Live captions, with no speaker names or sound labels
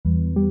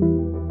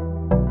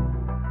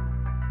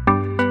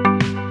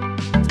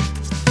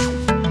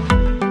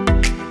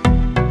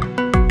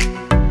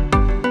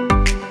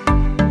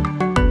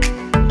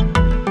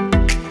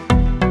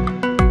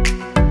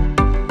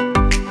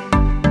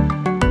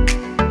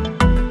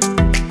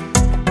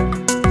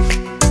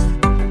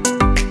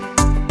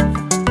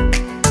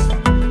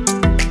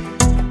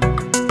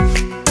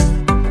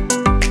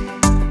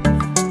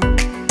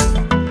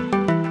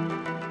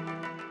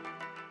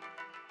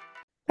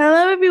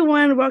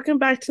welcome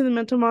back to the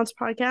Mental Moms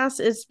podcast.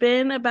 It's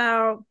been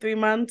about 3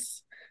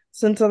 months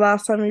since the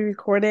last time we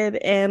recorded,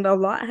 and a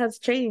lot has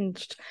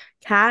changed.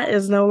 Kat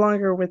is no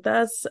longer with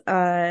us.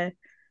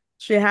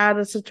 She had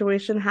a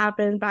situation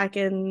happen back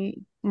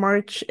in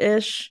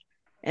March-ish,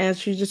 and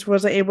she just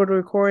wasn't able to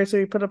record, so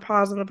we put a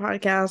pause on the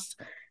podcast.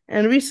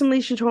 And recently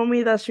she told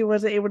me that she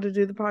wasn't able to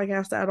do the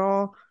podcast at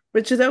all,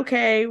 which is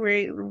okay.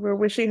 We're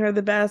wishing her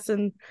the best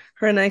in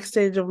her next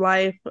stage of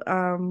life.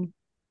 We're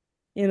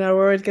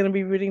always going to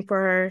be rooting for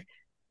her.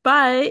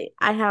 But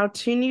I have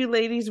two new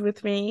ladies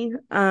with me.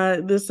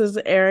 This is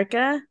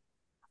Erika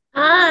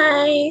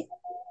Hi.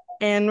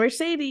 and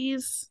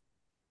Mercedes.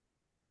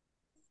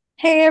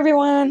 Hey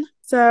everyone.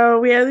 So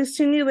we have these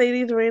two new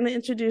ladies. We're going to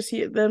introduce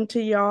them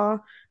to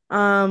y'all.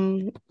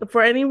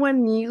 For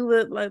anyone new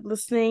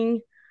listening,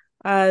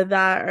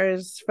 that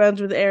is friends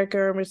with Erika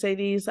or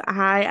Mercedes,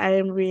 hi, I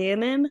am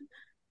Rhiannon.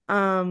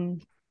 Um,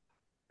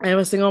 I am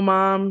a single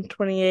mom,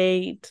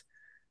 28.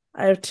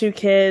 I have two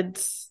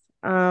kids.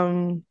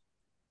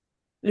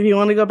 If you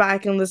want to go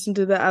back and listen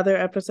to the other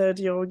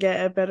episodes, you'll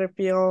get a better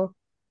feel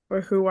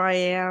for who I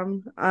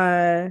am.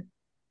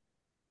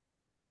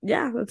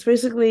 Yeah, that's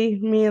basically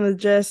me in the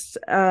gist.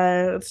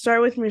 Let's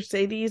start with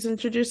Mercedes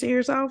introducing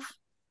herself.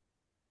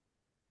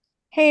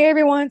 Hey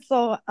everyone.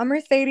 So I'm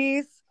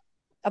Mercedes,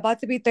 about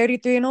to be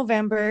 33 in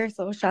November.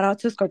 So shout out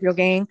to Scorpio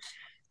Gang.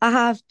 I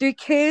have three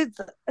kids,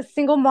 a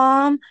single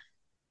mom.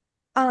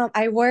 I'm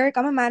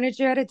a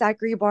manager at a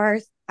daiquiri bar.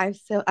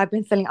 I've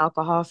been selling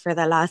alcohol for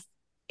the last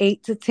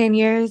 8 to 10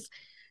 years.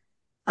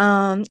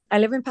 I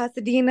live in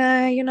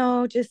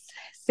Pasadena, just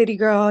city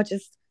girl,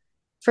 just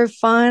for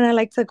fun. I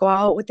like to go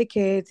out with the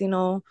kids,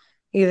 either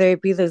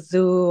it be the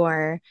zoo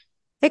or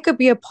it could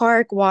be a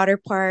park, water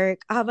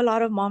park. I have a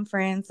lot of mom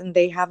friends and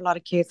they have a lot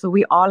of kids. So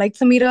we all like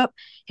to meet up,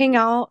 hang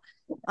out.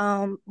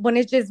 When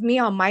it's just me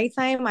on my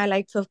time, I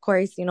like to, of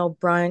course,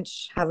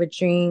 brunch, have a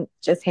drink,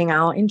 just hang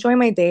out, enjoy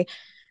my day.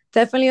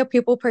 Definitely a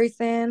people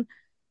person.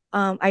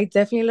 I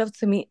definitely love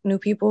to meet new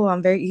people.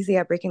 I'm very easy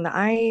at breaking the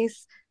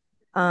ice.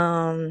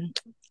 Um,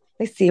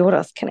 let's see, what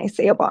else can I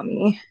say about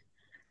me?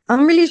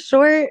 I'm really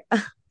short.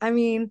 I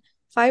mean,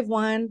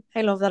 5'1".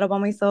 I love that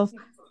about myself.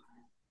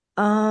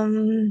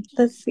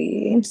 Let's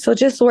see. So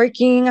just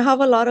working. I have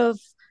a lot of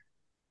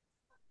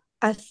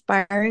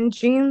aspiring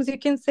dreams, you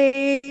can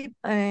say.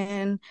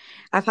 And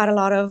I've had a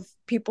lot of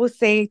people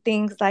say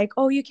things like,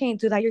 oh, you can't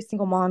do that. You're a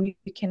single mom.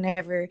 You can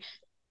never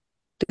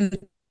do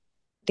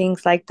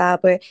things like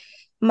that. But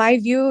my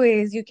view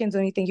is you can do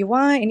anything you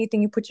want,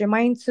 anything you put your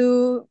mind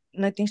to.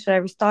 Nothing should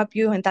ever stop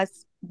you. And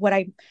that's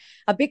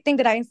a big thing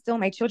that I instill in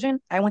my children.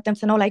 I want them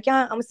to know, like,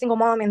 yeah, I'm a single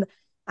mom and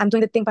I'm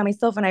doing the thing by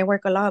myself and I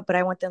work a lot, but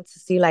I want them to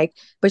see, like,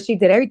 but she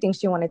did everything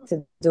she wanted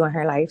to do in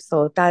her life.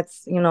 So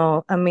that's,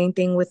 a main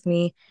thing with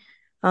me.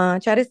 Try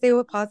to stay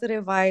with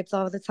positive vibes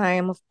all the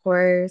time, of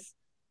course.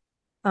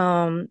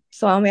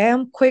 So I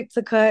am quick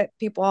to cut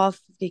people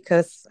off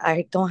because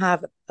I don't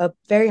have a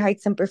very high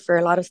temper for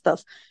a lot of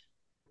stuff.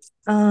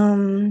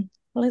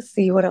 Let's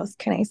see, what else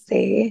can I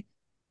say?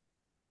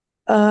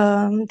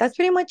 That's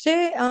pretty much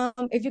it.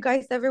 If you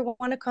guys ever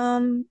want to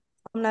come,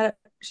 I'm not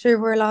sure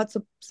we're allowed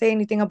to say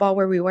anything about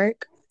where we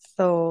work.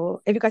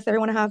 So if you guys ever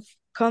want to have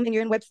come and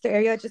you're in Webster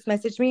area, just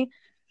message me.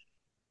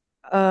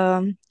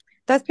 Um,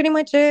 that's pretty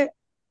much it.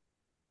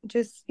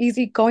 Just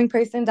easy going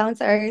person, down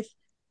to earth.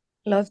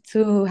 Love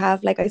to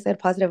have, like I said,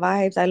 positive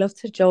vibes. I love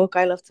to joke.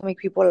 I love to make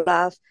people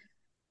laugh.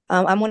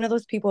 I'm one of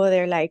those people that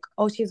are like,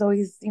 oh, she's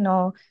always,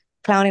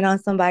 clowning on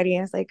somebody.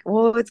 And it's like,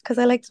 well, it's because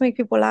I like to make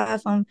people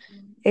laugh.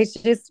 It's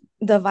just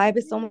the vibe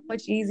is so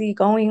much easy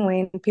going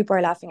when people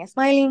are laughing and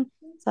smiling.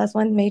 So that's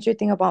one major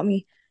thing about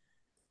me.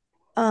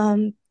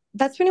 Um,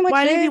 that's pretty much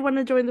Why did you it. want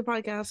to join the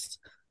podcast?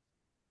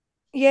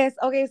 Yes.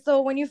 Okay.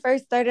 So when you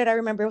first started, I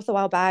remember it was a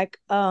while back.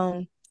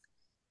 I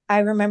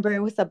remember it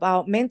was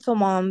about mental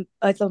mom.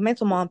 It's a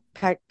mental mom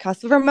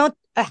podcast for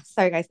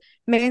sorry guys,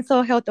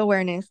 mental health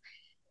awareness.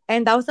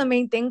 And that was the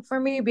main thing for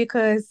me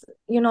because,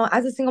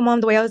 as a single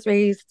mom, the way I was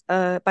raised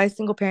by a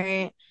single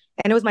parent,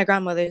 and it was my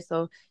grandmother.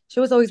 So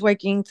she was always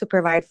working to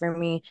provide for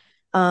me.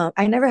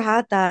 I never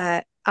had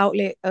that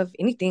outlet of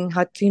anything,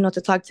 how to,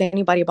 to talk to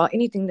anybody about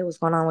anything that was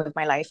going on with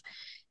my life.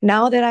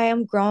 Now that I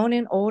am grown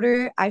and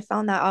older, I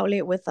found that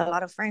outlet with a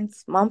lot of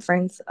friends, mom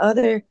friends,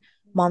 other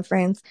mom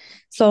friends.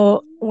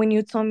 So when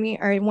you told me,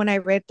 or when I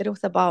read that it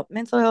was about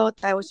mental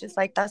health, I was just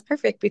like, that's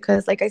perfect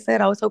because, like I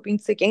said, I was hoping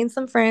to gain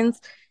some friends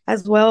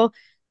as well,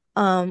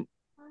 um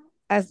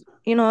as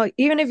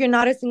even if you're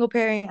not a single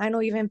parent, I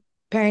know even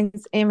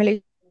parents in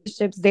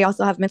relationships, they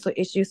also have mental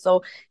issues.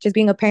 So just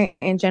being a parent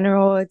in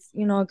general, it's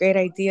a great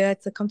idea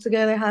to come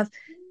together, have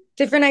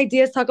different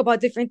ideas, talk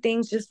about different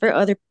things, just for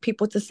other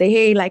people to say,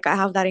 hey, like, I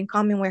have that in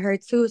common with her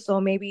too. So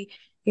maybe,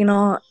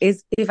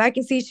 is if I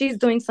can see she's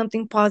doing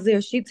something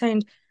positive, she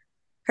turned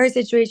her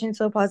situation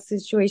to a positive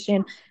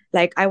situation,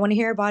 like, I want to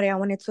hear about it, I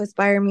want it to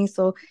inspire me.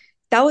 So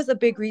that was a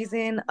big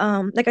reason.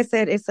 Like I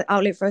said, it's an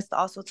outlet for us to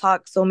also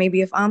talk. So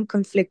maybe if I'm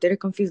conflicted or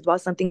confused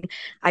about something,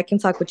 I can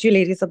talk with you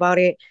ladies about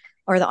it,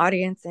 or the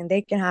audience, and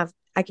they can have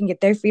I can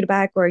get their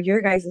feedback or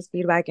your guys'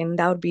 feedback, and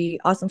that would be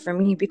awesome for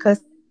me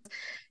because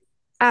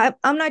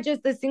I'm not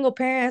just a single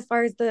parent as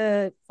far as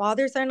the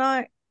fathers are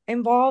not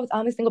involved.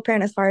 I'm a single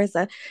parent as far as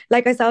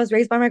like I said, I was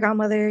raised by my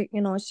grandmother.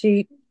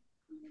 She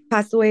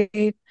passed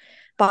away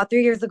about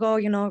 3 years ago.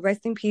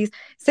 Rest in peace.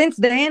 Since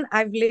then,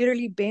 I've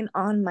literally been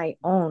on my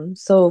own.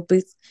 So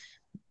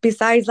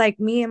besides like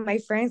me and my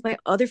friends, my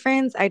other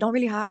friends, I don't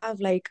really have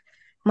like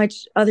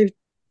much other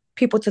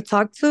people to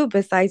talk to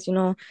besides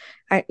my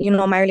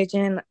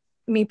religion.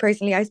 Me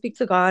personally, I speak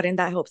to God, and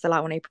that helps a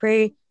lot when I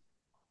pray.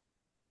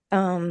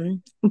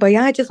 But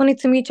yeah, I just wanted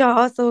to meet y'all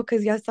also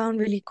because y'all sound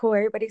really cool.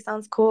 Everybody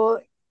sounds cool,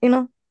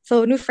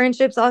 so new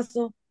friendships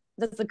also.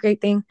 That's a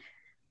great thing.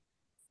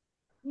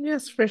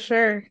 Yes, for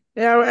sure.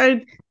 Yeah,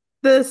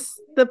 the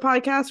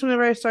podcast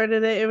whenever I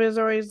started it, it was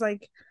always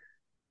like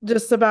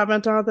just about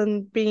mental health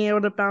and being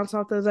able to bounce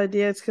off those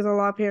ideas because a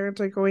lot of parents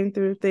are going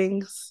through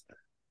things,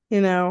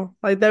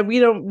 like that we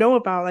don't know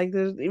about. Like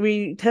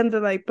we tend to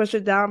like push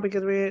it down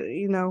because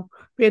we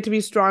have to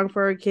be strong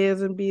for our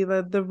kids and be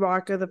the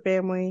rock of the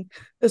family,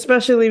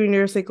 especially when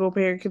you're a single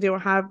parent because you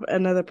don't have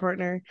another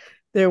partner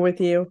there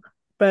with you.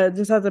 But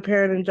just as a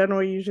parent in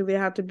general, you usually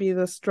have to be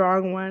the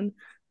strong one,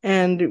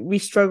 and we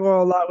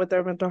struggle a lot with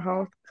our mental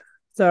health.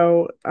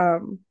 So,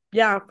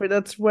 yeah, but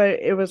that's what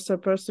it was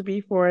supposed to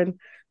be for. And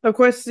of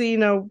course, we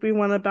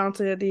want to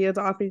bounce ideas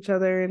off each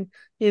other, and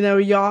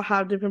y'all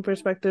have different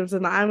perspectives,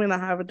 and I'm gonna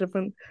have a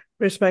different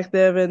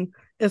perspective, and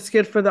it's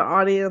good for the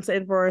audience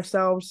and for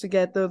ourselves to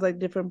get those like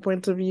different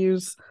points of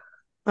views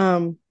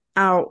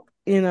out.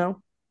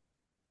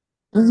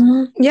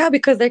 Yeah,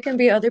 because there can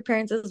be other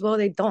parents as well.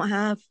 They don't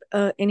have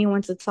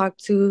anyone to talk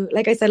to.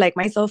 Like I said, like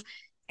myself,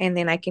 and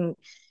then I can,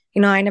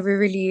 I never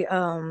really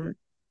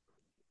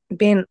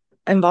been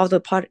involved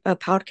with a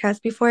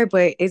podcast before,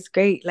 but it's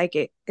great. Like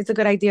it's a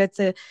good idea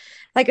to,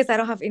 like I said, I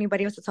don't have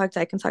anybody else to talk to.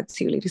 I can talk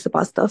to you ladies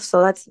about stuff,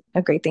 so that's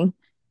a great thing.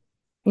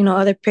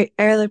 Other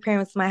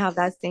parents might have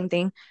that same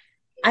thing.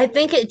 I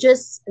think it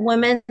just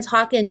women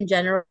talk in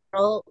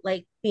general,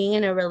 like being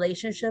in a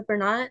relationship or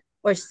not,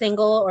 or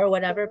single or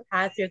whatever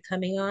path you're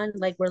coming on,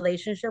 like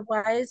relationship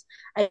wise.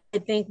 I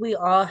think we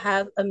all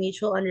have a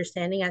mutual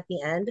understanding at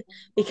the end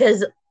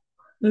because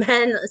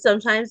men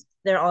sometimes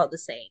they're all the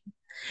same.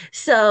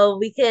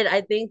 So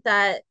I think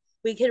that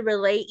we could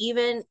relate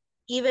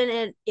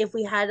if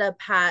we had a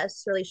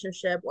past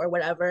relationship or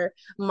whatever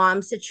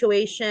mom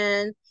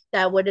situation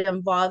that would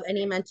involve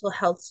any mental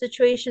health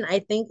situation. I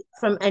think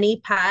from any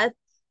path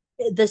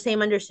the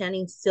same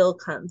understanding still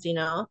comes,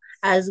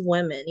 as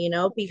women,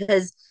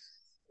 because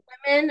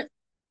women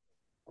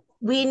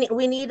we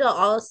need to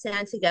all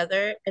stand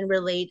together and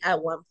relate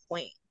at one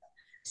point.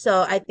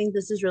 So I think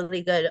this is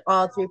really good.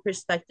 All three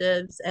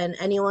perspectives, and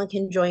anyone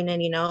can join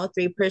in,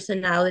 three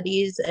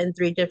personalities and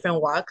three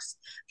different walks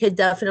could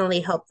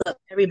definitely help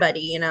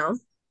everybody.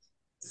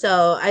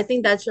 So I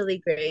think that's really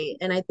great.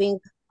 And I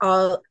think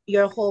all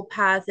your whole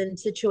path and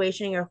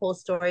situation, your whole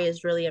story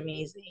is really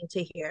amazing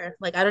to hear.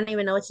 Like I don't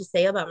even know what to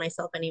say about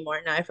myself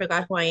anymore. Now I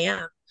forgot who I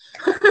am.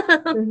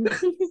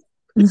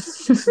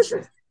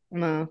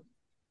 No,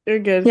 you're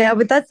good. Yeah,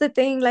 but that's the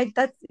thing. Like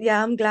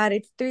yeah, I'm glad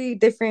it's three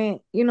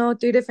different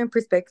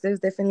perspectives.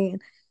 Definitely,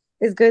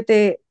 it's good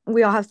that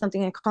we all have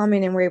something in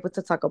common and we're able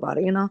to talk about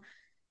it,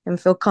 and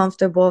feel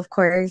comfortable, of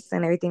course,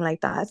 and everything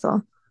like that.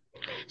 So,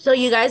 So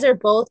you guys are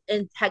both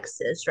in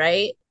Texas,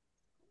 right?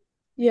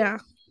 Yeah,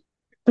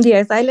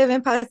 yes, I live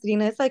in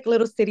Pasadena. It's like a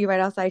little city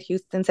right outside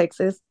Houston,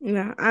 Texas.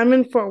 yeah. I'm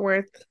in Fort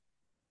Worth.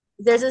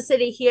 There's a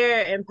city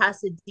here in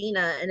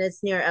Pasadena and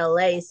it's near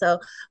LA. So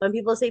when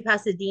people say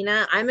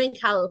Pasadena, I'm in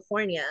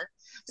California.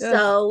 Ugh.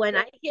 So when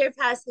I hear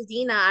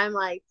Pasadena, I'm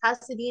like,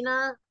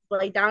 Pasadena,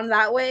 like down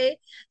that way.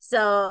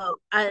 So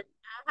I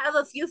have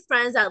a few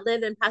friends that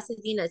live in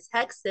Pasadena,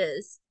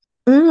 Texas.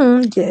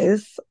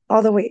 Yes,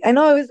 all the way. I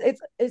know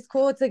it's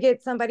cool to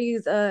get somebody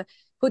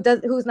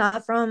who's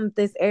not from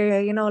this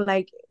area.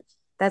 Like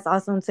that's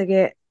awesome to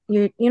get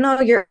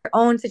your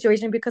own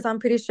situation because I'm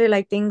pretty sure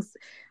like things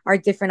are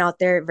different out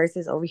there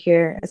versus over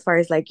here as far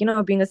as like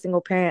being a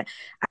single parent.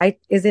 I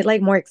Is it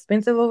like more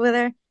expensive over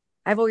there?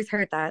 I've always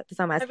heard that.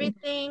 So I'm asking.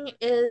 Everything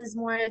is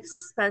more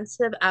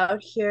expensive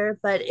out here,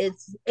 but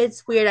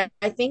it's weird.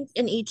 I think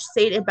in each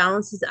state it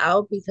balances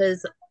out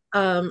because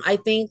I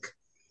think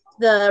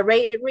the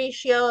rate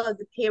ratio of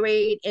the pay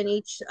rate in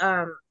each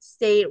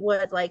state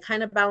would like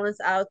kind of balance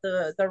out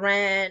the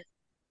rent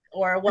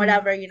or Mhm.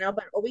 whatever,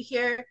 but over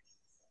here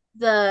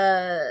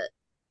the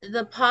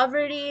the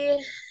poverty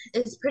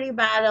is pretty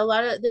bad.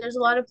 There's a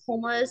lot of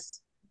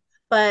homeless,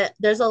 but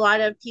there's a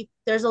lot of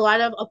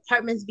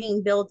apartments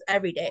being built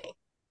every day.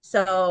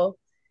 So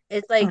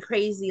it's like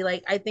crazy.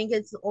 Like I think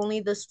it's only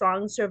the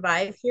strong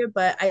survive here,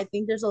 but I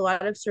think there's a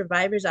lot of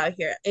survivors out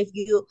here. If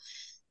you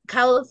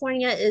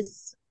California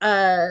is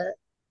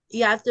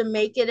you have to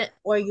make it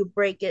or you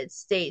break it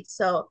state.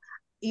 So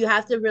you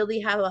have to really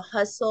have a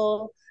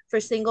hustle for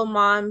single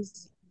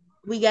moms.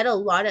 We get a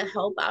lot of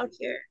help out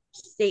here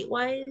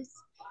state-wise.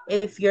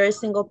 If you're a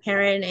single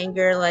parent and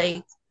you're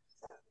like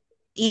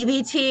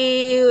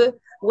EBT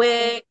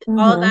wig,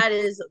 all Mm-hmm. that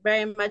is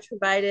very much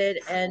provided,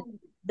 and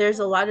there's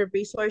a lot of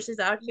resources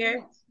out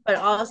here. But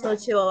also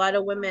too, a lot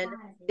of women,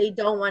 they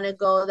don't want to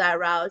go that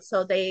route,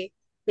 so they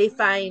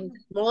find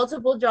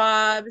multiple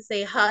jobs,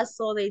 they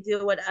hustle, they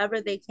do whatever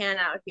they can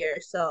out here.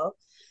 So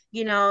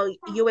you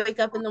wake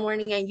up in the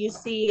morning and you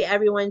see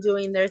everyone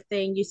doing their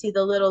thing. You see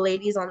the little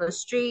ladies on the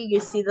street, you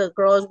see the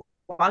girls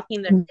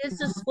walking their kids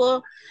to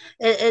school.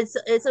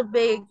 It's a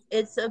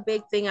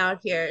big thing out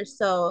here.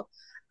 So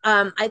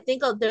I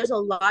think there's a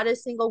lot of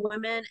single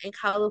women in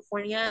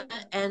California,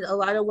 and a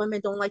lot of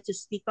women don't like to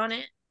speak on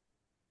it.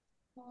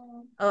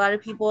 A lot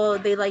of people,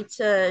 they like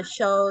to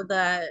show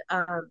that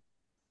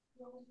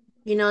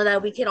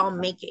that we can all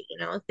make it.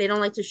 They don't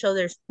like to show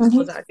their Mm-hmm.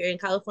 struggles out here in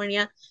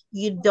California.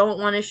 You don't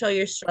want to show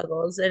your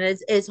struggles, and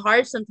it's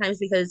hard sometimes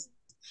because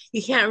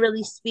you can't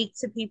really speak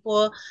to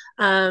people.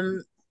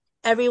 um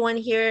Everyone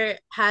here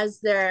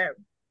has their,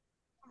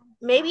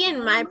 maybe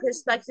in my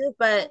perspective,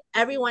 but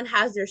everyone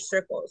has their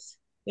circles.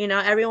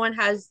 Everyone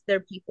has their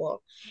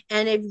people.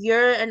 And if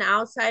you're an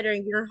outsider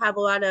and you don't have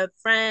a lot of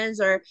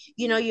friends, or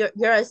you're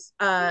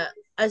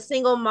a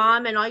single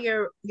mom and all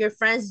your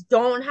friends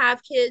don't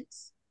have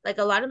kids, like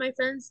a lot of my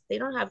friends, they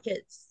don't have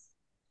kids.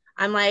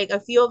 I'm like, a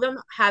few of them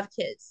have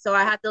kids, so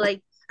I have to,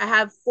 like, I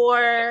have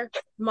four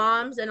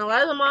moms, and a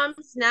lot of the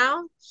moms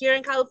now here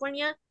in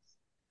California,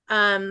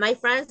 my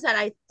friends that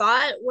I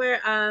thought were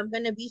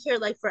gonna be here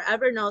like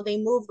forever, no, they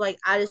moved like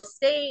out of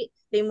state.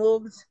 They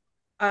moved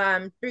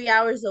 3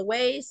 hours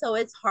away, so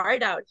it's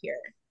hard out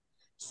here.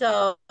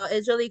 So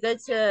it's really good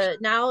to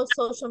now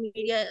social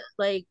media,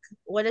 like,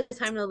 what a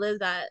time to live,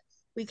 that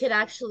we could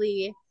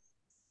actually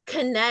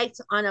connect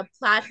on a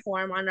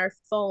platform on our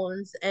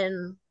phones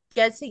and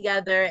get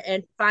together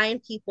and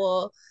find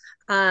people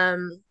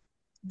um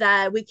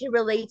that we can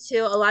relate to.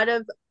 A lot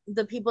of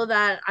the people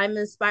that I'm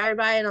inspired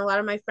by, and a lot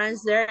of my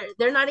friends,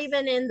 they're not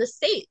even in the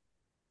state.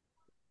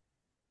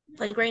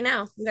 Like right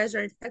now, you guys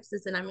are in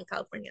Texas and I'm in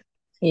California.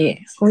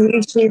 Yes,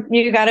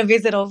 you gotta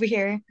visit over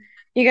here.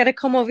 You gotta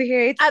come over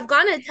here. I've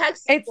gone to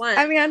Texas It's. once.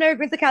 I mean, I've never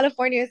been to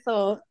California,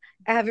 so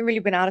I haven't really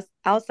been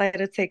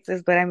outside of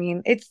Texas. But I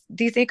mean, it's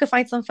decent. You could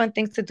find some fun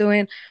things to do.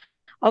 And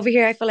over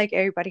here, I feel like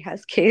everybody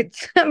has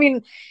kids. I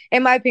mean,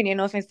 in my opinion,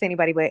 no offense to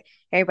anybody, but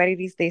everybody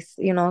these days,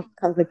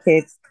 comes with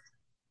kids.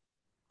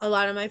 A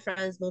lot of my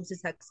friends moved to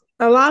Texas.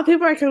 A lot of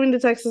people are coming to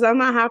Texas. I'm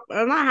not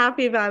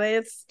happy about it.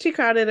 It's too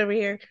crowded over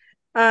here.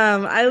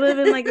 I live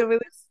in like a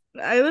really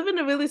I live in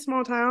a really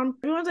small town.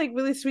 Everyone's like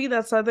really sweet.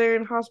 That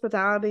Southern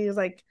hospitality is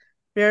like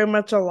very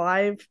much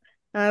alive.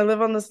 And I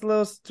live on this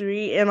little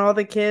street, and all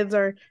the kids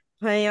are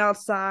playing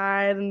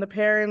outside, and the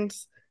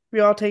parents, we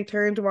all take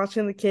turns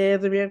watching the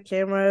kids, and we have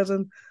cameras,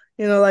 and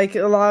like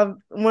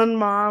one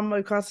mom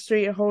across the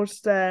street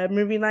hosts a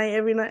movie night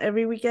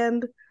every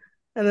weekend,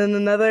 and then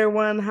another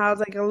one has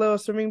like a little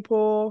swimming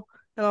pool,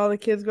 and all the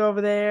kids go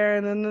over there.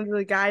 And then there's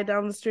a guy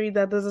down the street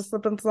that does a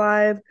slip and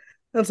slide.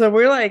 And so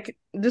we're like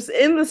just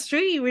in the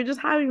street, we're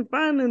just having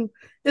fun, and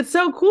it's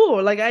so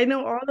cool. Like I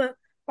know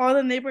all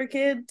the neighbor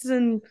kids,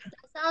 and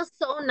That sounds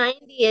so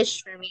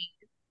 90-ish for me.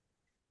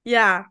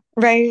 yeah,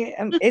 Right.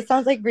 It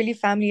sounds like really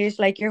family-ish.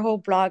 Like your whole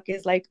block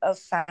is like a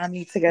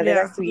family together. yeah.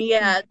 That's sweet.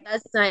 Yeah,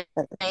 that's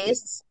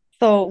nice.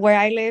 So where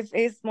I live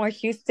is more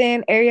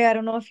Houston area. I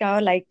don't know if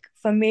y'all like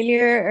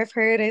familiar or have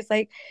heard. It's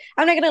like,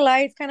 I'm not gonna lie,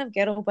 it's kind of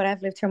ghetto, but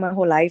I've lived here my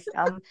whole life.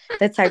 I'm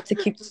the type to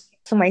keep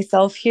to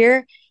myself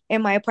here.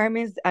 In my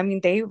apartments, I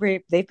mean, they've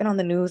been on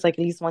the news like at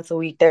least once a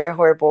week. They're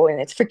horrible, and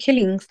it's for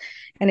killings.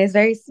 And it's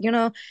very,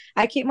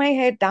 I keep my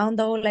head down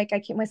though. Like I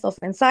keep myself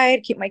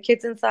inside, keep my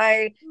kids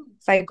inside.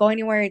 If I go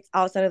anywhere, it's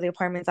outside of the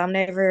apartments. I'm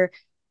never,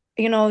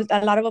 a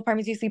lot of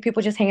apartments you see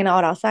people just hanging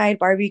out outside,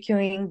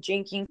 barbecuing,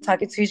 drinking,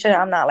 talking to each other.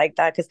 I'm not like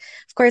that because,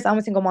 of course, I'm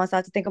a single mom, so I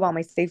have to think about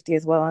my safety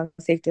as well and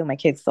safety of my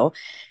kids. So,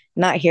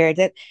 not here.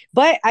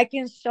 But I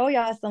can show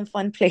y'all some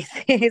fun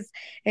places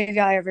if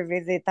y'all ever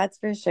visit. That's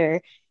for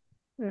sure.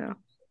 Yeah,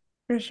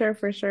 for sure,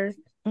 for sure.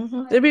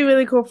 Mm-hmm. It'd be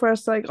really cool for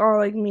us to like all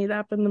like meet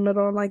up in the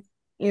middle and like,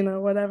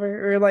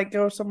 whatever, or like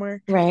go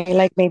somewhere. Right,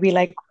 like maybe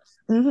like,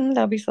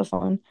 that'll be so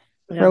fun.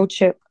 Yeah, Road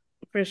trip.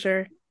 for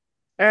sure.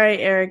 All right,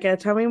 Erica,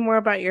 tell me more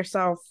about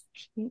yourself.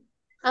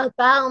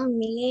 About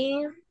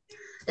me,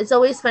 it's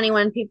always funny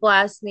when people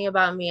ask me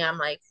about me. I'm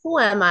like, who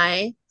am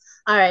I?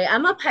 All right,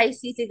 I'm a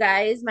Pisces, you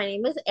guys. My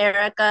name is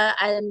Erica.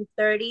 I'm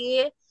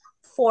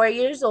 34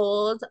 years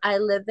old. I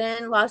live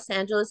in Los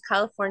Angeles,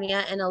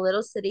 California, in a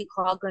little city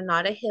called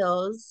Granada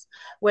Hills,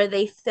 where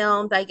they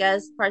filmed, I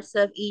guess, parts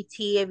of ET,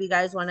 if you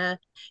guys want to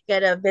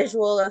get a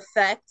visual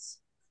effect.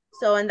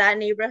 So, in that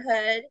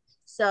neighborhood.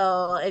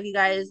 So, if you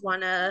guys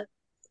want to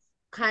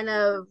kind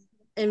of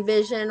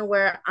envision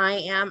where I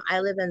am, I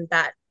live in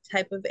that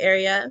type of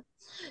area.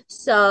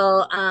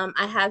 So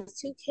I have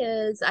two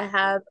kids. I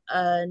have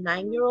a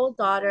 9-year-old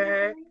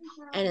daughter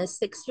and a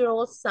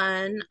 6-year-old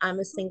son. I'm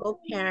a single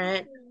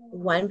parent,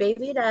 one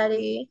baby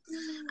daddy.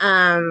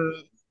 Um,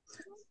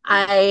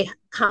 I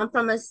come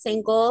from a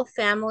single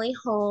family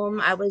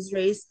home. I was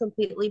raised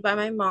completely by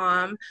my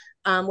mom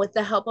with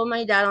the help of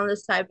my dad on the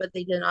side, but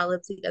they did not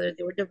live together.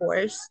 They were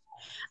divorced.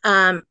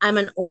 I'm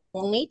an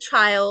only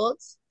child.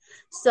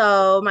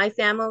 So my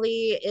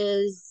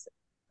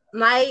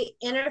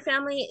inner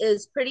family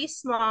is pretty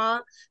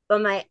small,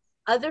 but my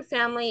other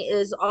family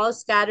is all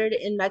scattered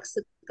in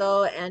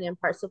Mexico and in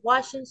parts of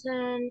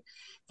Washington.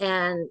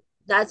 And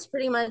that's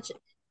pretty much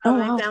Oh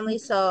my wow. family.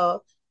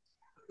 So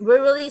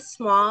we're really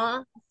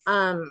small.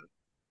 Um,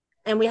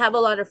 and we have a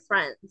lot of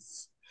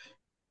friends.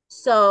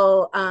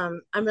 So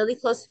I'm really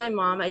close to my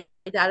mom. My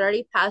dad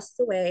already passed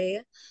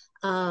away.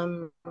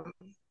 Um,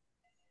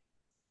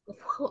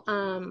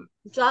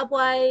 Job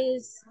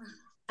wise,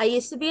 I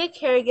used to be a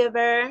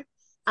caregiver.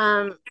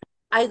 Um,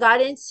 I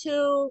got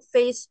into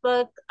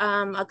Facebook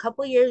a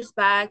couple years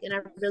back, and I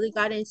really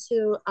got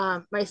into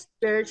my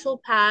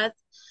spiritual path.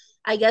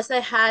 I guess I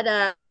had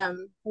a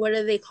what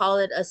do they call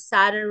it? A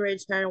Saturn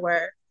return,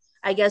 where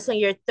I guess when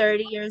you're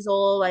 30 years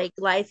old, like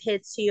life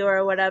hits you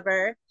or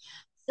whatever.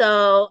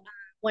 So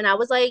when I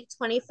was like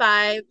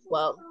 25,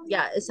 well,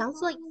 yeah, it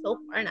sounds like so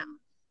far now.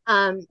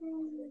 Um,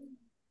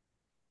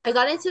 I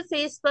got into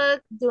Facebook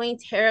doing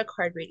tarot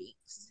card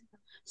readings.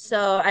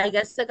 So I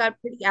guess I got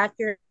pretty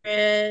accurate.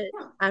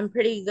 I'm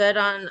pretty good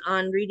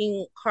on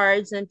reading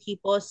cards and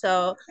people.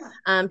 So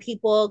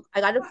people I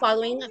got a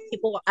following.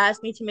 People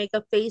asked me to make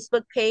a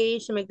Facebook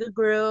page, to make a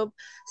group.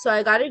 So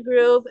I got a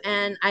group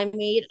and I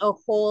made a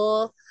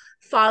whole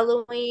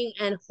following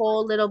and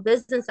whole little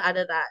business out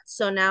of that.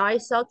 So now I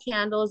sell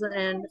candles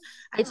and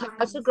I talk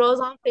to girls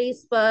on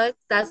Facebook.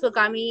 That's what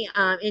got me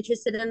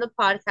interested in the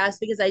podcast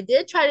because I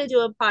did try to do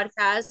a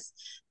podcast,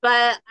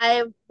 but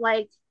I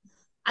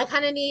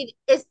kind of need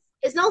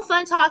it's no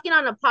fun talking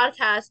on a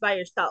podcast by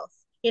yourself,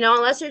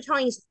 unless you're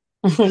telling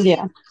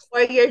Yeah.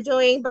 or you're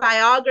doing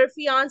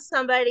biography on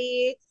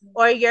somebody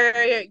or you're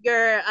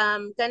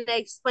gonna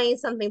explain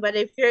something. But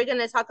if you're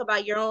gonna talk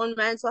about your own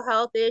mental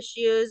health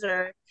issues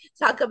or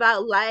talk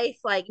about life,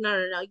 like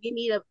no, you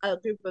need a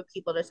group of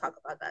people to talk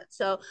about that.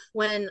 So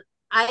when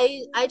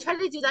I tried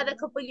to do that a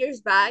couple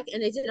years back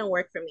and it didn't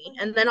work for me.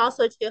 And then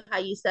also too how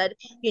you said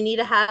you need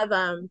to have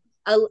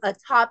a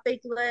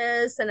topic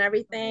list and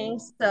everything.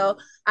 So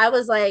I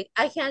was like,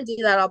 I can't do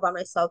that all by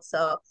myself.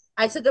 So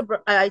I took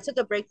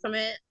a break from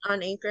it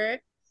on Anchor,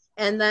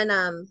 and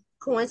then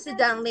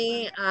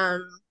coincidentally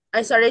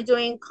I started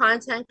doing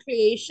content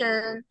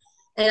creation,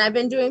 and I've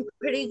been doing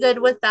pretty good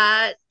with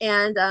that.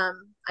 And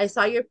I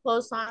saw your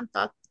post on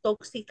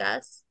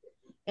Toxicas,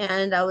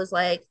 and I was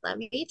like, let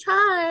me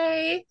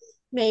try.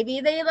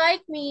 Maybe they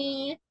like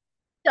me.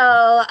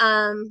 So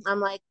I'm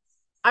like,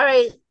 all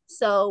right,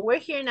 so we're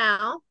here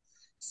now.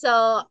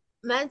 So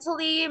mental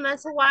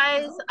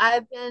wise,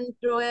 I've been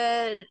through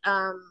it.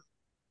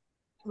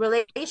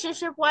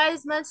 Relationship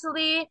wise,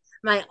 mentally,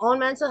 my own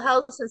mental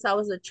health since I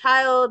was a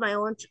child, my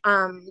own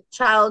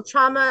child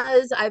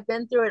traumas. I've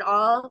been through it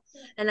all,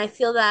 and I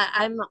feel that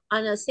I'm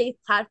on a safe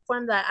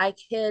platform that I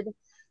could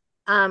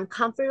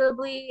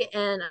comfortably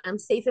and I'm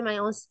safe in my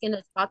own skin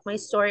to talk my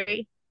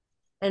story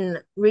and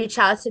reach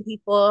out to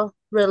people,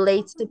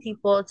 relate to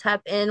people,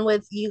 tap in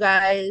with you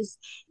guys,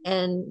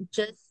 and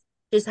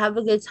just have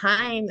a good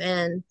time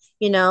and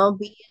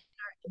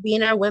be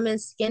in our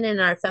women's skin and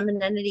our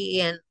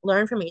femininity and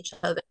learn from each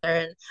other.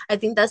 And I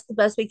think that's the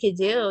best we could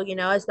do,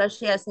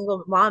 especially as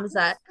single moms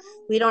that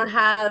we don't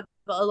have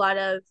a lot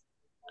of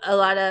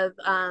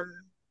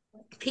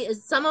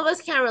some of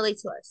us can't relate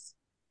to us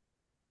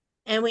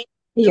and we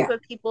need a Yeah.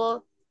 group of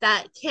people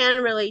that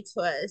can relate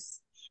to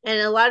us. And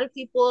a lot of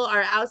people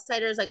are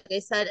outsiders, like I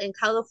said, in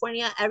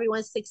California,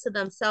 everyone sticks to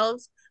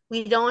themselves.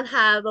 We don't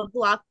have a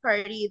block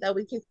party that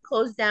we can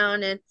close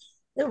down and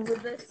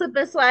the slip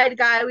and slide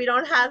guy. We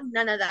don't have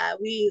none of that.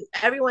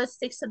 Everyone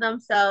sticks to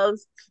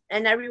themselves,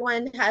 and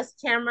everyone has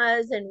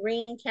cameras and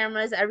ring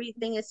cameras.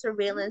 Everything is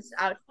surveillance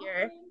out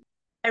here.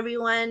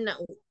 Everyone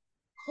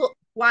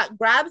what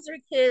grabs their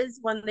kids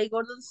when they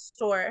go to the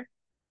store.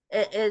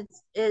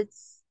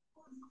 It's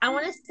I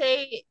want to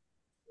say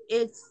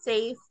it's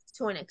safe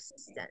to an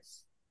extent,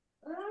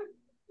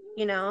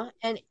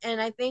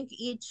 and I think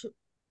each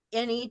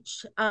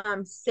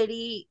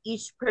city,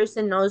 each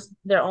person knows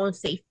their own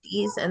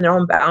safeties and their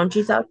own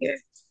boundaries out here.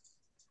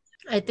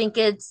 I think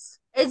it's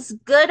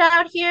good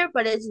out here,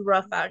 but it's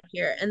rough out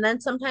here. And then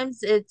sometimes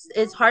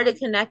it's hard to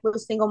connect with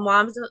single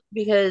moms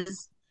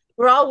because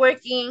we're all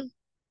working,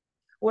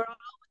 we're all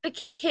with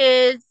the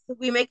kids,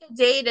 we make a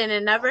date and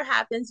it never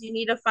happens. You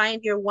need to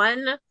find your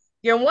one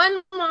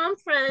mom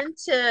friend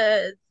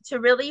to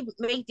really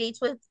make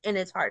dates with, and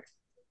it's hard.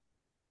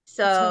 It's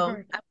so So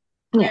hard. I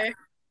would Yeah. rather,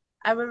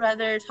 I would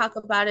rather talk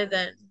about it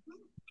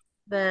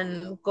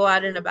than go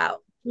out and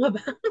about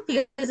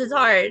because it's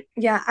hard.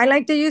 Yeah, I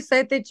like that you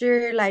said that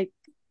you're like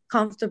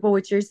comfortable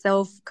with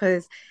yourself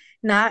because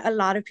not a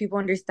lot of people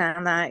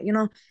understand that,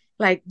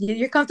 like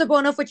you're comfortable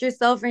enough with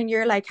yourself and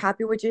you're like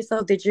happy with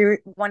yourself that you're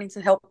wanting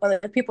to help other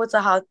people to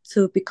how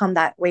to become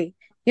that way.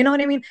 You know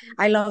what I mean?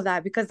 I love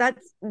that because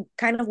that's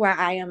kind of where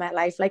I am at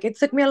life. Like it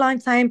took me a long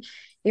time,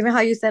 even how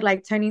you said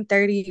like turning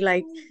 30,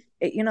 like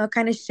it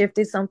kind of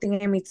shifted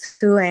something in me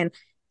too. And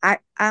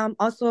I'm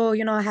also,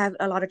 I have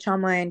a lot of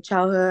trauma in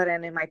childhood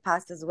and in my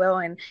past as well.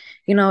 And,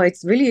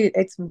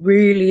 it's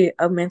really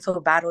a mental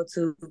battle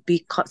to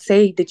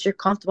say that you're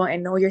comfortable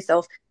and know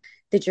yourself,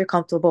 that you're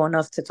comfortable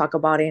enough to talk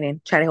about it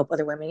and try to help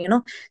other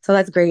women. So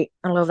that's great.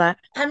 I love that.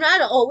 I'm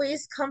not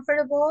always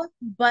comfortable,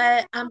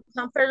 but I'm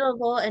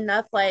comfortable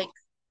enough like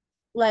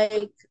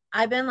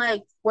I've been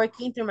like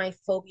working through my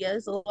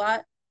phobias a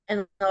lot,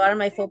 and a lot of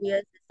my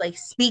phobias is like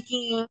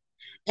speaking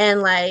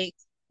and like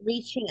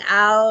reaching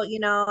out.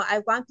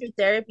 I've gone through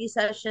therapy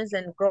sessions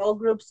and girl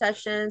group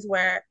sessions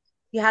where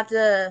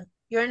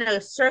you're in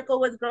a circle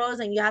with girls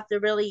and you have to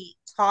really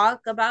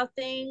talk about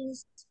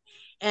things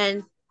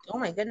and oh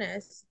my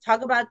goodness,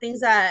 talk about things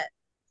that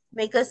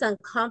make us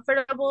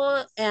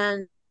uncomfortable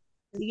and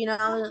you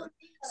know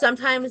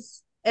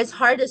sometimes it's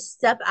hard to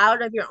step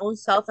out of your own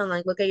self and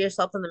like look at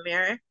yourself in the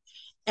mirror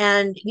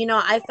and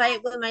I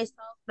fight with myself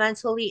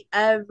mentally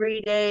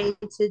every day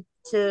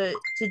to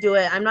do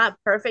it. I'm not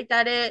perfect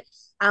at it.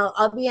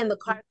 I'll be in the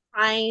car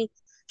crying,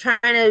 trying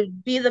to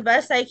be the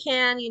best I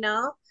can,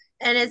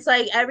 and it's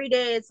like every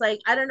day it's like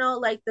I don't know,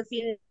 like the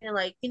feeling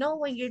like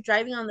when you're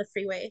driving on the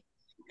freeway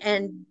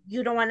and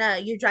you don't want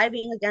to you're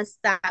driving against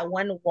that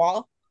one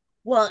wall.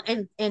 Well,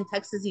 in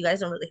Texas you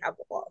guys don't really have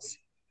the walls,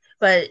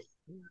 but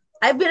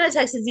I've been to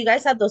Texas. You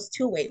guys have those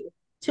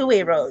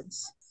two-way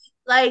roads.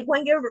 Like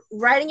when you're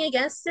riding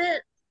against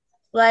it,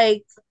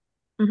 like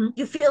Hmm.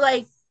 you feel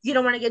like you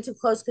don't want to get too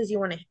close because you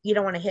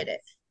don't want to hit it,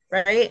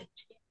 right?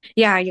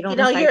 Yeah, you don't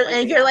want to You're stifle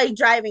it. and you're Yeah. like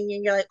driving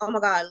and you're like, oh my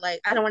god,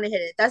 like I don't want to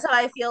hit it. That's how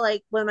I feel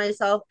like with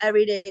myself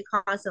every day,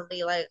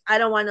 constantly. Like I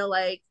don't want to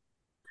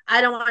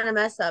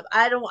mess up.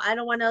 I don't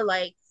want to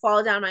like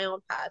fall down my own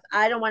path.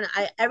 I don't want to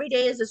I every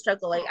day is a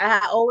struggle. Like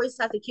always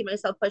have to keep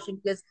myself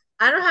pushing because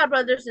I don't have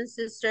brothers and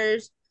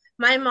sisters.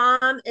 My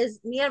mom is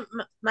me and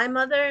my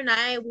mother and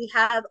I we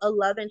have a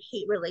love and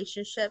hate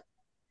relationship.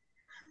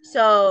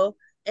 So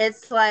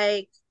it's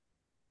like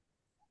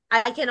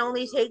I can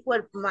only take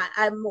what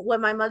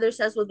my mother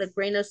says with a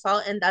grain of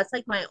salt, and that's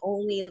like my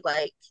only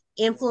like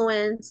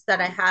influence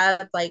that I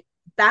have, like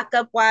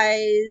backup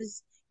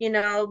wise,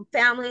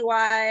 family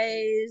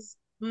wise,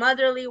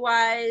 motherly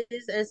wise,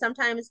 and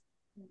sometimes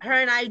her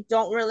and I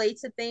don't relate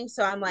to things,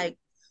 so I'm like,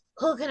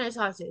 who can I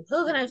talk to?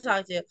 Who can I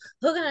talk to?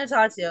 Who can I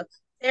talk to?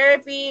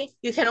 Therapy,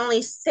 you can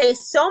only say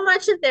so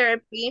much in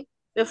therapy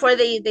before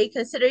they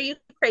consider you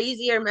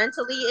crazy or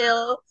mentally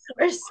ill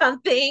or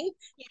something.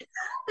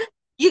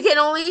 You can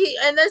only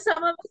and then some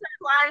of us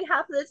are lying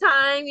half of the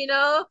time,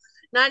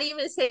 not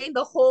even saying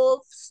the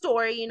whole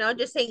story,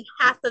 just saying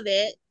half of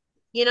it.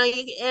 You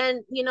need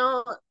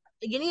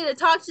to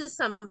talk to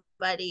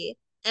somebody.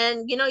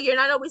 And you're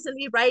not always going to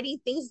be writing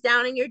things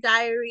down in your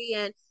diary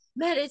and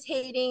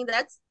meditating.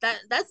 That's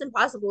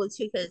impossible with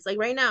two kids. Like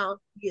right now,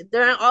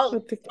 they're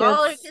with the all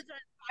our kids kids. are in the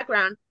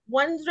background.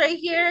 One's right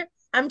here.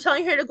 I'm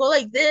telling her to go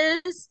like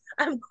this.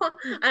 I'm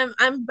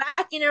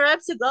backing her up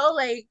to go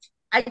like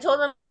I told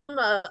them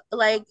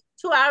like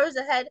 2 hours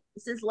ahead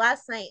since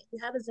last night. We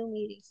have a Zoom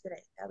meeting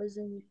today. Have a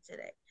Zoom meeting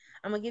today.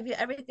 I'm gonna give you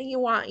everything you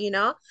want.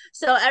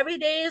 So every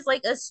day is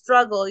like a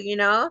struggle.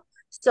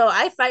 So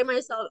I fight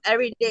myself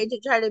every day to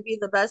try to be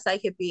the best I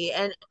could be.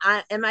 And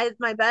I am I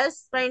my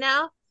best right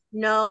now?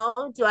 No.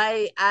 Do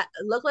I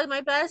look like my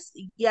best?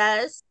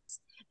 Yes.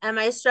 Am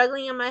I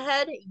struggling in my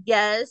head?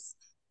 Yes.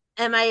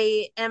 Am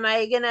I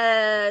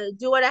gonna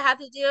do what I have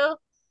to do?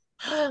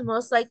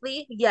 Most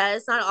likely,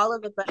 yes. Not all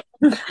of it, but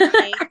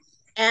everything.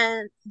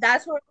 And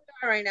that's where we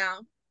are right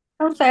now.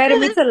 I'm sorry, I didn't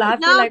mean to laugh.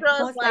 You're No, like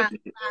girls, most laugh,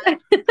 likely. laugh.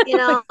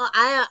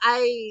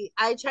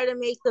 I try to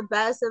make the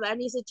best of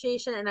any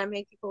situation, and I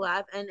make people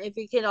laugh. And if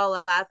you can all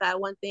laugh at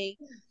one thing,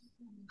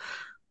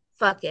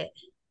 fuck it,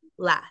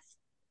 laugh.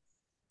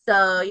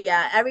 So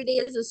yeah, every day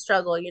is a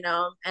struggle.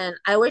 And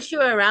I wish you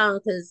were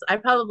around because I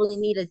probably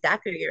need a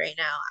daiquiri right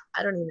now.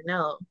 I don't even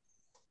know.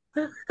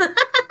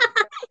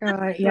 Yeah,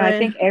 I Right.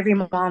 think every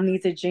mom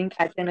needs a drink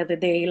at the end of the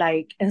day,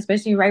 like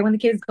especially right when the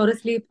kids go to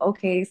sleep.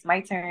 Okay, it's my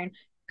turn.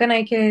 Good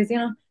night, kids.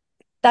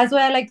 That's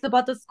what I liked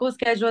about the school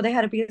schedule. They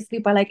had to be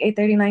asleep by like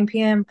 8:30, 9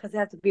 p.m. because they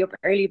had to be up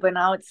early. But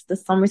now it's the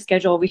summer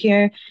schedule over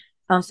here.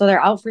 So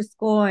they're out for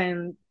school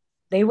and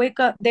they wake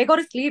up, they go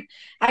to sleep.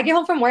 I get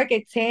home from work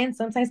at 10,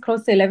 sometimes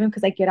close to 11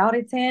 because I get out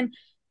at 10.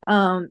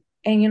 And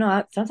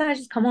sometimes I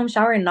just come home,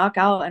 shower, and knock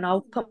out, and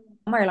I'll put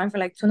my alarm for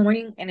like 2 in the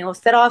morning and it'll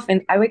set off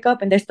and I wake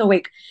up and they're still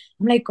awake.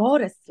 I'm like, go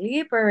to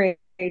sleep already,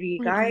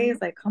 guys.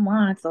 Like, come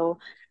on. So,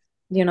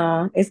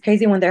 it's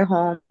crazy when they're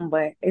home,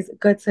 but it's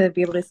good to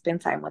be able to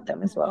spend time with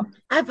them as well.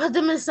 I put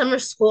them in summer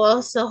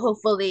school, so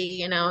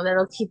hopefully,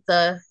 that'll keep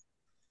the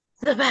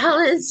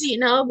balance,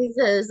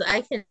 because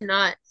I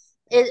cannot.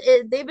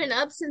 They've been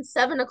up since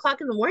 7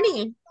 o'clock in the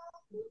morning,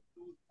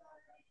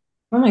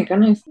 Oh my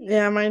goodness.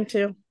 Yeah, mine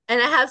too.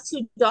 and I have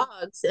two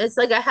dogs. It's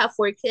like I have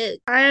four kids.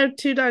 I have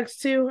two dogs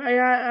too. I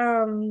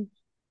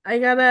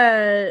got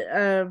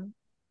a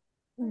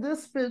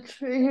this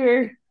bitch right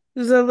here.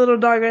 There's a little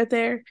dog right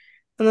there.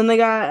 And then they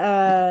got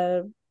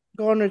a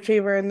golden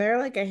retriever and they're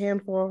like a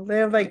handful. They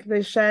have like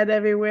they shed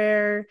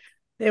everywhere.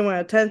 They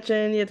want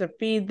attention. You have to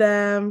feed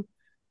them.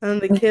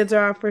 And the kids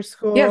are out for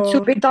You have two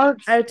school. big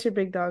dogs? I have two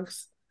big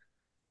dogs.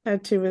 I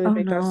have two really Oh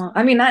big dogs. no.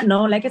 I mean, not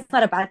no, like it's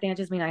not a bad thing. I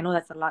just mean I know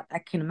that's a lot. I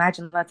can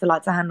imagine that's a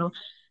lot to handle.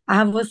 I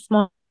have a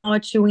small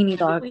Chewy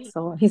dog,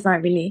 so he's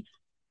not really.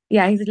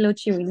 Yeah, he's a little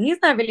chewy. He's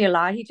not really a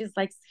lot. He just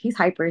likes he's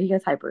hyper. He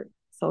gets hyper.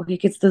 So he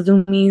gets the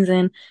zoomies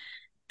and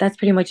that's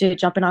pretty much it.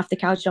 Jumping off the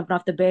couch, jumping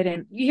off the bed,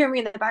 and you hear me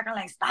in the background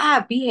like,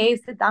 "Stop, behave,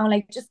 sit down,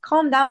 like just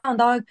calm down,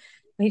 dog."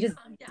 And he just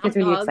Calm gets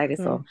down, really dog. excited.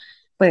 So,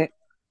 but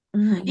Do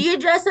mm, you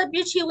dress up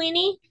your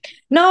Chiweenie?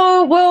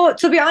 no, well,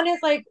 to be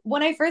honest, like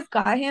when I first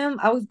got him,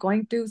 I was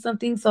going through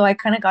something, so I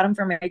kind of got him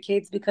for my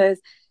kids because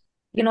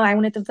I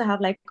wanted them to have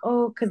like,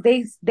 oh, because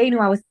they knew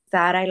I was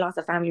sad. I lost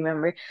a family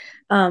member.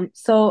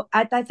 So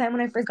at that time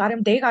when I first got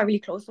him, they got really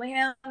close with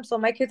him. So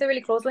my kids are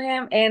really close with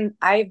him, and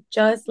I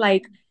just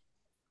like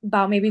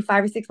about maybe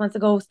 5 or 6 months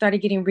ago started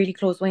getting really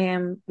close with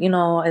him,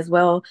 as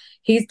well.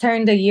 He's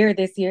turned a year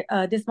this year.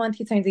 This month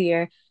he turns a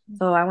year.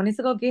 So I wanted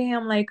to go get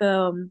him like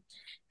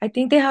I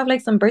think they have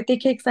like some birthday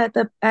cakes at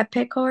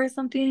Petco or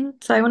something.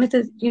 So I wanted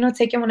to,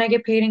 take him when I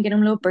get paid and get him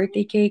a little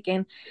birthday cake.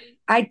 And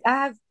I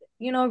have,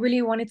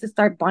 really wanted to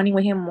start bonding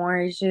with him more.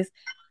 It's just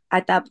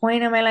at that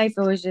point in my life,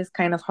 it was just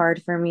kind of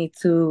hard for me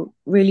to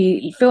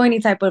really feel any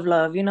type of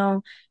love,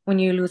 when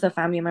you lose a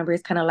family member,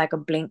 it's kind of like a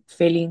blank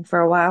feeling for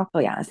a while. So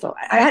yeah, so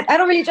I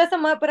don't really dress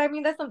him up, but I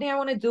mean that's something I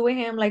want to do with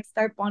him, like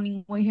start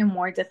bonding with him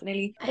more,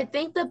 definitely. I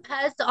think the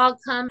pets all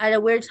come at a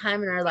weird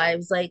time in our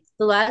lives. Like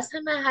the last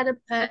time I had a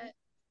pet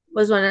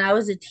was when I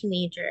was a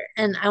teenager.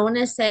 And I want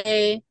to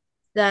say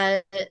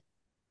that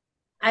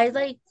I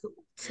like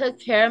took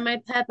care of my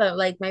pet, but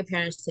like my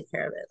parents took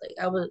care of it.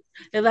 Like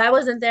if I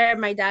wasn't there,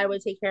 my dad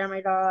would take care of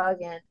my dog,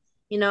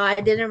 and I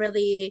didn't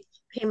really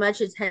pay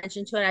much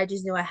attention to it. I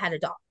just knew I had a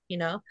dog,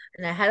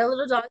 and I had a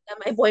little dog that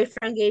my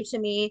boyfriend gave to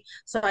me.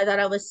 So I thought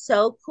I was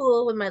so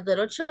cool with my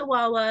little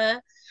Chihuahua,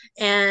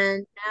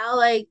 and now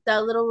like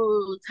that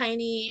little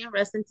tiny,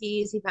 rest in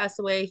peace. He passed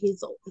away. He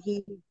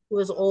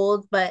was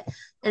old, but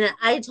and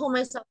I told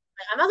myself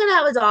like, I'm not gonna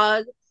have a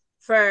dog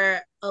for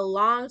a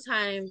long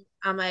time.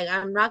 I'm like,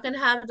 I'm not gonna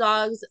have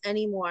dogs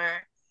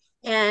anymore.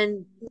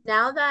 And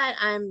now that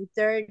I'm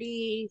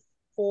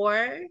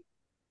 34,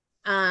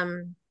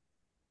 um,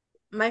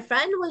 my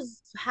friend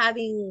was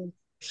having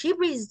she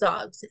breeds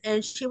dogs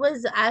and she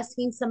was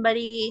asking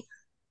somebody,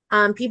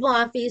 people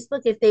on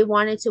Facebook if they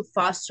wanted to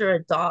foster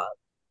a dog.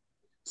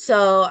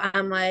 So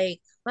I'm like,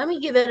 let me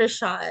give it a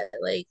shot.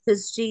 Like,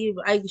 cause she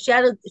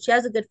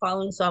has a good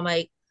following. So I'm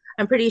like,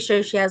 I'm pretty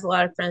sure she has a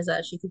lot of friends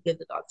that she could give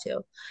the dog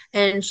to.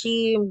 And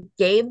she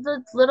gave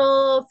the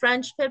little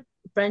French pit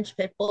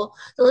bull,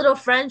 the little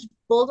French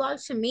bulldog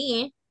to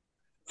me.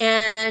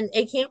 And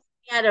it came to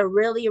me at a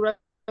really rough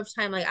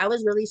time. Like I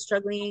was really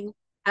struggling.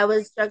 I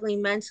was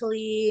struggling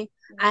mentally.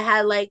 I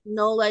had like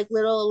no like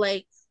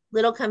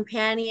little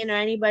companion or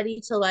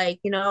anybody to like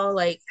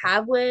like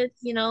have with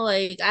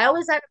like I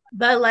always had,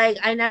 but like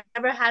I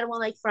never had one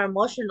like for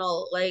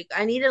emotional. Like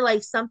I needed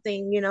like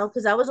something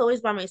because I was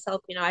always by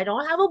myself. I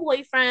don't have a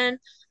boyfriend.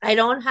 I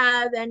don't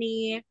have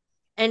any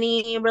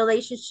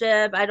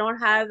relationship. I don't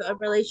have a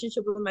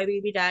relationship with my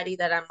baby daddy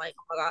that I'm like,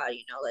 oh my god,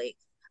 like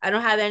I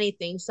don't have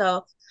anything.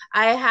 So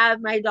I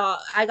have my dog.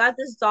 I got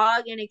this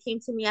dog and it came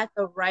to me at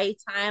the right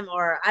time,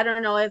 or I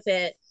don't know if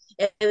it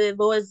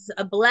was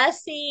a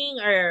blessing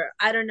or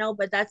I don't know,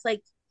 but that's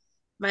like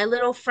my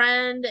little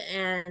friend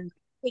and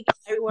take it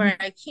everywhere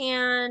I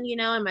can,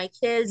 and my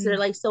kids are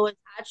like so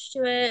attached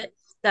to it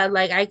that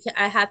like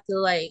I have to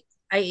like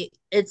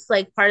it's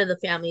like part of the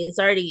family. It's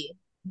already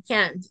you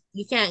can't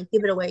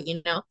give it away,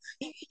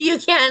 you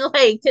can't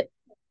like it's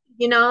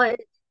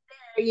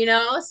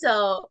there,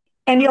 so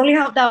And you only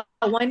have that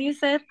one, you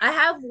said? I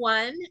have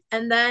one,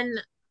 and then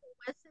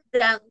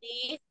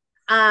coincidentally,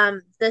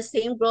 the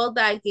same girl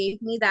that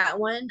gave me that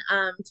one,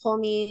 told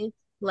me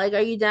like,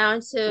 "Are you down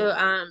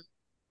to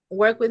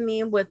work with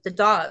me with the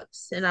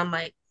dogs?" And I'm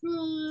like,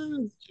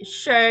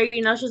 sure.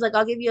 She's like,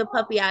 "I'll give you a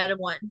puppy out of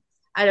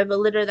a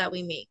litter that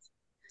we make."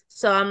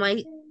 So I'm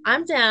like,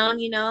 I'm down,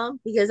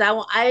 because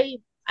I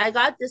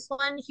got this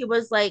one. He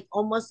was like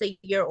almost a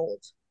year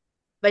old,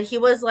 but he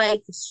was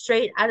like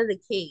straight out of the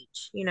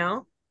cage,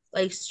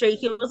 like straight.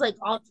 He was like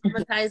all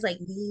traumatized, like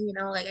me,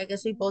 like I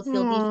guess we both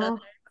healed each other.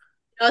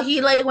 Aw.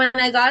 He like when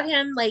I got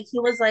him, like he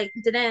was like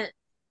didn't.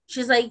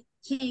 She's like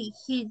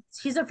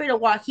he's afraid to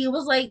walk. He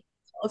was like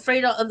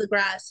afraid of the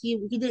grass. He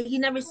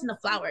never seen a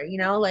flower,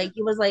 like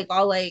he was like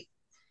all like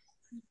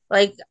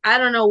I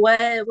don't know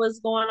what was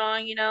going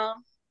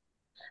on,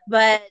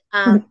 but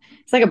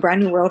It's like a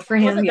brand new world for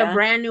it was him, like a yeah.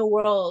 brand new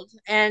world,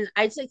 and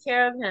I took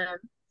care of him,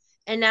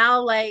 and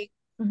now like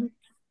Mhm.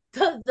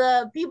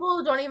 the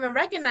people don't even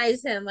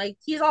recognize him. Like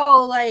he's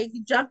all like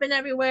jumping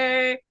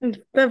everywhere.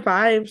 The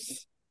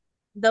vibes.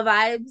 The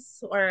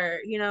vibes, or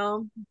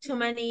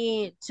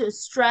too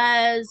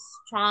stress,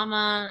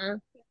 trauma,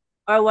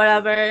 or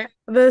whatever.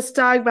 This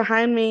dog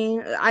behind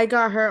me, I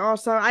got her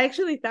also. I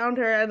actually found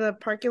her at the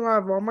parking lot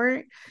of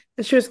Walmart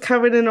and she was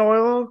covered in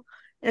oil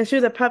and she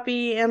was a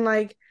puppy and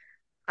like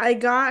I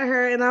got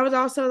her and I was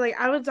also like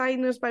I was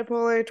diagnosed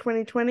bipolar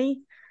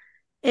 2020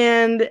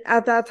 And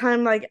at that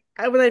time, like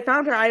when I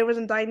found her, I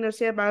wasn't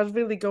diagnosed yet, but I was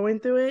really going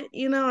through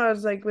it. I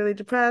was like really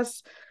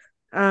depressed,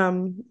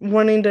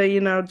 wanting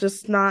to,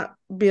 just not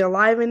be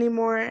alive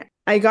anymore.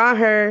 I got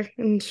her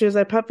and she was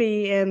a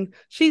puppy and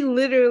she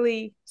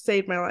literally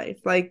saved my life.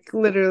 Like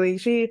literally,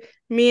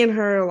 me and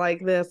her are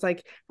like this.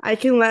 Like I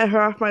can let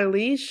her off my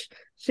leash.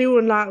 She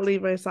will not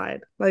leave my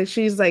side. Like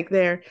she's like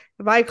there.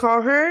 If I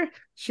call her,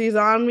 she's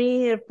on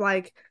me. If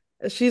like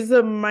she's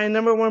my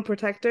number one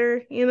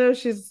protector,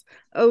 she's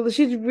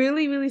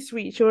really, really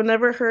sweet. She will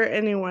never hurt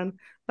anyone.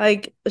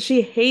 Like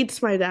she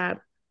hates my dad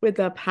with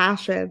a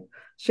passion.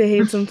 She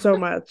hates him so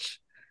much.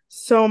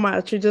 So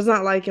much. She does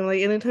not like him.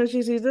 Like anytime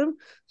she sees him,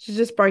 she's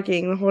just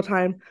barking the whole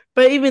time.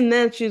 But even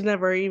then, she's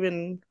never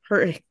even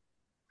hurt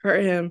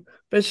him.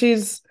 But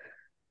she's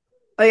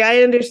like,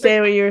 I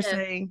understand what you're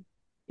Protective. saying.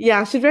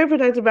 Yeah, she's very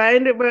protective.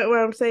 But what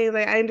I'm saying,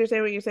 like, I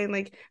understand what you're saying.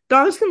 Like,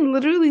 dogs can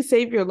literally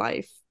save your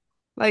life,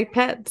 like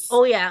pets.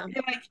 Oh yeah.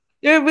 Like,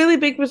 they're a really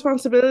big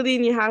responsibility,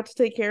 and you have to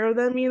take care of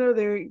them.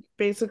 They're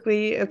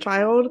basically a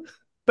child,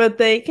 but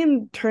they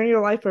can turn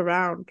your life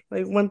around,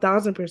 like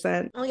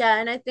 1000%. Oh yeah,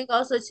 and I think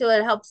also too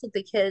it helps with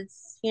the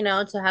kids,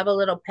 to have a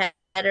little pet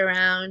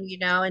around,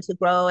 and to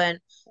grow and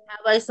have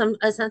like some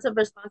a sense of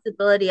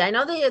responsibility. I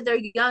know they're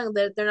young,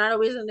 they're not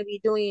always going to be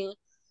doing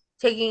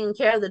taking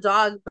care of the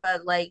dog,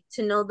 but like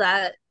to know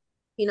that,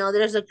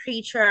 there's a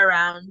creature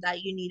around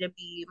that you need to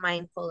be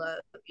mindful of,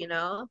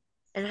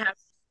 and have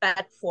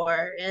respect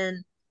for,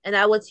 and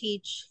that will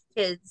teach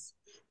kids,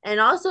 and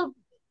also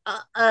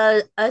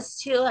us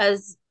too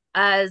as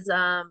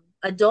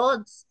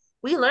adults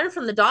we learn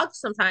from the dogs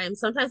sometimes.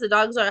 Sometimes the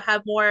dogs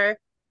have more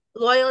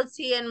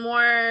loyalty and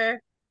more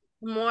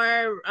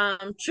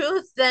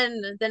truth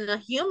than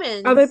the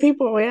Other humans.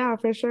 people, yeah,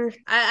 for sure.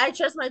 I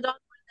trust my dog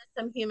more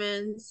than some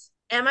humans.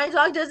 And my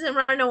dog doesn't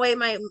run away.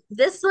 My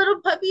This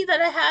little puppy that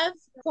I have,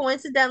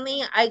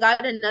 coincidentally, I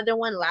got another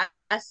one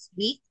last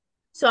week.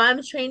 So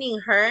I'm training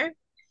her.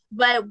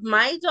 But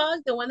my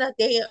dog, the one that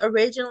they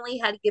originally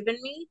had given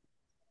me,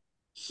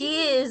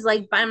 he is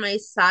like by my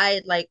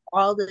side like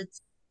all the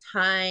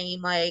time.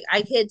 Like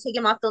I could take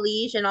him off the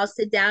leash and I'll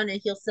sit down and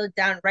he'll sit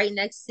down right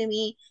next to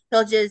me.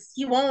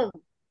 He won't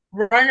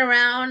run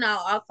around.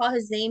 I'll call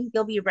his name.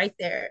 He'll be right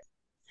there.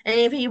 And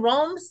if he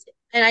roams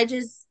and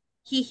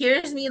he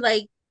hears me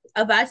like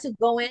about to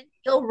go in,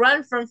 he'll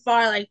run from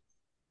far like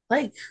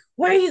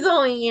where are you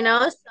going?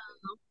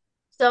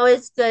 So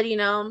it's good.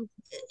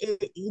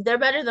 They're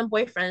better than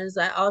boyfriends.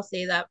 I'll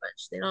say that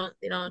much.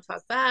 They don't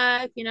talk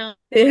back. Yeah.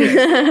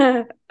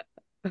 You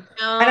And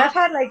know? I've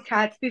had like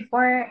cats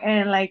before,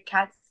 and like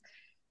cats,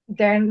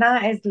 they're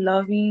not as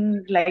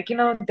loving, like,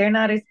 they're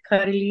not as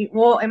cuddly.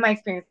 Well, in my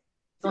experience,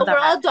 the So ones we're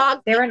I've had, all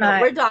dog they were people.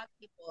 not. We're dog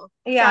people.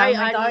 Yeah, Sorry,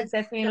 my dog audience.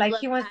 definitely, If you like,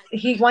 love cats.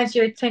 he wants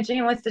your attention.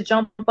 He wants to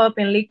jump up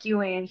and lick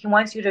you, and he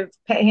wants you to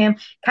pet him.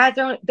 Cats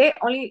are they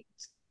only,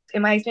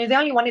 in my experience, they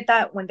only wanted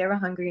that when they were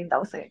hungry, and that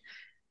was it.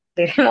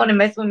 They didn't want to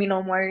mess with me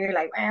no more. You're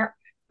like, eh,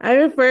 I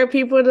refer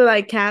people to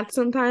like cats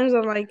sometimes.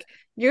 I'm like,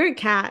 you're a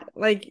cat.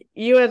 Like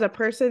you as a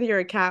person, you're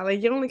a cat.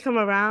 Like you only come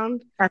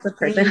around that's a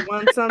when person. you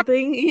want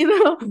something,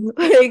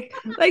 like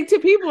Give to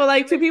people, be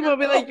like,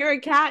 example. you're a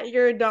cat,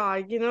 you're a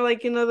dog,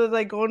 those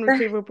like golden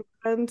retriever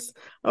friends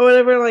or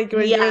whatever. Like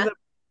when Yeah.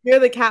 you're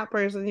the cat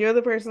person, you're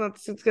the person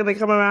that's just gonna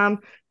come around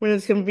when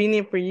it's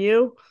convenient for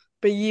you,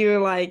 but you're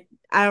like,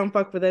 I don't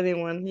fuck with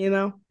anyone.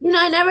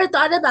 I never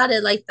thought about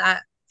it like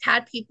that.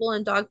 Cat people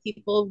and dog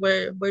people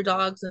were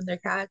dogs and they're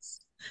cats.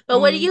 But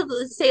what do Mm.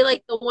 you say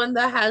like the one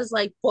that has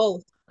like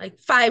both? Like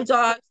five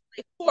dogs,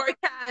 like four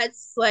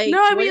cats. No, Like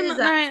I what mean, is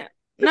that?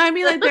 no, I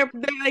mean like they're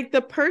like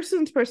the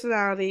person's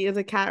personality is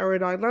a cat or a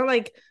dog, not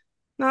like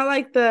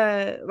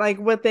the like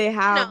what they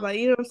No. have, like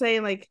what I'm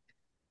saying, like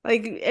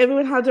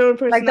everyone has their own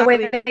Like the way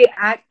personality. that they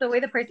act, the way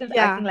the person's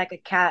acting Yeah, like a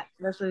cat.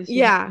 That's what she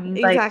yeah,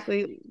 means. Like,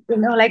 exactly.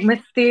 like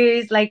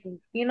mysterious, like,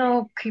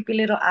 creepy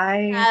little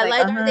eyes. Yeah,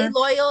 Like, like are they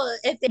loyal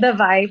the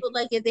vibe.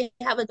 if they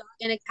have a dog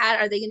and a cat,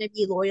 are they gonna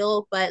be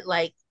loyal but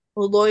like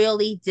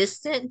loyally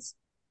distant?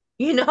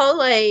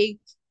 Like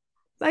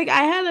Like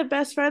I had a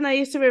best friend. I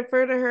used to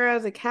refer to her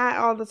as a cat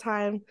all the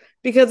time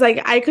because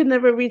like I could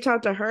never reach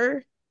out to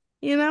her,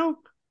 you know?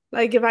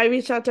 Like if I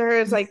reached out to her,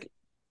 it's like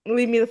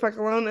leave me the fuck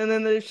alone. And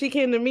then if she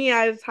came to me,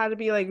 I just had to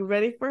be like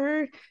ready for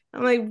her.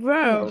 I'm like,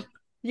 bro,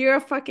 you're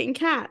a fucking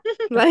cat.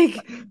 Like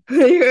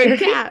you're a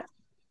cat.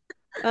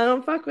 I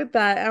don't fuck with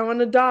that. I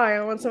want a dog.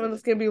 I want someone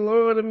that's gonna be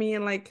loyal to me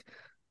and like,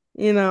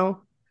 you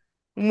know,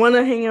 want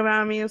to hang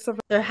around me and stuff.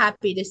 they're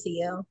happy to see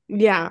you.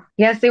 Yeah.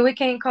 Yeah, see, we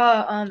can't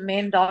call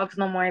men dogs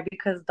no more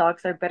because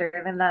dogs are better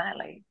than that.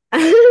 Like,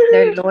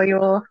 they're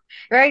loyal,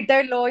 right?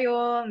 They're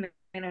loyal.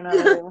 Men are not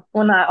loyal.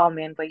 Well, not all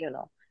men, but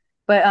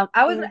But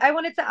I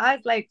wanted to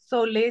ask, like,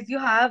 so Liz, you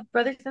have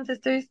brothers and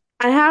sisters?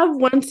 I have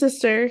one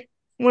sister,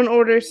 one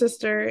older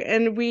sister,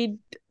 and we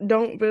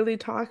don't really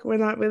talk. We're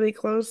not really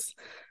close.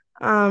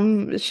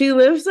 She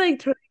lives like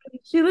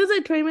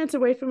 20 minutes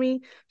away from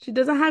me. She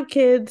doesn't have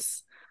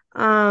kids.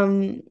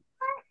 Um,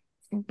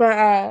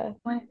 But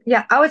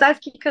Yeah, I was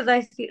asking because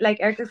I see, like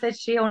Erica said,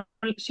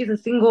 she's a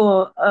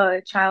single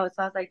child,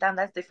 so I was like, damn,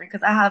 that's different.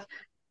 Because I have,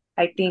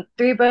 I think,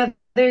 three brothers.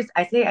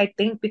 I say I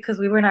think because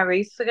we were not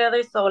raised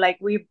together, so like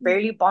we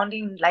barely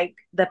bonding like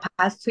the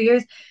past 2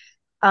 years.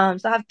 So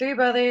I have three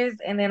brothers,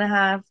 and then I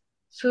have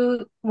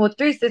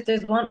three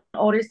sisters, one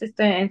older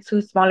sister and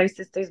two smaller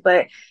sisters.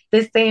 But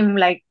this same,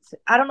 like,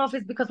 I don't know if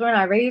it's because we're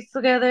not raised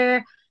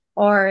together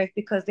or if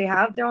because they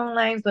have their own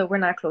lives, but we're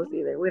not close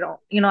either. We don't,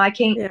 I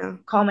can't yeah.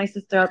 call my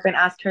sister up and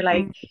ask her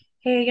like, Mm.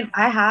 hey,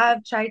 I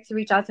have tried to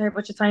reach out to her a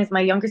bunch of times.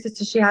 My younger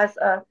sister, she has,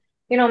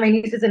 my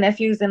nieces and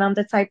nephews, and I'm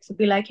the type to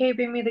be like, hey,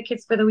 bring me the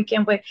kids for the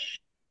weekend. But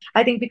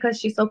I think because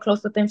she's so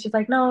close with them, she's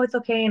like, no, it's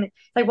okay. And it's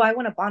like, well, I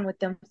want to bond with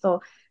them.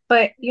 So,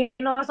 but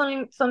it's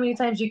only so many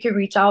times you can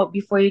reach out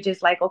before you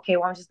just like, okay,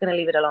 well, I'm just gonna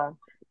leave it alone.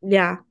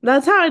 Yeah,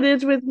 that's how it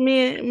is with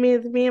me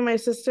and my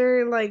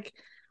sister. Like,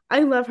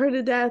 I love her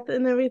to death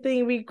and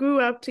everything. We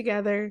grew up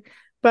together,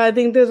 but I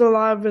think there's a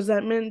lot of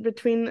resentment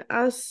between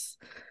us.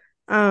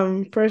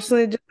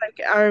 Personally, just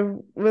like our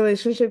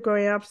relationship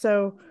growing up.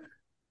 So,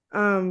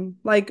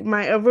 like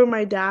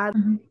my dad.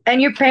 Mm-hmm.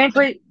 And your parents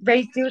were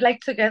raised you like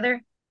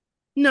together?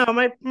 No,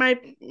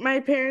 my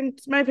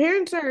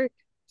parents are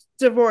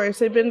divorced.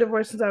 They've been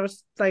divorced since I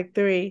was like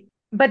 3.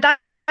 But that's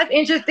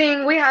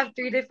interesting. We have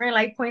three different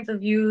like points of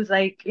views,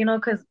 like,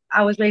 because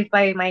I was raised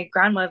by my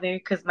grandmother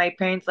because my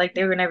parents, like,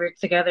 they were never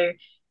together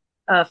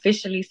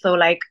officially. So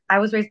like I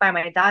was raised by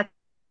my dad's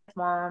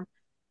mom.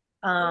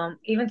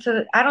 Even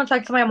to I don't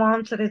talk to my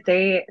mom to this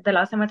day. The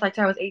last time I talked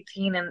to her I was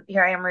 18, and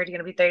here I am already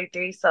gonna be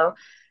 33. So,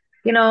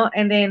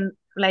 and then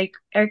like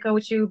Erica,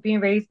 with you being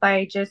raised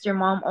by just your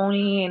mom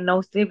only and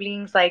no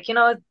siblings, like,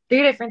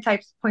 three different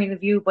types of point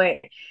of view,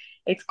 but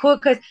it's cool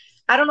because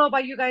I don't know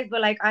about you guys, but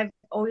like I've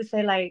always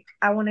said, like,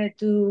 I want to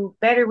do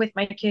better with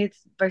my kids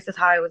versus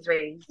how I was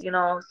raised.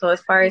 So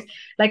as far as,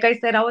 like I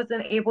said, I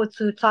wasn't able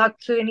to talk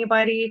to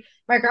anybody.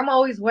 My grandma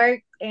always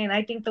worked, and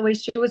I think the way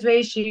she was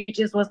raised, she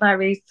just was not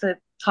raised to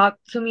talk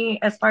to me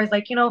as far as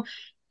like,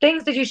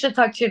 things that you should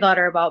talk to your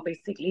daughter about,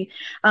 basically.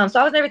 So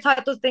I was never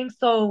taught those things.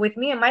 So with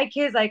me and my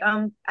kids, like,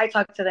 I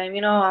talk to them.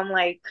 I'm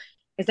like,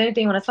 is there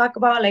anything you want to talk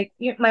about? Like,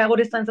 my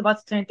oldest son's about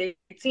to turn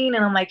 13,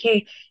 and I'm like,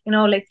 hey,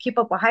 let's keep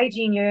up with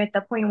hygiene. You're at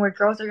the point where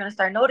girls are gonna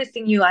start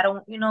noticing you. I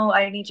don't,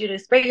 I need you to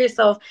spray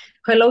yourself,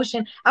 put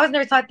lotion. I was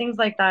never taught things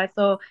like that,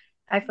 so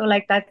I feel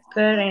like that's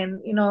good.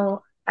 And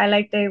I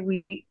like that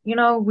we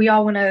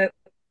all want to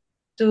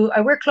do.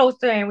 We're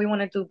closer, and we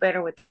want to do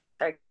better with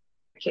our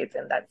kids,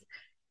 and that's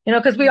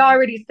because we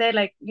already said,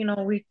 like,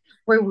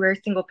 we're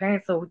single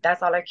parents, so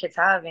that's all our kids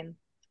have, and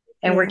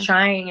we're Yeah.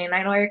 trying. And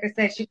I know Erica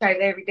said she tries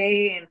every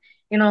day, and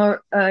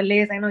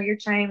Liz, I know you're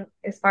trying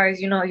as far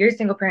as you're a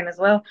single parent as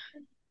well,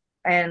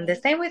 and the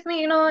same with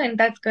me, and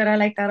that's good. I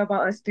like that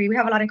about us three. We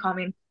have a lot in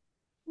common.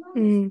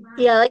 Mm.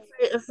 Yeah, like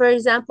for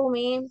example,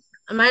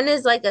 mine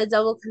is like a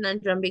double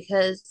conundrum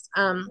because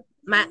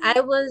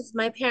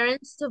my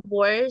parents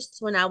divorced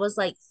when I was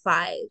like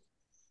 5.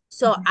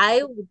 So Mhm.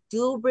 I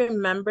do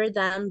remember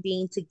them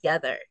being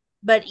together.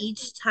 But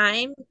each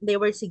time they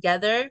were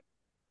together,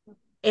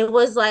 it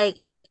was like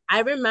I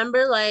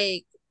remember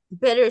like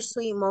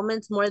bittersweet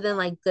moments more than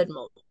like good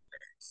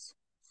moments.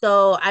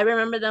 So I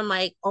remember them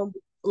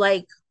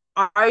like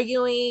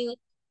arguing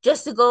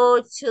just to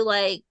go to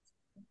like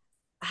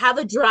have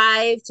a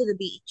drive to the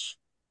beach.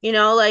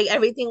 Like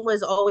everything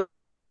was always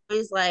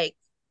like,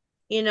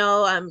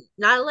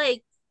 not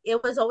like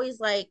it was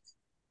always like,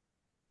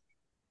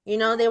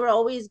 they were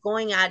always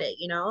going at it.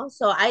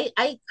 So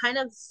I kind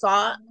of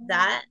saw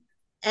that.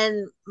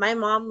 And my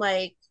mom,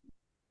 like,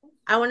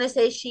 I want to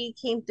say she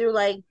came through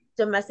like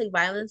domestic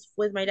violence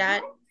with my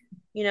dad.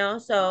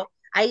 So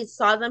I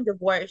saw them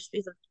divorced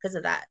because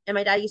of that. And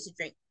my dad used to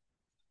drink.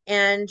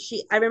 And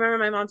I remember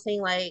my mom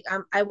saying, like,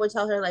 I would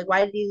tell her, like,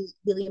 why did you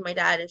leave my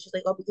dad? And she's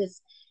like, oh,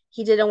 because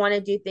he didn't want to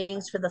do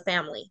things for the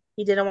family.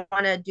 He didn't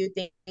want to do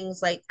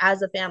things like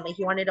as a family.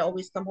 He wanted to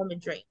always come home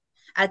and drink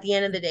at the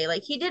end of the day.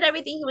 Like, he did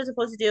everything he was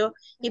supposed to do.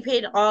 He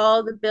paid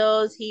all the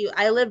bills.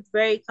 I lived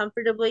very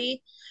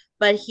comfortably,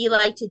 but he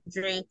liked to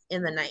drink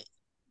in the night.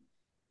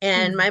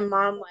 And my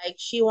mom, like,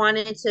 she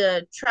wanted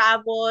to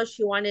travel.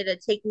 She wanted to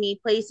take me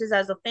places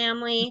as a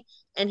family.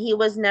 And he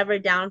was never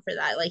down for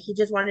that. Like, he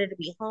just wanted to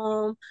be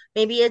home.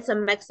 Maybe it's a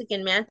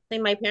Mexican man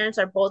thing. My parents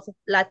are both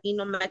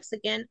Latino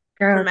Mexican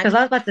Girl, from because I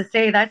Mexico. was about to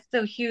say that's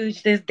still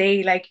huge this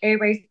day. Like,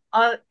 everybody's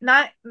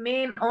not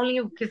men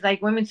only, because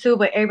like women too,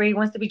 but everybody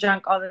wants to be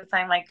drunk all the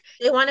time. Like,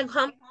 They want to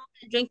come home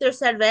and drink their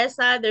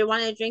cerveza. They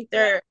want to drink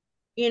their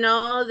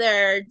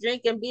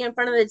drink and be in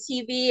front of the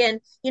TV. And,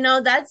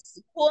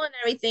 that's cool and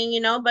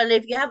everything. But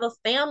if you have a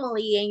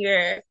family and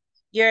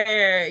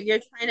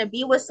you're trying to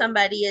be with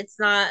somebody, it's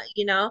not.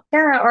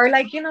 yeah, or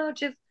like,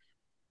 just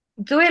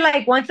do it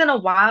like once in a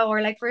while,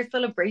 or like for a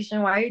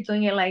celebration. Why are you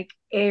doing it like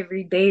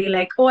every day?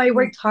 Like, oh, I Mm.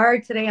 worked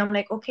hard today. I'm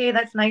like, okay,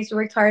 that's nice. You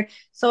worked hard.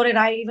 So did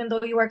I. Even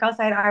though you work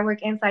outside, I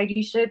work inside.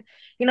 You should,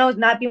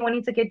 not be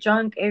wanting to get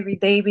drunk every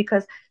day,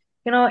 because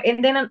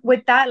And then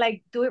with that,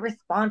 like, do it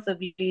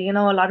responsibly. A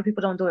lot of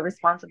people don't do it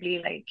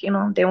responsibly. Like,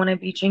 they want to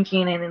be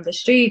drinking and in the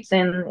streets,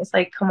 and it's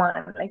like, come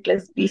on, like,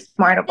 let's be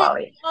smart Think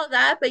about it. all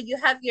that, but you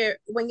have your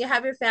when you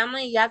have your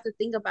family, you have to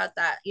think about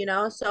that.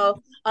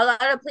 So a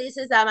lot of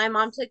places that my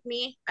mom took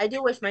me, I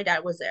do wish my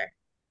dad was there.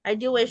 I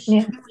do wish,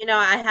 Yeah.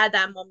 I had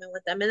that moment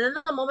with them. And then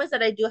the moments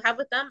that I do have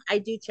with them, I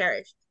do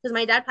cherish because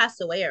my dad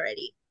passed away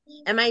already.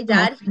 And my Oh,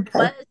 dad, he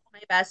was okay.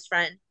 my best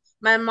friend.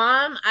 My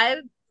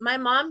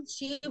mom,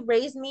 she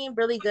raised me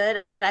really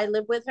good. I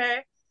lived with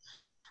her.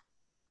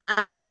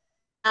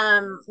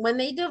 When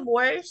they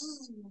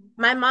divorced,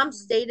 my mom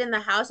stayed in the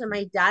house and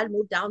my dad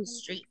moved down the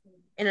street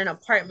in an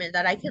apartment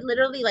that I could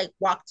literally like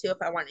walk to if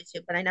I wanted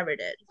to, but I never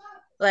did.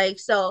 Like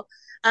so,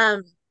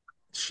 um,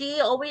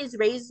 she always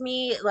raised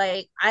me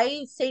like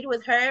I stayed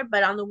with her,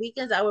 but on the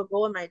weekends I would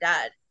go with my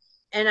dad.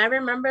 And I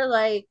remember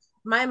like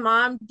my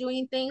mom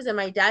doing things and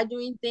my dad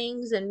doing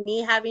things and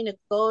me having to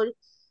go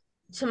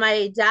to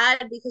my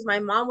dad because my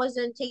mom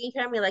wasn't taking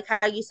care of me, like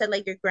how you said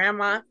like your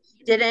grandma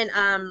didn't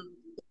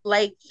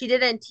like she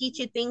didn't teach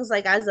you things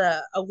like as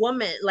a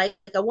woman, like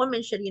a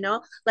woman should.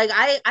 Like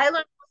I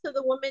learned most of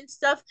the woman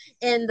stuff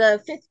in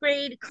the fifth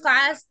grade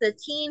class, the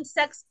teen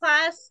sex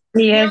class.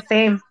 Yeah,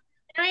 same.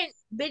 Parent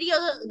video,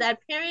 that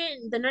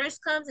parent, the nurse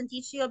comes and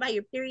teaches you about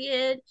your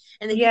period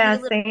and they give you Yeah,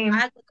 a little same.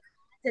 bag with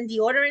and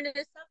deodorant and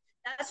stuff.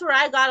 That's where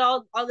I got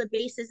all the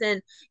bases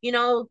and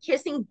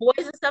kissing boys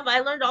and stuff. I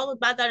learned all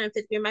about that in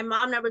fifth grade. My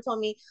mom never told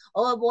me,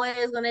 oh, a boy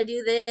is gonna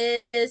do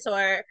this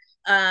or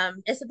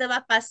eso te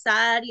va a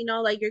pasar,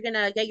 like you're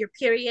gonna get your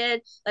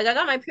period. Like I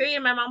got my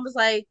period, my mom was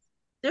like,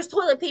 there's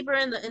toilet paper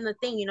in the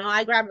thing,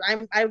 I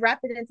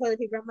wrapped it in toilet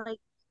paper. I'm like,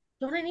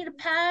 don't I need a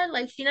pad?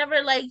 Like she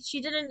never like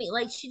she didn't.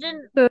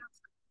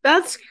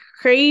 That's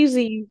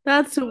crazy.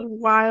 That's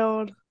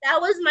wild.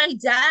 That was my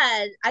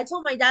dad. I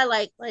told my dad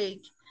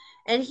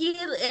and he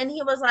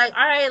was like,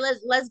 all right,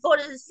 let's go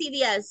to the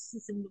CVS.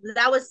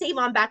 That was Save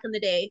On back in the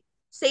day.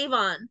 Save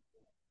On.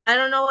 I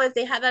don't know if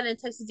they have that in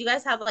Texas. Do you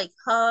guys have like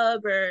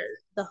Hub or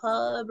the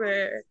Hub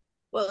or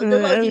well do you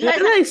I guys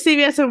have like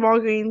CVS and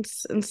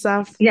Walgreens and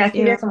stuff. Yeah,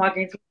 Yeah. CVS and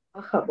Walgreens.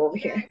 A hub over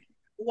here.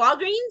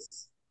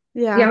 Walgreens?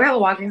 Yeah, Yeah. we have a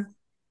Walgreens.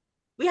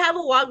 We have a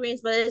Walgreens,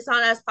 but it's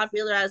not as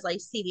popular as like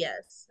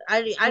CVS.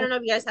 I don't know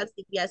if you guys have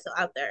CVS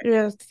out there.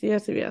 Yes,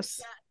 yes,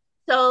 yes.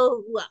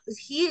 So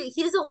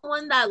he's the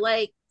one that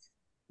like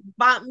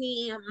bought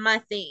me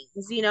my things.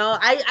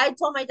 I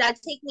told my dad,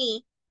 take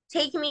me.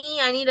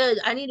 I need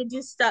to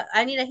do stuff.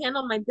 I need to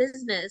handle my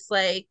business.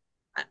 Like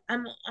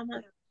I'm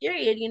a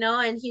period.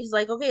 And he's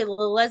like, okay,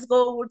 well, let's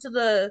go over to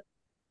the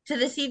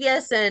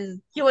CVS,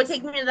 and he would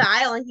take me to the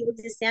aisle, and he would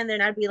just stand there,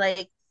 and I'd be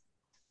like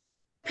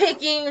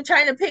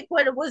trying to pick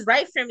what was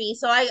right for me.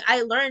 So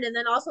I learned, and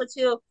then also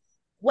too,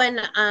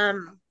 when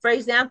for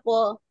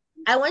example,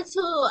 I went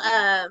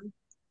to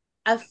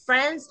a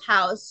friend's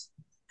house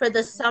for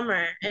the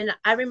summer. And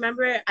I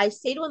remember I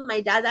stayed with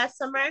my dad that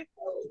summer.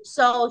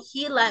 So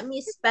he let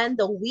me spend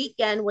the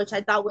weekend, which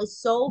I thought was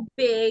so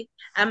big,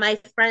 at my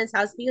friend's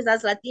house because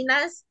as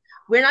Latinas,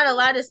 we're not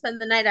allowed to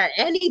spend the night at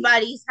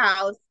anybody's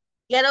house.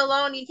 Get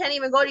alone, you can't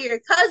even go to your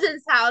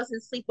cousin's house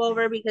and sleep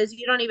over because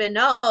you don't even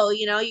know,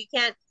 you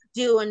can't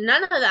do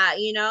none of that.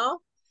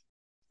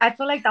 I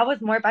feel like that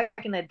was more back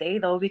in the day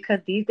though, because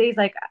these days,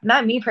 like,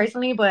 not me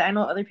personally, but I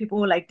know other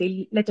people like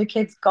they let their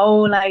kids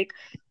go, like,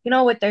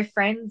 with their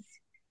friends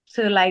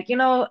to, like,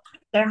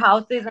 their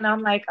houses, and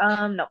I'm like,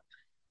 no,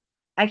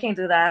 I can't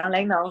do that. I'm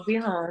like, no, be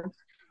home.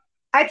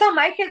 I tell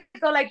my kids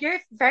though, like, your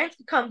parents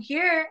can come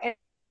here, and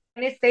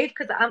it's safe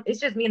because it's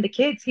just me and the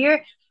kids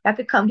here. I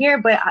could come here,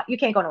 but you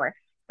can't go nowhere.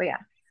 But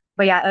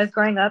yeah, us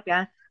growing up,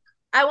 yeah.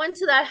 I went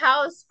to that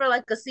house for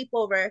like a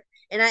sleepover,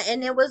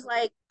 and it was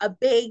like a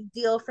big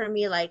deal for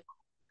me, like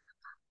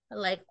for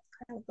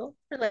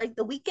like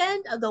the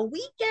weekend,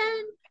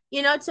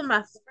 to my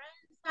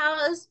friend's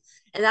house.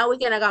 And that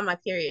weekend I got my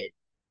period.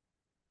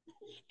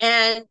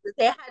 And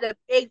they had a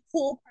big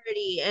pool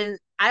party and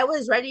I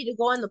was ready to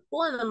go in the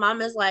pool and the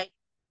mom is like,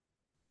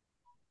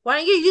 why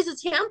don't you use a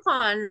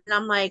tampon? And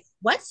I'm like,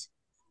 what?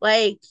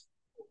 Like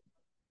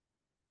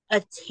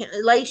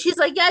like she's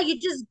like, yeah, you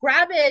just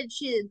grab it.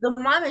 The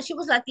mom, and she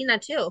was Latina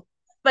too.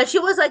 But she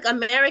was like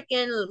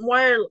American,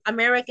 more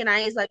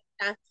Americanized, like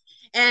that.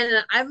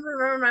 And I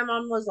remember my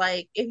mom was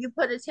like, if you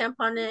put a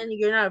tampon in,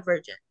 you're not a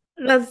virgin.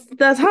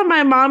 That's how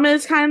my mom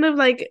is kind of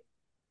like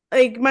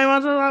my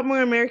mom's a lot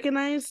more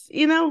Americanized,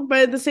 but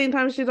at the same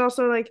time she's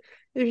also like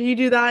if you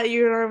do that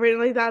you're not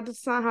really like that.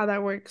 That's not how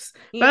that works.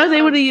 But You I was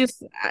able know, to use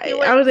she I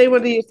was was able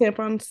to use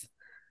tampons.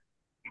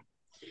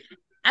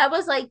 I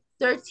was like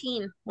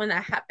 13 when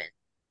that happened.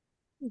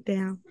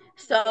 Damn.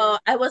 So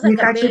I was You like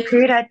a got your big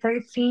period at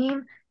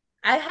 13?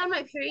 I had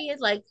my period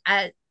like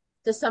at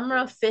the summer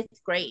of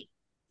fifth grade.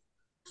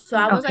 So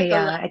I was Okay, like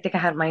yeah, 11th I think I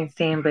had mine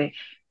same, but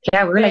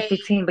yeah, we were like grade.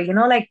 15. But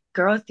like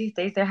girls these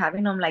days, they're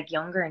having them like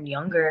younger and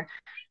younger.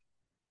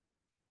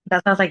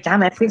 That sounds like,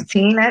 damn, at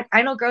 15.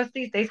 I know girls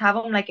these days have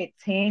them like at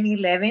 10,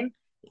 11.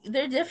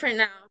 They're different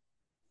now.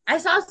 I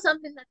saw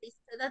something that they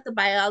said that the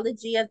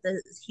biology of the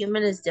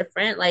human is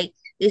different. Like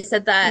They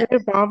said that, They're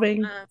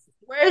evolving.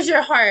 where's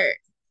your heart?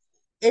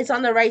 It's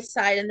on the right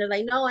side. And they're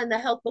like, no, in the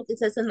health book, it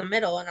says in the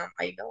middle. And I'm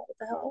like, no, what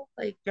the hell?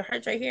 Like, your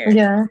heart's right here.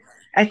 Yeah,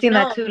 I Like, seen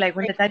that no. too. Like,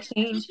 when Like, did that have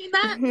you change? seen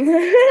that?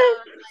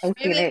 So I like,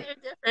 seen maybe it. they're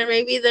different.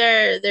 Maybe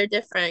they're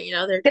different.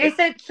 They're They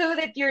different. said too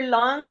that your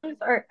lungs,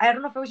 or I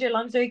don't know if it was your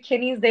lungs or your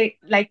kidneys, they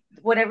like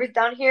whatever's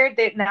down here,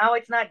 that now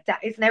it's not,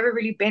 it's never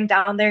really been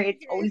down there.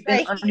 It's always It's been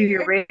right under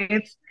your here.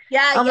 ribs.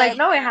 Yeah, I'm yeah, like,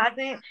 no, it yeah.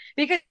 hasn't.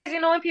 Because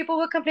when people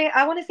would complain,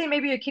 I want to say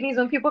maybe your kidneys,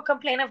 when people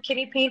complain of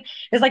kidney pain,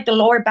 it's like the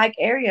lower back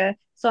area.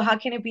 So how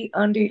can it be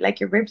under, like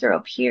your ribs are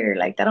up here?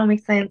 Like that don't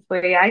make sense.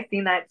 But yeah, I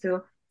seen that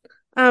too.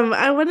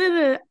 I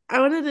wanted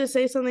to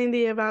say something to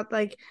you about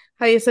like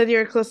how you said you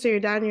were close to your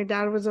dad and your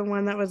dad was the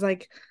one that was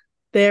like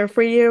there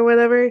for you or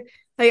whatever.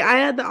 Like I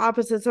had the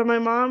opposite. So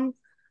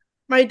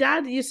my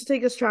dad used to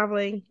take us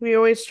traveling. We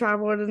always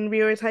traveled and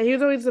he was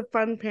always the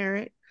fun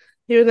parent.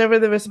 He was never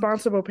the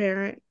responsible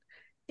parent.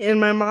 And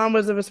my mom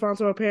was a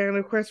responsible parent.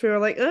 Of course, we were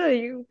like, oh,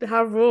 you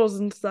have rules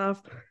and stuff.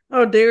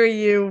 How dare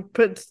you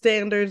put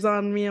standards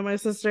on me and my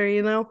sister?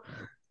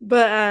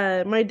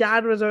 But my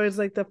dad was always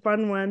like the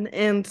fun one.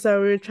 And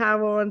so we would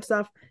travel and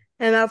stuff.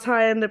 And that's how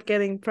I ended up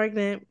getting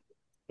pregnant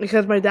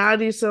because my dad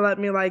used to let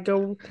me like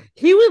go.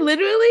 He would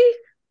literally,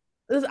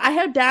 I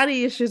have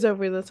daddy issues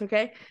over this,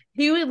 okay?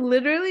 He would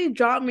literally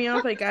drop me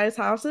off at guys'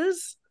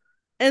 houses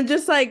and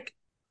just like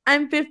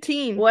I'm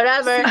 15,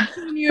 Whatever.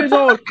 16 years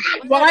old.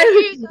 Whatever. Why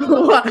Here you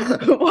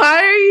go.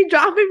 why are you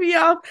dropping me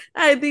off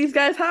at these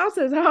guys'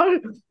 houses?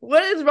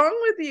 What is wrong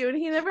with you? And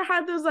he never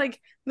had those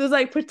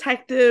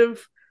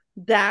protective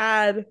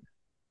dad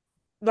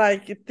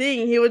like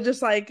thing. He would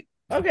just like,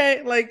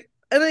 okay, like,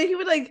 and then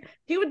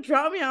he would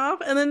drop me off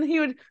and then he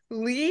would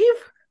leave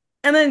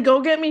and then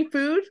go get me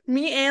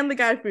and the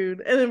guy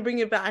food, and then bring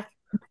it back.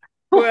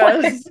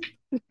 Whereas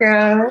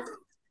Girl.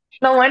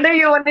 No wonder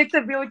you wanted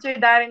to be with your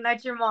dad and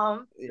not your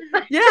mom.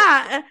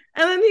 yeah,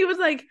 and then he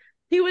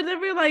would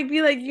never like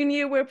be like, you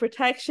need to wear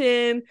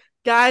protection.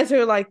 Guys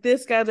are like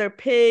this, guys are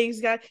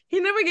pigs. He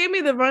never gave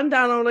me the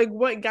rundown on like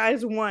what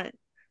guys want.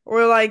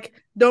 Or like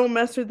don't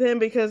mess with him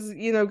because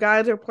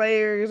guys are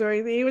players or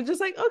anything. He was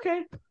just like,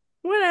 okay,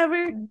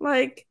 whatever.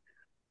 Like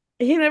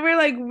he never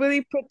like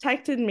really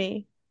protected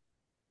me.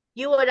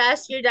 You would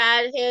ask your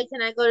dad, hey,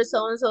 can I go to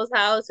so and so's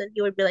house? And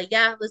he would be like,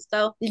 yeah, let's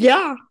go.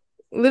 Yeah.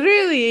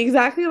 Literally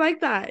exactly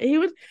like that. He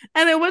was,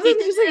 and it He wasn't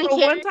just like didn't a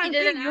care. one He time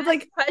didn't thing. It was ask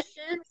like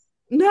questions.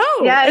 no.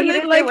 Yeah, And he then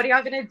didn't say, what like are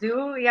y'all gonna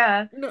do?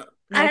 Yeah. no,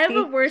 I have a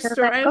Nothing. worse Just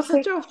story. like, I have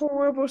okay. such a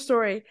horrible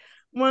story.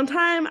 One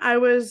time I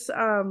was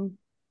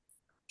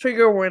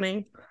trigger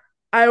warning.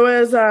 I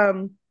was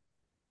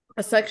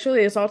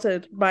sexually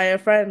assaulted by a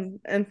friend,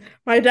 and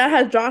my dad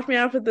had dropped me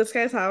off at this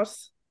guy's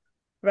house,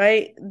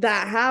 right?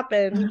 That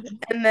happened.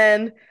 And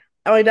then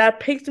my dad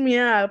picked me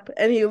up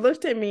and he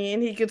looked at me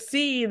and he could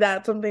see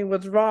that something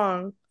was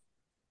wrong.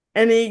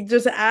 And he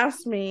just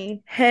asked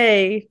me,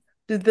 hey,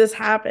 did this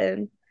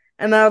happen?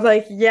 And I was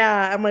like,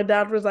 yeah. And my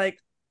dad was like,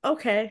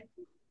 okay.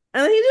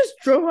 And then he just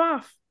drove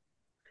off.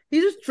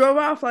 He just drove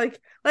off like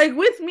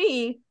with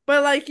me,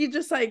 but like he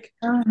just like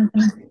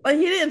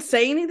he didn't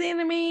say anything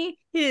to me.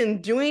 He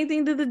didn't do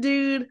anything to the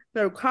dude.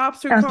 No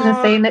cops were I was gonna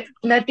called. say,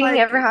 nothing Like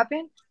ever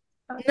happened.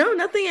 no,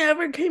 nothing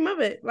ever came of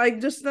it.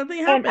 Like just nothing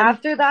And happened.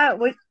 after that,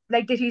 what,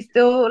 like, did he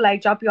still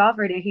like drop you off,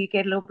 or did he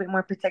get a little bit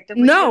more protective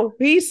with you? No,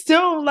 he's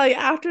still like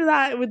after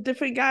that with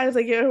different guys,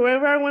 like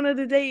whoever I wanted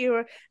to date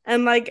you,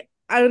 and like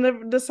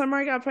the summer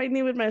I got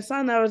pregnant with my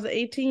son, I was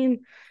 18,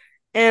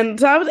 and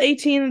so I was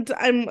 18.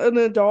 I'm an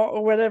adult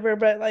or whatever,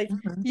 but like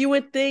Mhm. you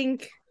would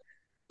think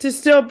to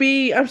still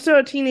be, I'm still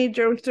a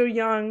teenager, I'm still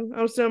young,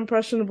 I'm still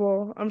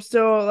impressionable, I'm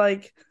still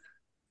like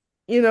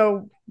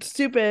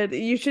stupid.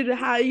 You should,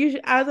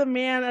 as a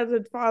man, as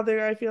a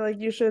father, I feel like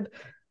you should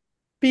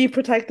be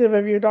protective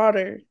of your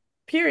daughter.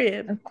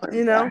 Period. Of course,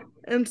 yeah.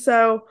 And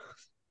so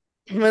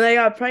when I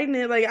got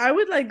pregnant, like I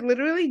would like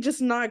literally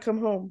just not come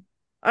home.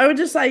 I would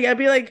just like I'd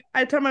be like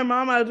I'd tell my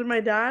mom I was with my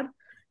dad,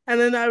 and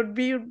then I would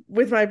be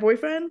with my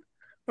boyfriend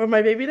or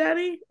my baby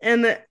daddy,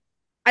 and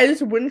I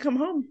just wouldn't come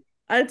home.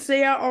 I'd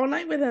stay out all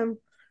night with him.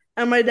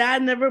 And my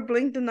dad never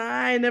blinked an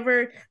eye,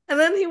 never. And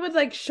then he was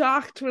like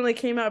shocked when I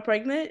came out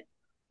pregnant.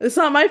 It's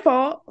not my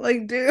fault.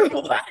 Like, dude,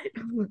 what?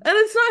 And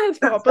it's not his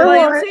fault. But like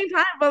at the Or same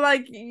time, but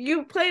like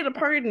you played a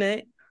part in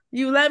it.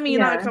 You let me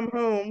not yeah, come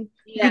home.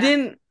 You Yeah.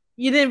 didn't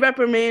you didn't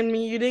reprimand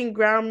me, you didn't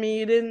ground me,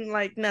 you didn't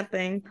like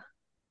nothing.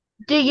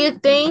 Do you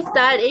think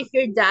that if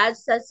your dad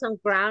set some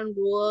ground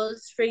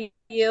rules for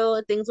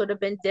you, things would have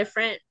been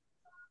different?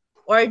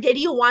 Or did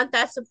you want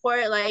that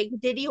support? Like,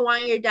 did you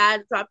want your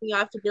dad dropping you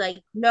off to be like,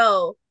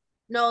 no,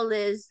 no,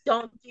 Liz,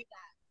 don't do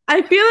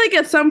I feel like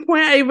at some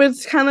point I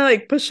was kind of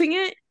like pushing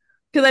it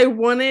because I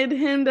wanted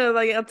him to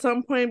like at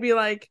some point be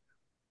like,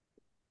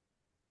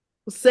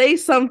 say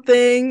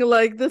something,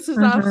 like this is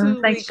like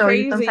absolutely show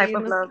you some crazy, type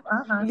of love.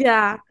 Uh-huh.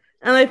 Yeah.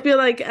 And I feel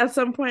like at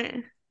some point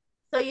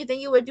that? So you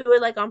think you would do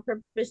it like on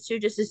purpose too,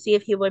 just to see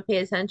if he would pay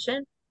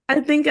attention?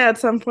 I think at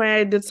some point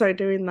I did start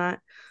doing that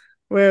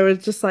where it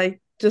was just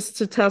like just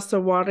to test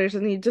the waters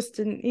and he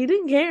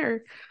didn't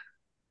care.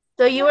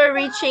 So you were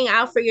reaching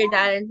out for your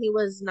dad and he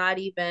was not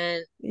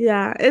even.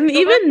 Yeah. And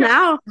He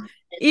wasn't.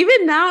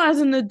 even now as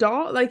an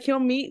adult, like he'll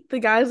meet the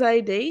guys I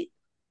date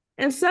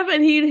and stuff,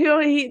 and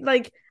he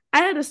like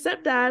I had a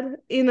stepdad,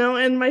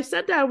 and my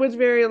stepdad was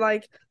very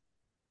like,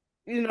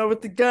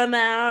 with the gun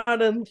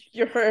out and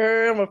I'm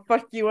gonna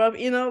fuck you up,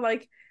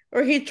 like,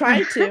 or he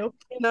tried to,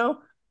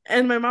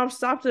 and my mom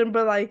stopped him,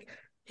 but like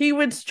he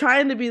was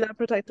trying to be that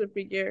protective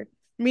figure.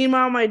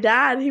 Meanwhile, my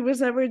dad, he was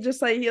never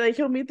just like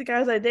he'll meet the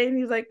guys I date and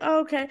he's like,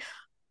 oh, okay.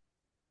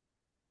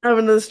 I have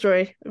another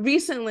story.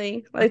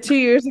 Recently, like 2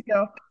 years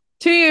ago,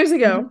 2 years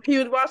ago, he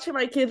was watching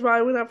my kids while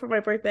I went out for my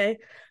birthday,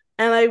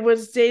 and I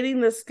was dating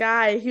this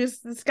guy.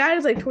 This guy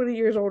is like 20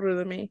 years older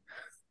than me.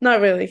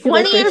 Not really. He's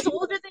like 20 years 13.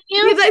 older than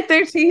He's you? like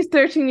 13. He's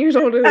 13 years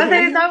older than I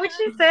said, is me. that what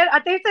she said? I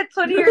think you said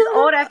 20 years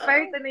old at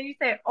first, and then you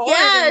said older than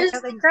me. I Yes.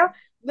 was like, girl,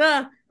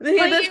 No, 20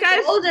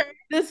 years older.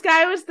 this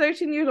guy was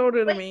 13 years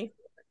older than Wait, me,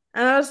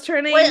 and I was wait,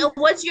 turning.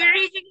 what's your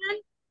age again?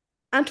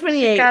 I'm she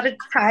 28. got a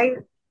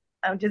type.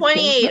 I'm just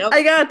kidding. 28. Okay,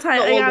 I got a the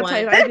type. I old got a one.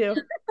 type.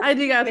 I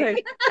do got a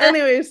type.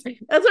 Anyways,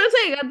 that's what I'm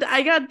saying.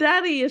 I got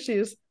daddy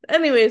issues.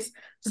 Anyways,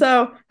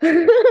 so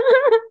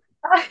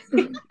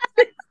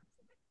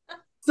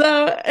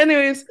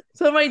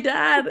so my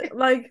dad,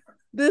 like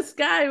this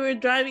guy, we are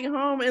driving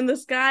home, and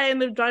this guy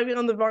ended up driving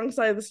on the wrong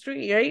side of the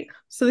street, right?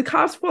 So the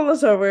cops pull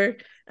us over,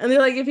 and they're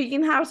like, if you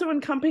can have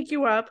someone come pick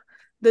you up,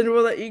 then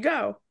we'll let you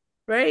go,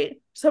 right?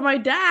 So my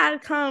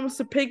dad comes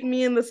to pick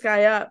me and this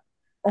guy up,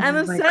 Oh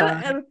and my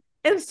God.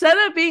 instead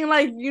of being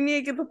like, you need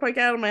to get the fuck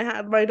out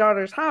of my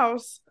daughter's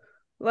house,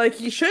 like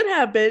he should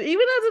have been,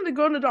 even as a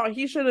grown adult,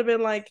 he should have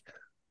been like,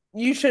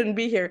 you shouldn't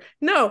be here.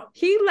 No,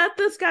 he let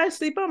this guy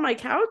sleep on my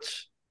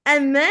couch,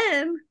 and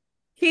then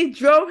he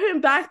drove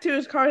him back to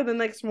his car the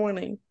next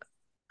morning.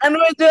 And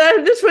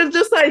this was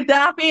just like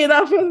dapping it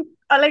up. Oh,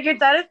 like your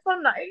dad is so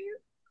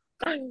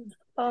nice.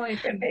 Oh my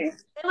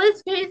goodness. It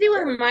was crazy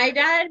with my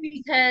dad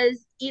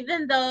because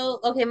even though,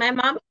 okay, my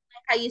mom,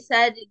 like how you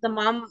said, the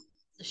mom,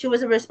 she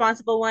was a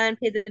responsible one,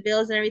 paid the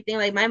bills and everything.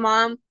 Like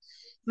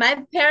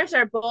my parents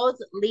are both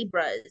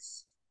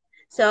Libras.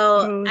 So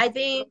Oh, I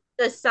think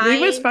the Libras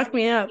signs, fucked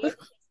me up.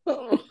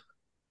 so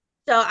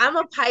I'm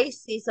a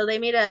Pisces. So they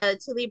made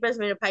two Libras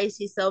made a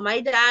Pisces. So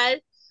my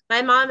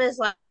mom is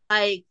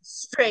like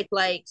strict,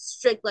 like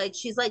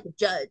she's like a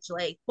judge,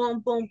 like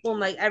boom, boom, boom,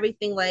 like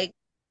everything, like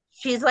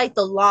she's like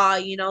the law,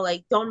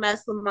 like don't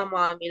mess with my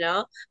mom.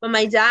 But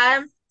my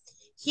dad,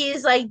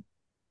 he's like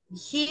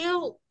he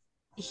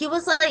he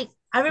was like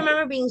I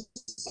remember being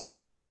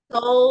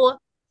so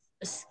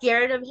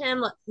scared of him,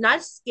 like,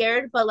 not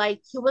scared, but like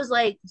he was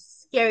like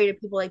scary to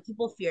people. Like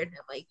people feared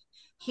him. Like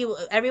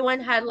everyone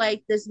had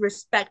like this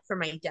respect for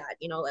my dad.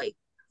 Like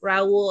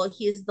Raul,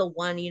 he's the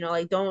one.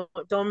 Like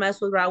don't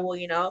mess with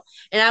Raul.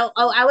 And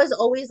I was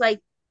always like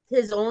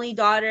his only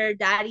daughter,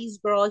 daddy's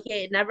girl.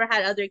 He had never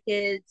had other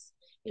kids.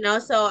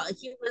 So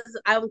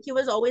he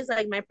was always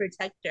like my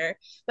protector,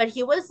 but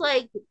he was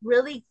like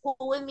really cool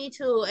with me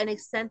to an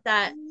extent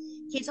that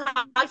he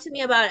talked to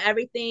me about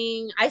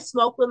everything. I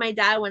smoked with my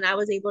dad when I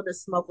was able to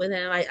smoke with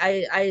him.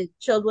 I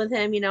chilled with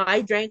him.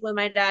 I drank with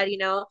my dad.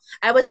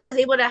 I was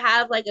able to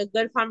have like a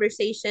good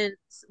conversation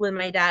with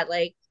my dad,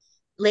 like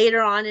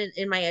later on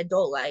in my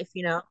adult life.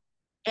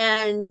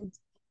 And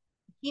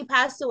he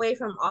passed away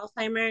from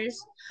Alzheimer's.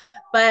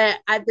 But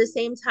at the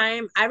same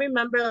time, I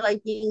remember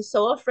like being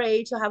so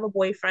afraid to have a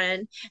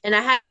boyfriend, and I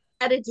had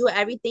to do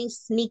everything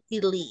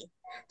sneakily.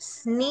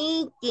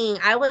 Sneaking.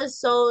 I was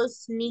so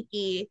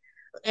sneaky,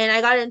 and I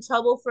got in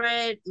trouble for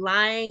it,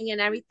 lying and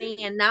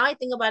everything. And now I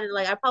think about it,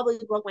 like I probably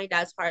broke my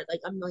dad's heart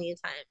like a million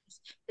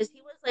times because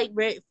he was like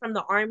from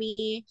the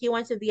army. He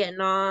went to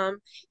Vietnam.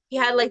 He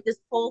had like this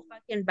whole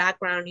fucking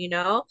background.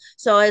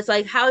 So it's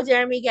like, how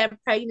dare me get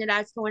pregnant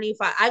at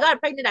 25? I got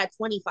pregnant at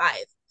 25.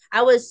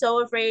 I was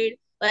so afraid.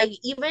 Like,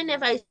 even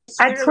if I At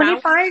screwed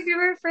around, 25, you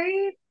were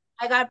afraid?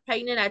 I got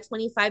pregnant at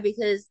 25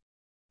 because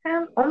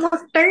I'm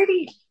almost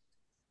 30.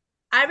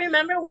 I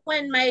remember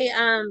when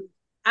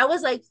I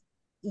was like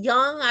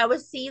young, I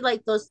would see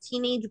like those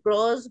teenage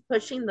girls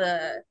pushing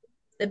the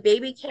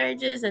baby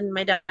carriages, and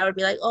my dad would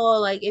be like, "Oh,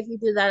 like if you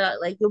do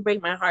that, like you'll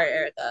break my heart,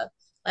 Erica.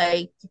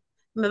 Like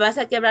me vas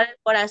a quebrar el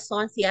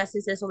corazón si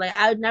haces eso." Like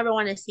I would never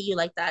want to see you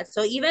like that.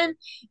 So even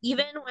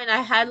when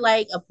I had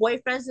like a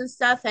boyfriends and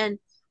stuff, and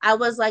I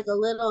was like a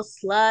little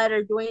slut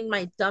or doing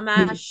my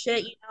dumbass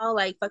shit,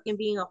 like fucking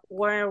being a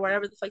whore or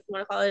whatever the fuck you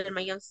want to call it in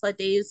my young slut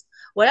days,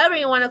 whatever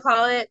you want to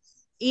call it.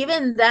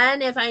 Even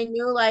then, if I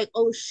knew like,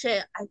 oh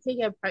shit, I could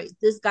get pregnant,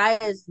 this guy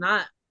is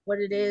not what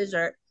it is,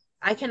 or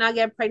I cannot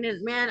get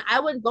pregnant, man, I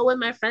would go with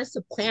my friends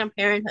to Planned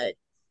Parenthood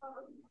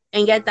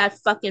and get that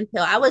fucking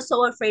pill. I was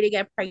so afraid to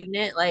get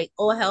pregnant. Like,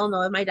 oh hell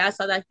no. If my dad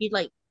saw that,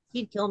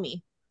 he'd kill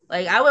me.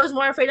 Like I was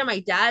more afraid of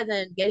my dad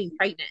than getting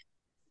pregnant.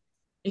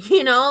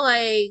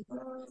 Like,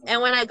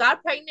 and when I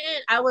got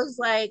pregnant, I was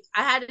like,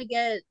 I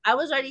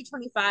was already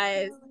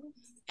 25.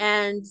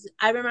 And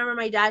I remember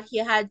my dad, he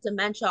had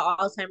dementia,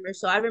 Alzheimer's.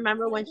 So I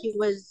remember when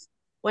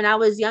I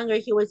was younger,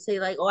 he would say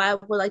like, "Oh, I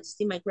would like to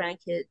see my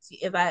grandkids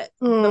if I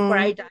before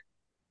I Oh, die."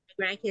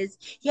 my grandkids.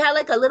 He had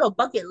like a little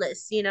bucket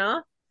list, you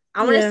know.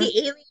 I want to Yeah. see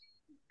aliens.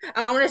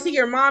 I want to see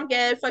your mom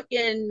get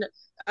fucking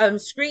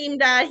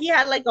screamed at. He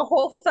had like a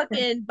whole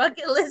fucking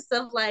bucket list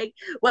of like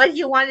what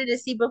he wanted to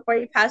see before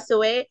he passed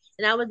away,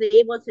 and I was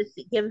able to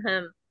give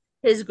him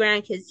his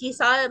grandkids. He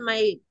saw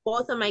my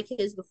both of my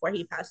kids before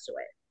he passed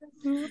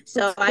away,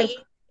 so That's I good.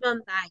 gave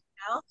him that,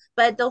 you know.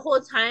 But the whole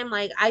time,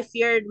 like I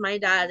feared my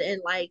dad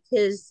and like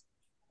his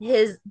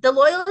the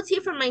loyalty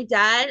from my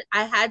dad.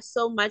 I had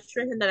so much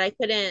for him that I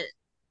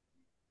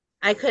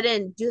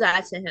couldn't do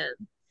that to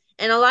him.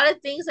 And a lot of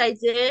things I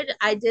did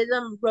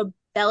them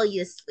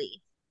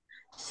rebelliously.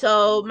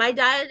 So my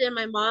dad and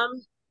my mom,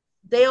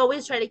 they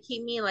always try to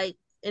keep me like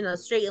in a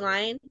straight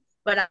line,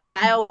 but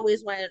I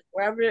always went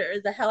wherever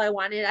the hell I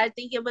wanted. I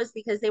think it was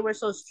because they were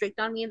so strict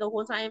on me the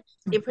whole time.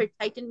 They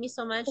protected me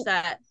so much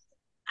that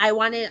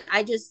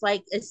I just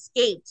like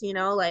escaped, you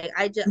know, like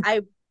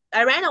I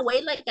ran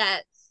away like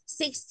at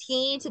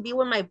 16 to be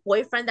with my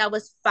boyfriend that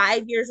was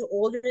 5 years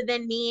older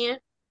than me,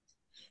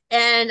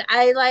 and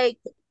I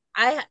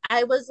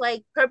was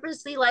like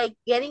purposely like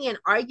getting in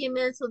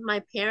arguments with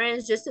my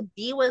parents just to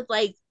be with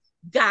like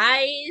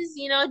guys,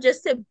 you know,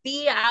 just to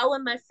be out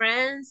with my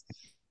friends.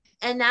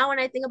 And now when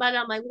I think about it,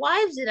 I'm like,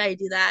 why did I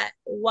do that?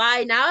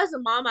 Why? Now as a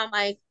mom, I'm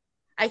like,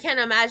 I can't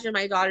imagine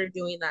my daughter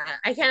doing that.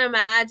 I can't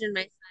imagine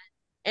my son.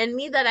 And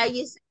me that I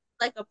used to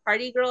be like a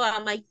party girl,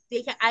 I'm like,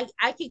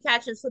 I could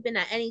catch them slipping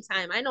at any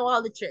time. I know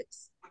all the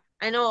tricks.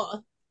 I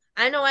know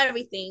I know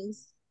everything.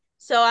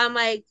 So I'm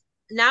like,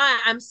 now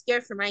I'm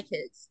scared for my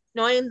kids,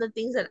 knowing the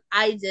things that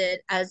I did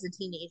as a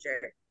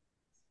teenager.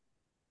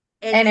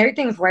 And It's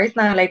everything's worse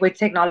now, like with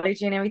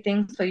technology and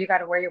everything. So you got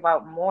to worry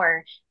about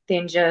more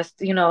than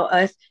just,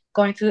 us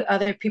going to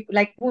other people.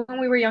 Like when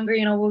we were younger,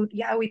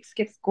 we'd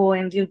skip school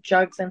and do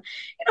drugs, and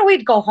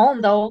we'd go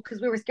home though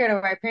because we were scared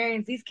of our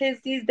parents. These kids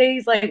these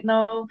days, like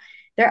no,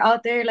 they're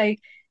out there. Like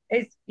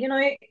it's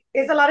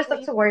a lot of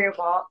stuff to worry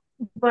about.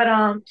 But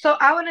so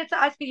I wanted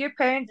to ask you, your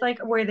parents,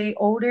 like, were they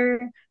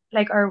older?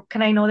 Like, or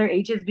can I know their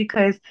ages?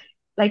 Because,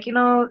 like,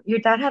 your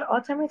dad had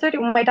Alzheimer's already.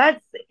 My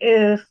dad's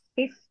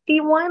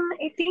 51,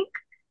 I think.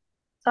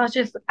 So I was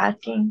just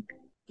asking.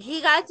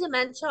 he got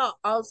dementia,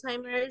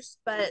 Alzheimer's,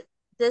 but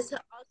this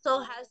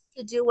also has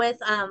to do with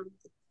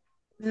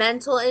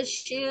mental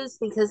issues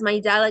because my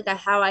dad, like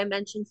how I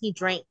mentioned, he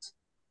drank.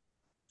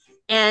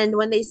 And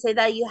when they say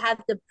that you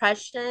have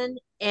depression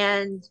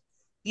and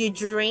you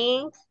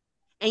drink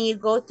and you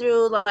go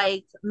through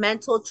like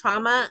mental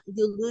trauma,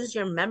 you lose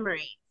your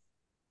memory.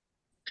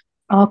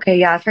 Okay,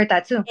 yeah, I've heard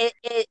that too.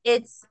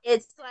 It's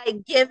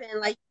like given,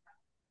 like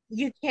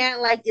you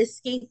can't like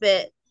escape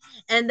it.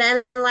 And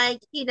then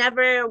like he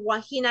never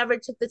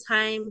took the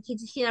time.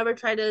 He never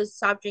tried to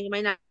stop drinking.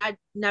 My dad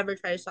never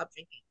tried to stop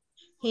drinking.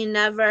 He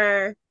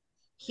never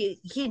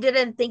he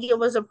didn't think it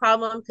was a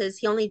problem because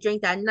he only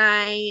drank at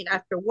night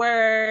after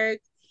work,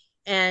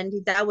 and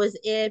that was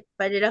it.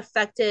 But it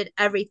affected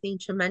everything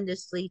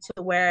tremendously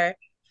to where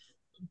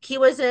he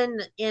was in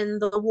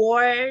the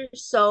war,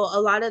 so a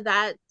lot of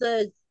that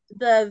the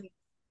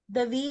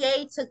the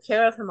VA took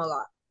care of him a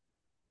lot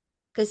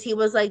because he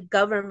was like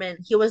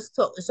government. He was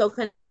so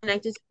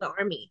connected to the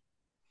army.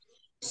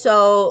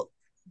 So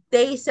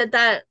they said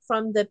that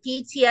from the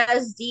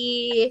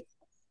PTSD,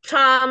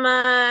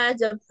 trauma,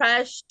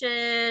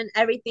 depression,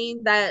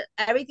 everything that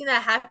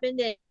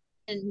happened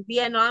in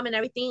Vietnam and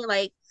everything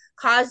like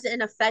caused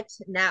an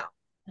effect now.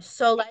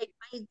 So like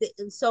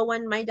so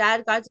when my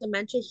dad got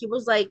dementia, he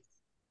was like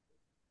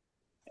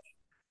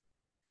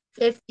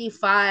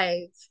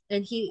 55,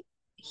 and he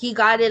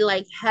got it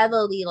like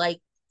heavily, like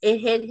it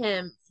hit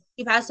him.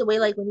 He passed away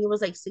like when he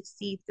was like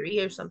 63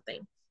 or something.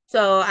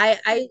 So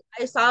I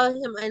saw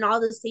him in all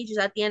the stages.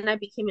 At the end, I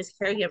became his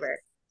caregiver.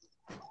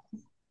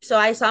 So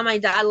I saw my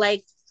dad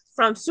like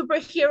from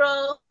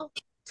superhero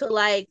to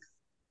like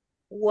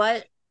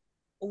what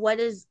what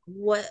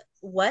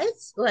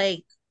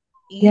like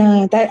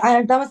Yeah, you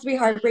that must be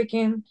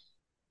heartbreaking.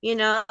 you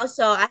know.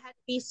 So I had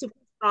to be super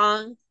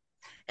strong.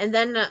 And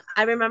then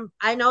I remember,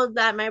 I know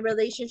that my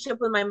relationship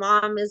with my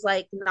mom is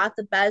like not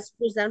the best,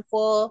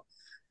 resentful.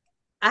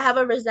 I have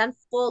a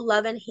resentful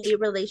love and hate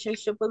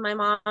relationship with my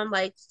mom.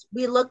 Like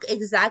we look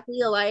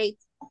exactly alike.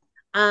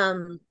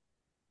 Um,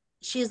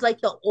 she's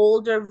like the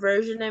older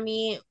version of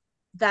me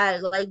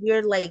that like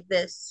we're like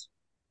this,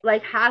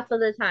 like half of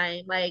the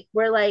time. Like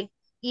we're like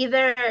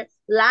either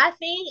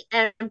laughing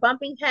and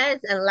bumping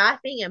heads and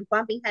laughing and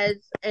bumping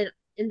heads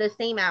in the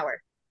same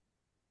hour.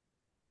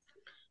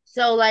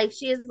 So like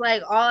she's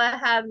like all I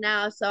have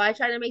now. So I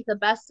try to make the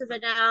best of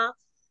it now.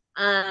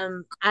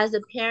 As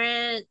a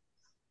parent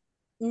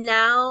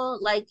now,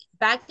 like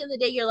back in the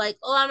day, you're like,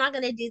 oh, I'm not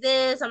gonna do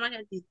this, I'm not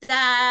gonna do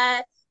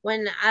that.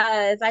 When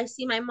if I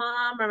see my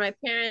mom or my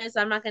parents,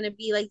 I'm not gonna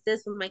be like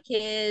this with my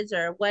kids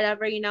or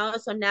whatever, you know.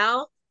 So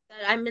now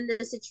that I'm in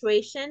this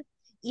situation,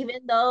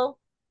 even though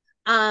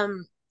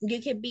you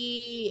could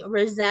be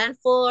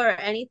resentful or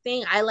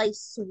anything, I like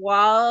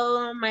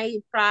swallow my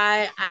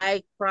pride.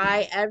 I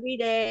cry every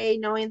day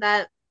knowing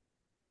that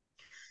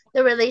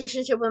the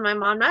relationship with my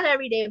mom, not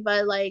every day,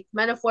 but like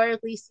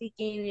metaphorically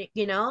speaking,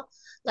 you know,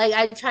 like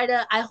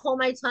I hold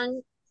my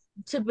tongue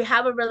to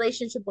have a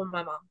relationship with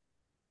my mom,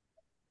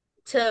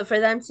 to for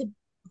them to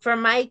for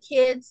my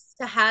kids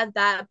to have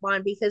that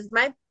bond, because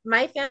my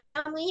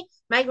family,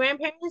 my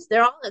grandparents, they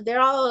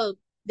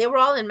were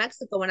all in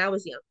Mexico when I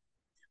was young.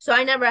 So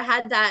I never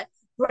had that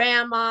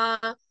grandma,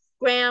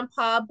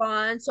 grandpa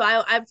bond. So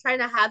I'm trying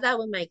to have that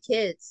with my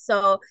kids.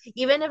 So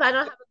even if I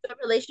don't have a good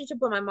relationship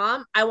with my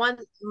mom, I want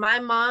my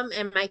mom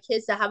and my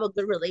kids to have a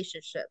good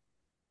relationship.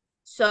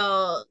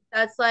 So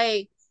that's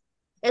like,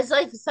 it's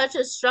like such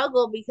a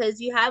struggle, because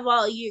you have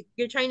all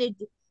you're trying to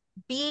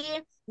be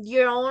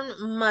your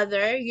own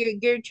mother.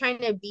 You're trying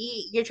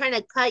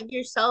to cut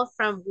yourself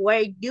from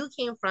where you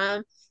came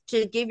from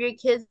to give your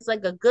kids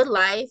like a good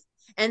life,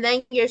 and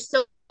then you're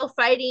still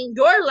fighting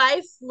your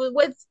life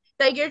with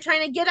that you're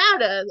trying to get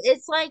out of.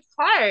 It's like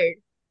hard.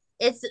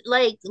 It's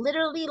like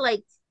literally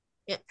like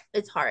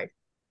it's hard.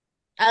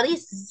 At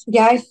least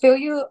Yeah, I feel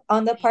you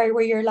on the part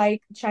where you're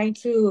like trying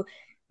to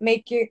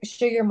make your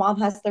sure your mom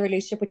has the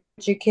relationship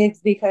with your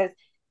kids, because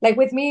like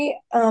with me,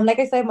 like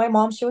I said, my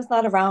mom, she was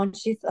not around.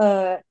 She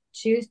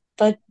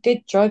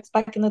did drugs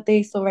back in the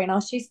day, so right now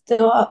she's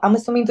still, I'm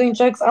assuming, doing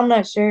drugs. I'm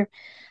not sure.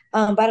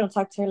 But I don't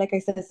talk to her, like I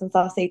said, since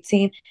I was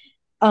 18.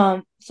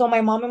 So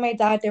my mom and my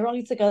dad, they were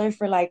only together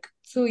for like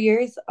 2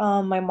 years.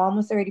 My mom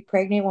was already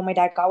pregnant when my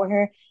dad got with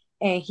her,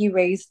 and he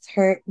raised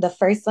her the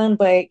first son,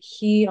 but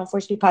he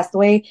unfortunately passed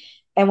away.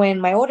 And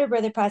when my older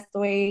brother passed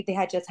away, they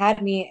had just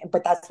had me,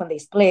 but that's when they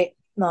split.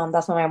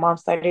 That's when my mom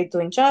started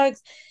doing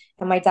drugs,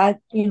 and my dad,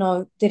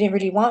 didn't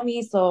really want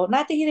me. So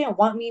not that he didn't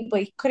want me,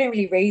 but he couldn't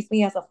really raise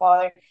me as a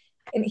father,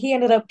 and he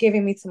ended up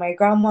giving me to my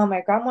grandma.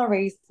 My grandma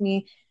raised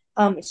me.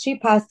 She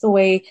passed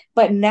away,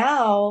 but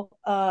now,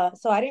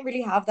 so I didn't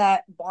really have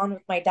that bond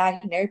with my dad.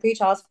 He never paid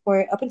child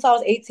support up until I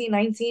was 18,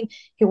 19.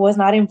 He was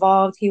not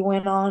involved. He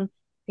went on,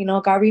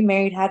 got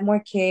remarried, had more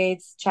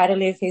kids, tried to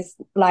live his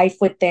life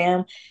with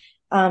them.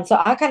 So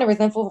I'm kind of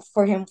resentful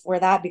for him for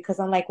that, because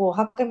I'm like, well,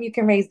 how come you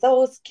can raise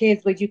those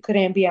kids but you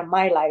couldn't be in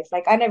my life?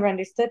 Like, I never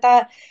understood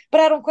that,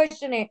 but I don't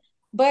question it.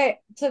 But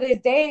to this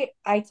day,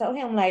 I tell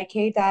him like,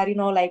 hey, dad,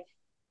 like,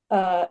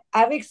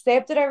 I've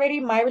accepted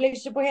already my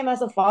relationship with him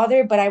as a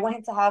father, but I want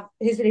him to have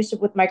his relationship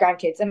with my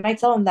grandkids. And I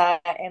tell him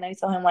that, and I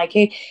tell him like,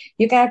 hey,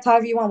 you can act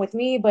however you want with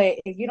me, but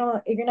if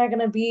you're not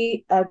gonna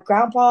be a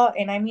grandpa,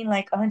 and I mean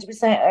like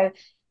 100%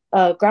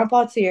 a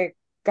grandpa to your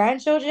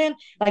grandchildren,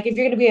 like if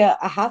you're gonna be a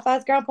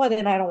half-ass grandpa,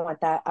 then I don't want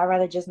that. I'd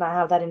rather just not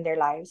have that in their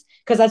lives,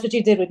 because that's what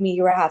you did with me.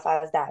 You were a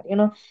half-ass dad.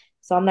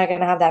 So I'm not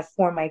gonna have that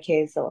for my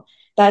kids. So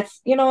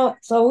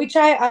so we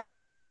try.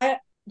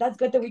 That's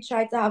good that we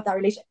try to have that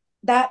relation,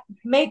 that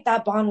make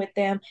that bond with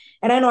them.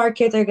 And I know our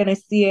kids are gonna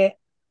see it.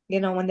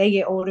 When they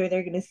get older,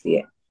 they're gonna see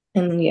it.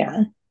 And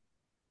yeah.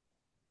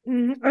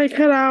 I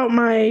cut out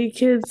my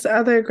kids'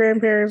 other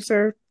grandparents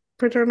or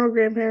paternal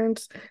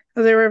grandparents,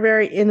 as they were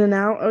very in and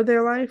out of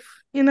their life.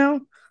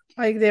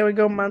 Like they would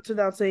go months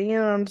without seeing it.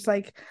 I'm just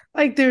like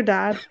their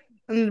dad.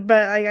 But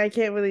like I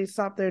can't really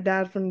stop their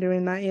dad from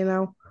doing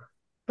that.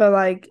 But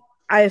like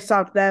I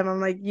stopped them.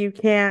 I'm like, you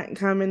can't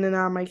come in and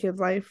out of my kid's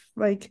life.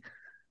 Like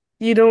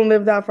you don't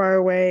live that far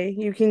away.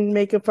 You can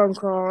make a phone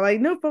call.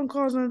 Like no phone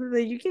calls,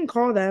 nothing. You can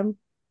call them.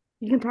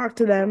 You can talk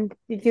to them.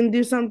 You can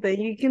do something.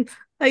 You can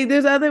like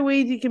there's other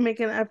ways you can make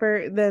an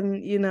effort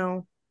than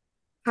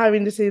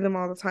having to see them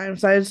all the time.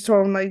 So I just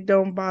told them like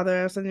don't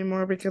bother us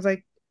anymore because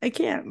I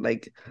can't.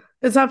 Like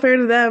it's not fair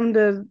to them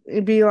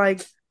to be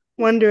like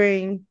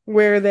wondering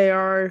where they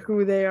are,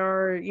 who they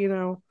are.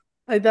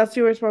 Like that's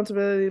your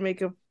responsibility to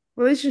make a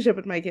relationship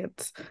with my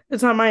kids.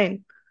 It's not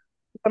mine.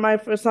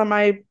 It's not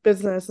my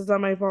business. It's not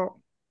my fault.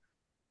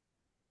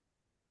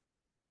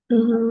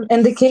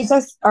 And the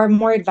kids are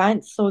more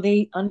advanced, so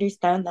they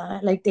understand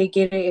that. Like they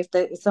get it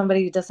if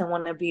somebody doesn't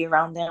want to be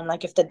around them,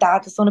 like if the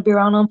dad doesn't want to be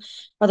around them,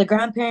 or the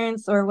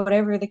grandparents, or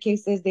whatever the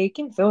case is, they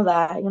can feel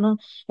that. And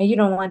you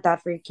don't want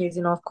that for your kids.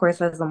 Of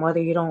course, as a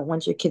mother, you don't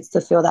want your kids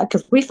to feel that,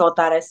 because we felt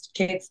that as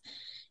kids,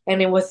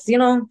 and it was.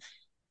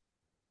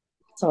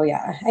 So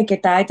yeah, I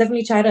get that. I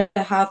definitely try to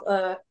have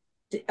a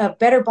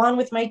better bond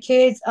with my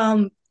kids.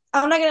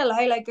 I'm not gonna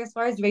lie, like as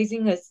far as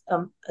raising a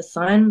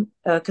son,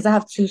 because I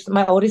have two.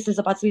 My oldest is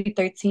about to be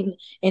 13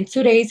 in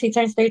 2 days. He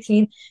turns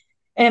 13,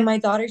 and my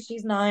daughter,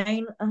 she's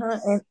 9.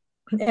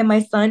 And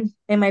my son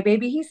and my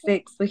baby, he's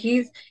 6. So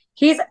he's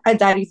a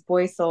daddy's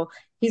boy. So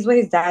he's with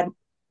his dad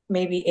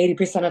maybe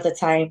 80% of the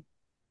time.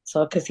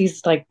 So because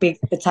he's like big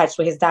attached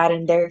with his dad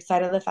and their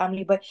side of the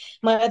family. But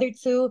my other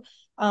two,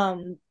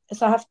 so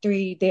I have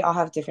 3. They all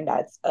have different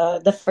dads.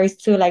 The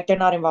first two, like they're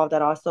not involved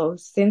at all. So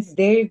since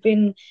they've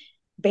been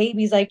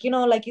babies, like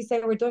like you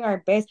said, we're doing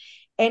our best.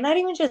 And not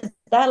even just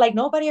that, like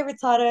nobody ever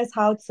taught us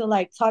how to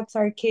like talk to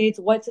our kids,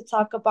 what to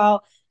talk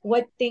about,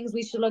 what things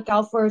we should look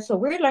out for. So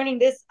we're learning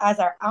this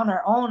on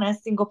our own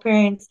as single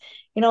parents,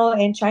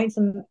 and trying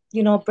to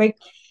break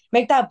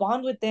make that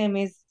bond with them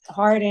is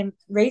hard. And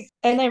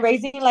then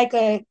raising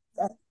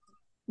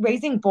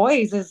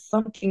boys is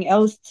something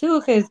else too,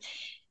 because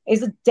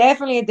it's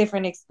definitely a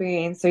different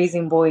experience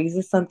raising boys.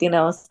 It's something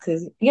else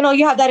because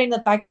you have that in the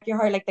back of your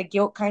heart, like the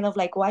guilt, kind of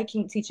like, well, I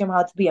can't teach him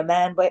how to be a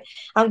man, but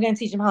I'm gonna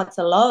teach him how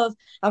to love.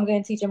 I'm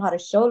gonna teach him how to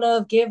show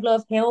love, give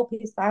love, help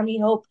his family,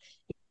 help,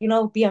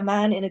 be a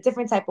man in a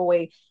different type of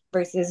way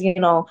versus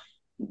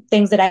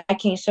things that I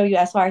can't show you,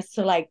 as far as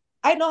to like,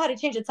 I know how to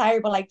change a tire,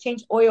 but like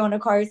change oil on a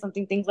car or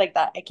something, things like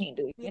that, I can't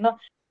do.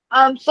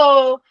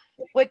 So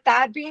with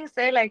that being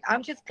said, like,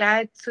 I'm just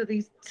glad to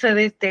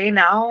this day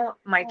now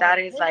my dad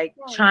is like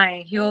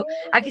trying.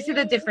 I can see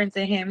the difference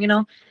in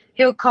him.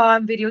 He'll call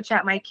and video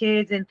chat my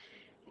kids, and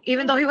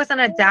even though he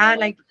wasn't a dad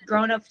like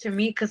grown up to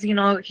me, because he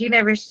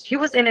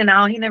was in and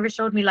out. He never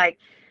showed me like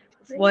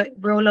what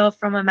real love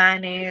from a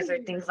man is or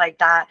things like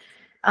that.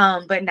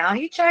 But now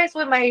he tries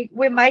with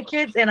my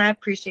kids, and I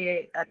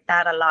appreciate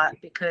that a lot,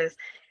 because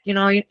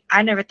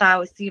I never thought I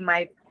would see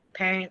my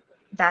parent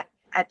that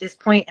at this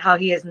point how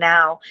he is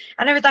now.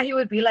 I never thought he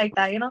would be like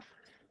that.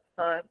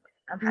 So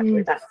I'm happy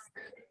with that.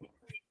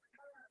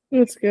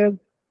 That's good.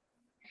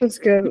 That's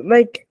good.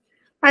 Like,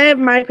 I have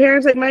my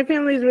parents. Like, my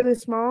family is really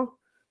small.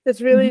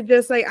 It's really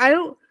just like I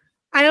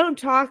don't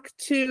talk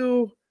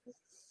to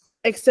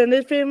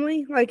extended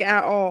family like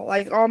at all.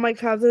 Like all my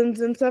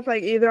cousins and stuff,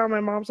 like either on my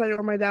mom's side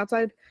or my dad's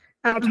side,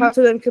 I don't talk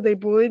to them because they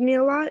bullied me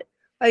a lot.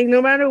 Like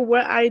no matter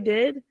what I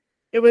did,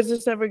 it was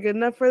just never good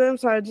enough for them.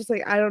 So I just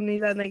like I don't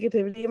need that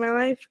negativity in my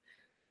life.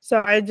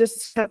 So I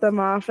just cut them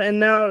off. And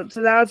now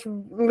it's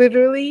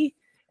literally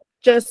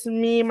just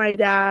me, my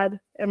dad,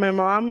 and my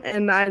mom,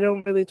 and I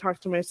don't really talk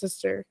to my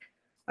sister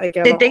like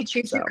at Did they all.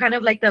 treat you kind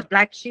of like the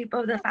black sheep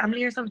of the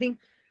family or something?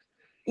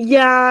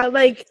 Yeah,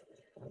 like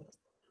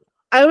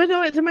I would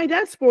know it. So my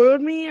dad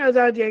spoiled me as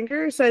I was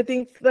younger, so I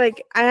think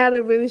like I had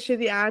a really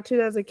shitty attitude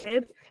as a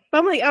kid. But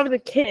I'm like I was a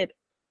kid.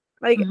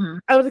 Like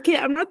I was a kid.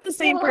 I'm not the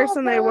same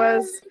person I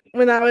was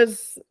when I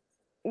was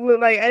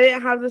like I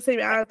didn't have the same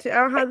attitude. I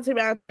don't have the same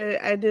attitude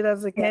I did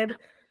as a kid.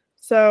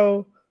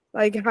 So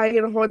like how you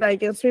gonna hold that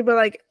against me? But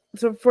like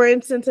so for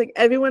instance, like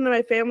everyone in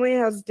my family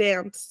has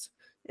danced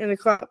in a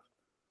club.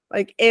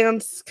 Like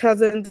aunts,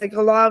 cousins, like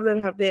a lot of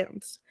them have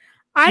danced.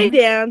 I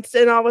danced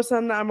and all of a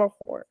sudden I'm a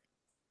whore.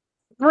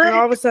 What? And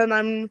all of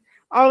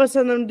a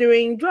sudden I'm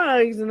doing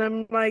drugs and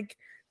I'm like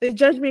they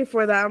judge me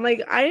for that. I'm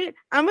like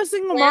I'm a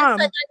single mom.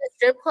 Like a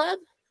strip club?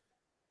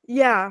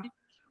 Yeah.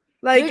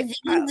 Like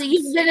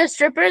you've been a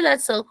stripper?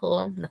 That's so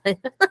cool.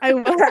 I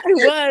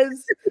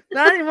was.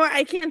 Not anymore.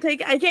 I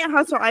can't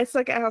hustle. I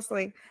suck at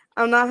hustling.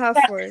 I'm not a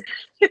hustler.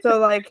 So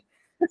like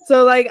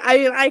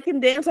I can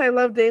dance. I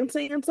love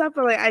dancing and stuff,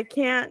 but like I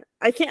can't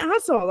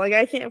hustle. Like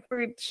I can't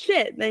for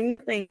shit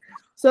anything.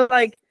 So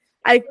like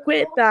I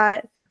quit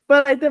that.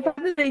 But like the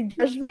fact that they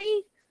judge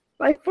me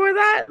like for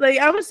that, like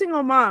I'm a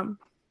single mom.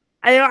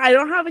 I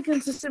don't have a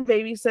consistent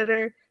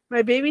babysitter.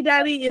 My baby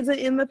daddy isn't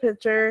in the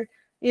picture,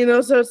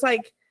 so it's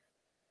like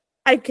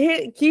I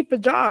can't keep a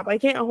job. I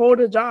can't hold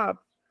a job.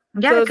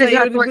 Yeah, so because like, you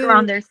have to work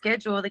around their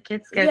schedule, the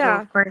kids' schedule,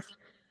 yeah, of course.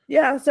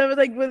 Yeah, so it was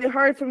like really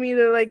hard for me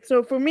to like.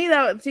 So for me,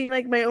 that would seem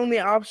like my only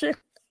option.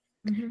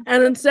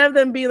 And instead of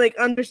them being like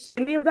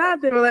understanding of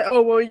that, they were like,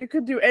 "Oh, well, you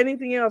could do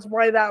anything else.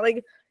 Why that?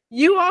 Like,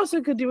 you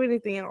also could do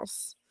anything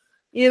else.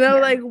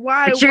 Like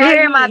why? But you're why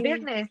here in my me?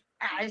 business.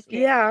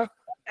 Yeah,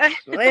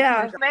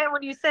 yeah. Man,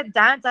 when you said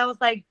dance, I was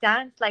like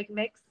dance, like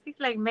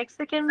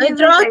Mexican Like music.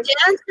 they're all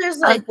dancers.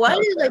 Like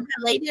what? Like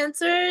ballet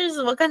dancers?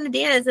 What kind of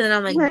dance? And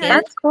I'm like, dance.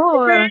 That's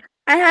cool.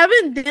 I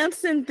haven't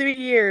danced in 3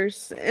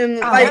 years, and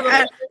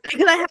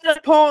because I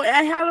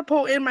had a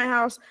pole in my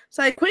house,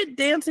 so I quit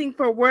dancing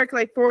for work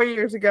like 4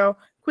 years ago.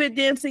 Quit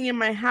dancing in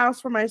my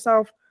house for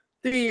myself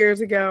 3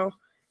 years ago,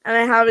 and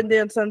I haven't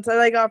danced since. I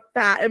like got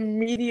fat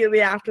immediately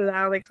after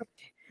that. Like,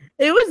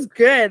 it was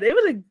good. It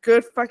was a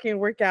good fucking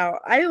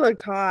workout. I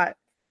looked hot.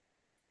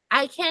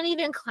 I can't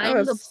even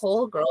climb the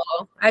pole,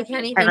 girl. I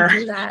can't even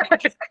do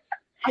that.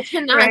 I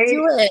cannot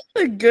do it.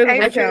 It's a good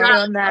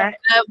workout.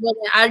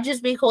 I'd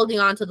just be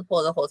holding on to the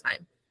pole the whole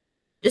time.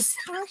 Just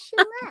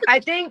I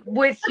think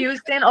with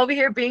Houston over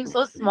here being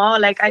so small,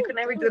 like I could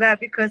never do that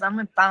because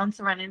I'm bound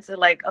to run into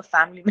like a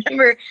family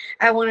member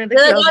at one of the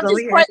clubs over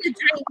here.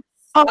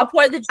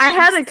 I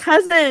had a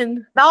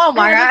cousin. Oh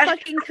my god! A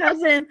fucking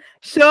cousin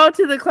show up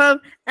to the club,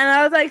 and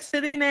I was like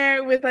sitting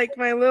there with like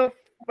my little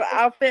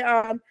outfit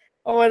on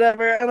or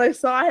whatever, and I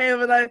saw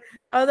him, and I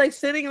was like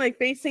sitting like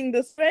facing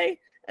this way,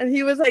 and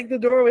he was like the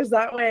door was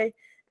that way,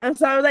 and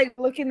so I was like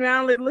looking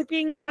around, like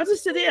looking. I was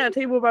just sitting at a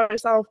table by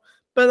myself,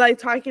 but like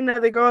talking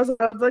to the girls, and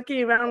I was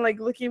looking around, like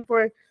looking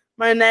for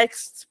my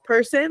next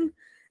person,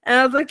 and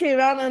I was looking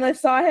around, and I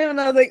saw him,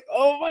 and I was like,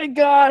 oh my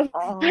god!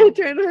 I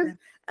turned around.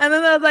 And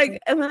then I was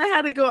like, and then I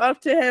had to go up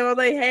to him. I was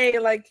like, hey,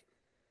 like,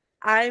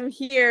 I'm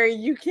here.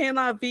 You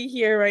cannot be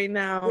here right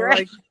now.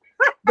 Like,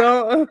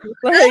 don't,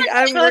 like,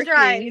 I'm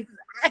working.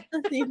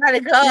 You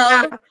gotta go.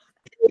 Yeah.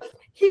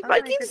 He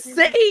fucking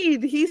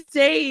stayed. He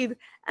stayed.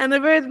 And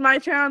if it was my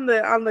turn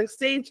on the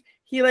stage,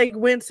 he, like,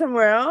 went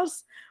somewhere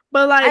else.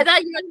 But, like, I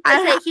thought you were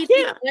going to say he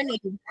threw money.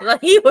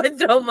 Like, he would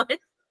throw money.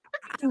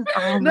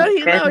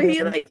 No,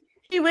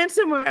 he went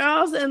somewhere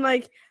else. And,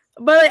 like,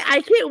 But like,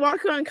 I can't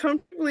walk around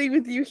comfortably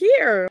with you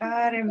here.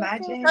 God,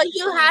 imagine. So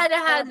you had to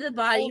have the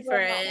body for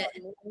it.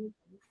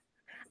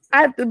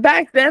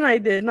 Back then I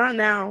did, not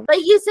now. But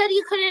you said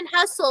you couldn't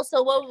hustle,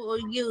 so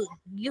what you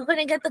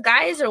couldn't get the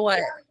guys or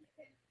what?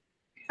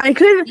 I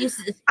couldn't. You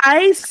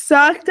I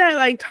sucked at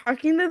like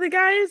talking to the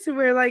guys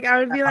where like I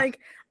would be like,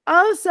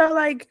 oh, so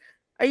like,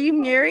 are you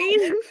married?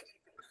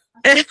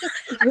 First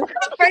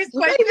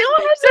question.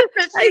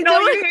 I know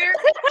you're here.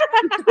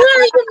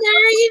 are you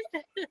married?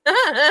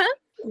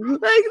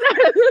 Like,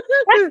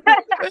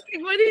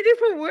 what do you do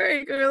for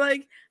work, or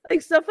like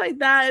stuff like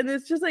that? And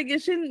it's just like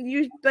it shouldn't.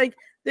 You like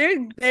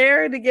they're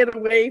there to get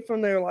away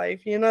from their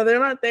life, you know. They're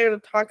not there to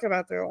talk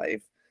about their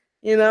life,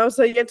 you know.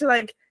 So you get to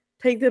like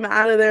take them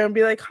out of there and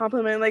be like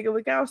compliment, like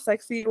look how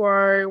sexy you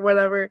are, or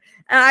whatever.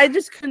 And I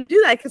just couldn't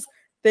do that because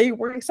they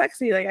weren't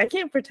sexy. Like I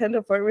can't pretend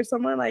to flirt with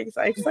someone. Like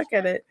I suck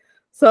at it.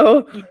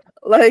 So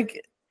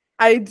like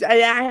I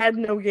had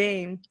no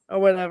game or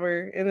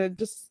whatever, and it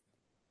just.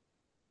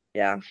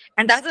 Yeah.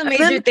 And that's a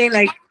major thing,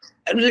 like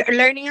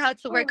learning how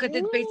to work, because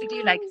it's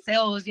basically like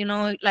sales, you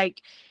know,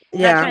 like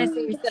not trying to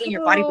say you're selling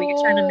your body, but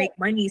you're trying to make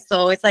money.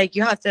 So it's like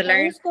you have to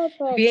learn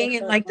being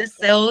in like the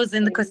sales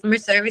and the customer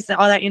service and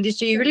all that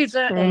industry. You really have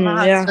to know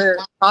how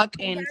to talk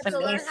and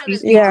finesse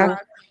these people.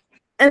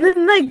 And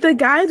then like the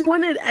guys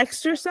wanted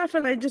extra stuff,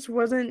 and I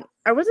wasn't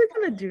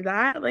gonna do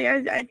that. Like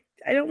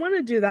I don't want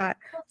to do that.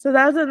 So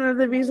that was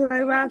another reason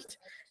I left.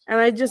 And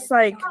I just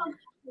like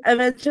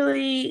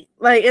eventually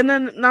like, and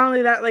then not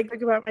only that, like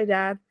think about my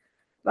dad,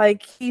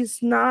 like he's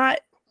not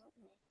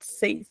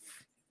safe.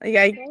 Like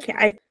I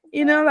can't,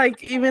 you know,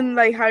 like even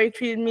like how he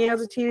treated me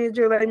as a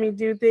teenager, letting me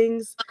do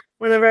things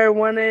whenever I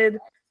wanted.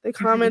 The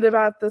comment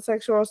about the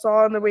sexual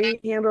assault and the way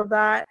he handled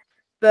that.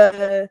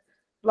 The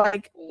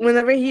like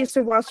whenever he used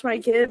to watch my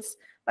kids,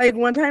 like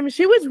one time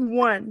she was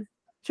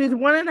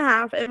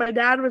 1.5, and my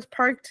dad was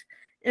parked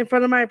in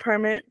front of my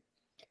apartment.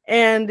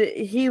 And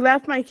he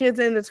left my kids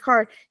in his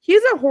car.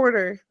 He's a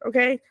hoarder,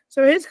 okay?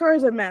 So his car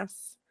is a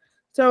mess.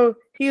 So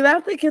he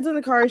left the kids in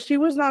the car. She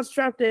was not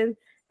strapped in.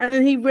 And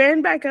then he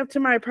ran back up to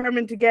my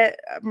apartment to get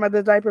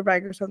the diaper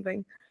bag or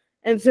something.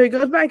 And so he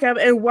goes back up,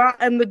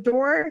 and the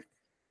door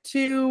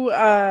to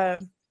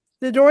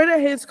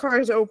his car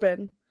is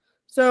open.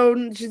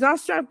 So she's not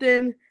strapped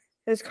in.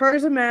 His car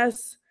is a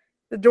mess.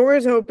 The door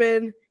is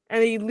open,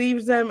 and he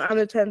leaves them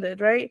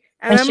unattended, right?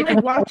 And I'm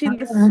like watching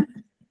this.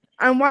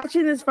 I'm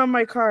watching this from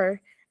my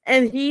car,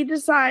 and he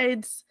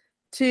decides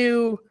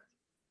to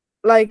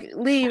like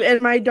leave,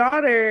 and my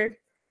daughter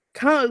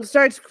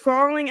starts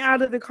crawling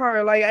out of the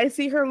car. Like I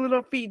see her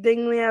little feet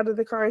dangling out of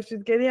the car.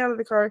 She's getting out of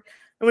the car,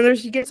 and whenever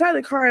she gets out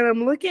of the car, and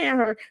I'm looking at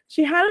her,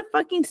 she had a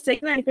fucking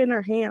steak knife in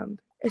her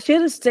hand. And she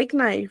had a steak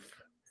knife.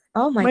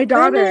 Oh my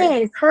daughter,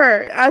 goodness.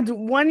 her at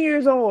 1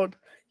 year old.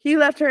 He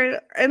left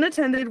her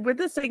unattended with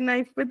the steak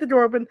knife with the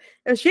door open.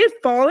 If she had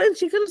fallen,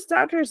 she could have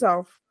stabbed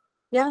herself.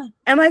 Yeah.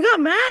 And I got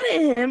mad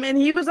at him, and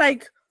he was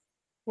like,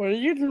 what are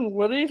you doing?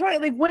 What are you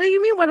talking? Like, what do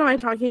you mean? What am I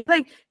talking?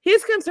 Like,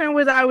 his concern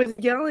was I was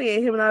yelling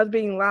at him and I was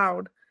being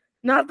loud.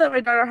 Not that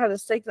my daughter had a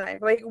steak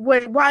knife. Like,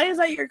 why is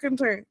that your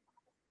concern?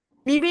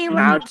 Me being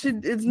loud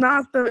is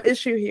not the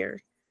issue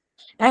here.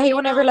 I hate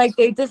whenever like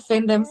they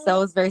defend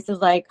themselves versus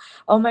like,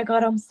 oh my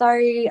god, I'm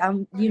sorry,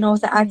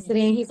 it's an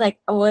accident. He's like,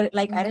 oh, what?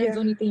 Like I didn't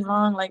do anything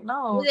wrong. Like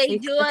no. They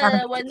do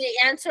when they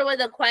answer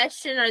with a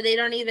question, or they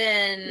don't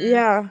even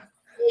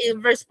they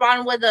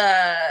respond with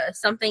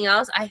something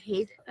else. I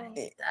hate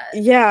that.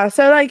 Yeah,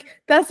 so like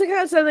that's the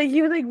kind of stuff like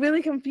he was like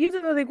really confused.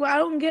 And I was like, well,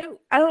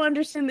 I don't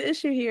understand the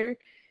issue here.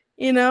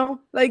 You know,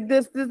 like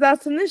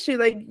that's an issue.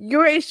 Like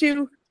your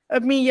issue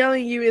of me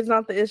yelling at you is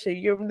not the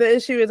issue. The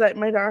issue is that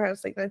my daughter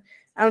has like that.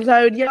 And so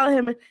I would yell at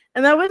him,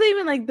 and that wasn't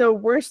even like the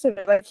worst of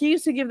it. Like he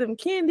used to give them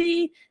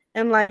candy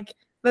and like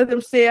let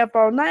them stay up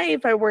all night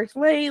if I worked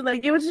late.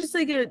 Like it was just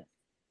like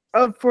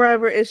a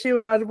forever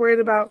issue. I was worried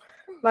about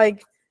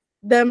like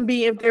them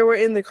if they were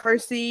in the car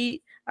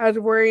seat. I was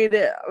worried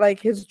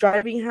like his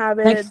driving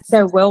habits, like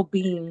their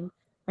well-being,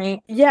 right?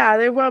 Yeah,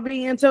 their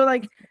well-being. And so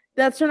like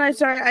that's when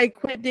I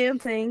quit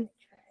dancing,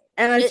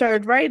 and I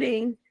started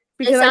writing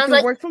because I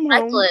could work from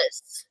home.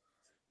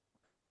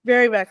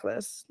 Very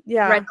reckless.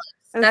 Yeah. Reckless.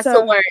 And that's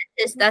the word.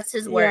 That's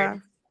his word. Yeah.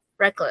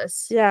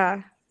 Reckless.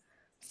 Yeah.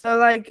 So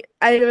like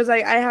I was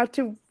like I have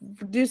to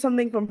do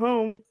something from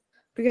home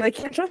because I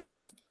can't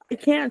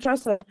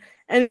trust him.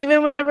 And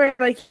even whenever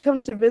like he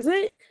comes to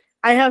visit,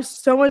 I have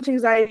so much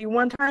anxiety.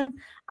 One time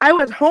I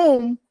was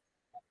home,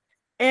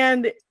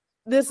 and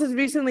this is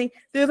recently,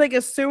 there's like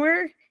a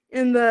sewer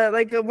in the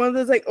like one of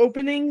those like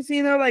openings,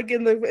 you know, like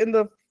in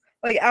the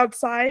like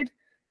outside,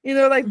 you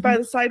know, like by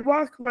the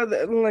sidewalk, by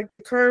the like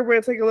the curb where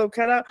it's like a little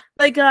cutout,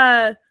 like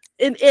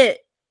in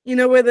it, you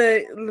know, where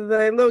the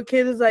little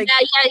kid is like,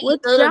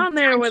 what's down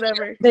there or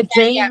whatever. The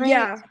drain,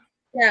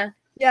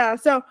 yeah.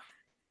 So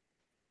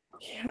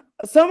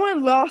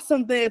someone lost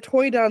a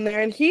toy down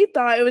there, and he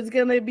thought it was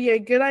gonna be a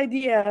good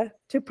idea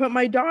to put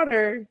my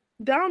daughter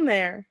down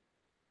there.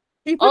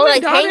 He put my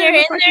daughter in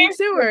the fucking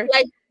sewer.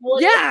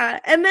 Yeah,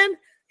 and then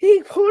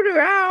he pulled her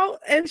out,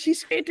 and she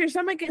scraped her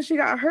stomach, and she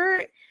got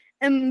hurt.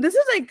 And this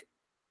is like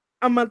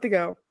a month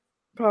ago,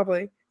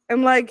 probably.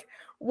 And like,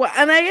 what?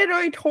 And I had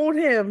already told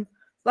him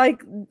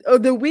like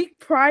the week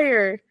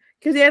prior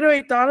because he had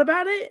already thought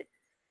about it,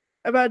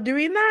 about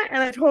doing that,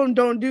 and I told him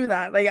don't do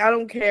that. Like, I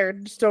don't care,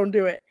 just don't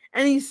do it.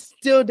 And he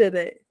still did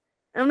it.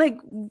 I'm like,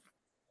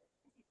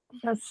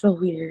 That's so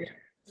weird.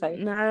 It's like,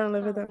 no, I don't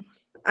live with him.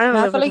 I don't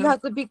I live feel with like you him.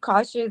 have to be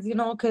cautious, you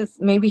know, because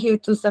maybe he'll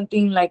do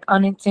something like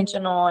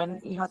unintentional,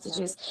 and you have to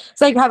just.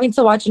 It's like having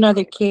to watch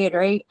another kid,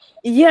 right?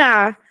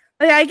 Yeah.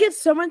 Like I get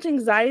so much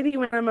anxiety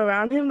when I'm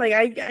around him.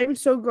 Like I'm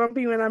so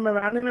grumpy when I'm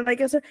around him. And like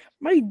I said,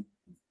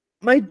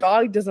 my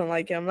dog doesn't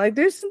like him. Like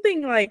there's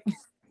something like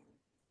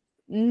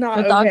The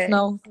not dogs okay.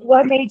 know.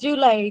 What made you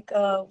like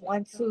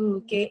want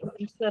to get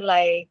into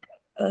like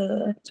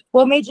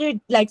what made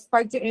you like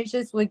spark your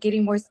interest with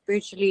getting more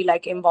spiritually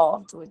like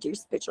involved with your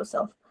spiritual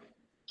self?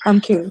 I'm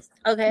curious.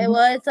 Okay,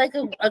 well, it's like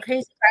a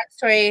crazy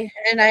backstory,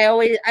 and I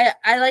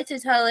like to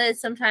tell it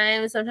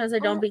sometimes. Sometimes I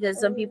don't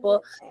because some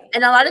people,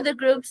 and a lot of the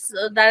groups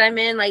that I'm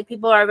in, like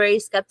people are very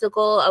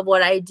skeptical of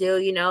what I do,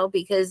 you know,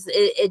 because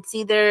it's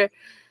either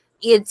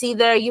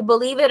you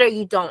believe it or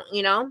you don't,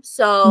 you know.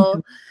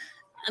 So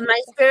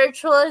my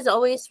spiritual is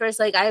always first.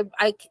 Like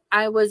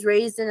I was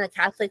raised in a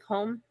Catholic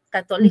home,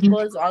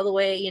 Católicos all the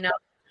way, you know.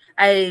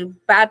 I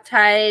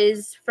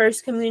baptized,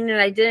 first communion.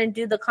 I didn't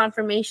do the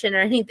confirmation or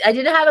anything. I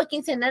didn't have a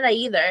quinceanera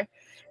either.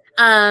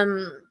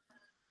 Um,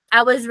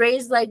 I was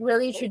raised like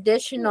really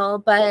traditional,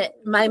 but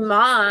my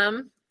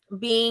mom,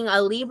 being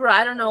a Libra,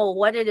 I don't know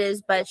what it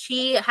is, but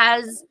she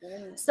has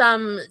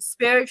some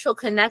spiritual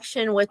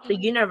connection with the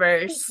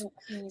universe.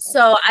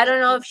 So I don't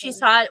know if she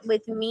saw it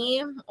with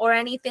me or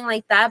anything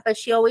like that, but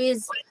she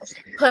always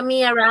put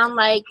me around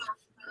like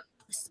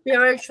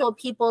spiritual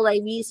people.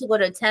 Like we used to go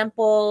to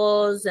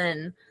temples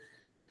and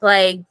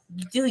like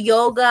do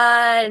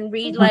yoga and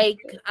read like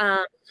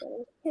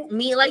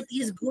meet like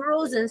these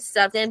gurus and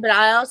stuff. And but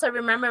I also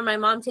remember my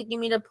mom taking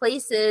me to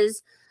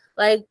places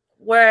like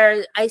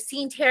where I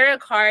seen tarot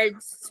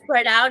cards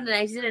spread out and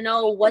I didn't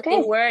know what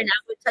they were, and I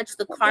would touch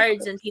the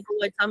cards and people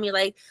would tell me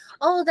like,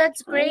 oh,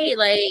 that's great,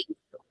 like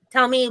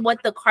tell me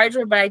what the cards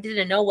were, but I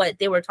didn't know what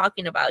they were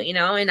talking about, you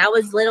know. And I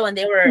was little and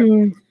they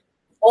were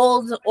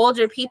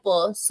older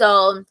people.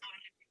 So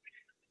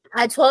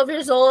at 12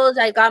 years old,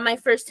 I got my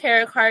first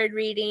tarot card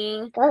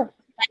reading.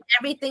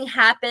 Everything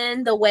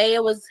happened the way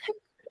it was,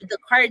 the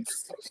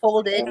cards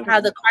folded, how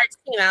the cards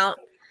came out.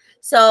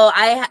 So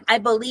I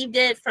believed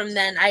it from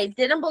then. I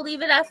didn't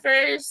believe it at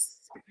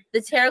first. The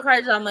tarot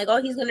cards, I'm like,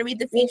 oh, he's gonna read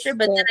the future,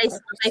 but then I saw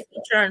my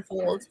future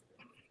unfold.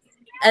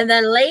 And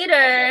then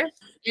later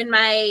in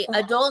my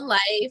adult life,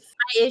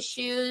 my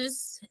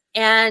issues,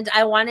 and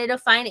I wanted to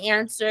find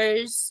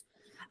answers.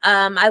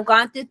 I've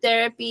gone through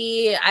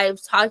therapy. I've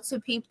talked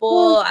to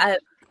people.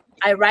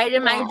 I write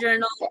in my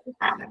journal.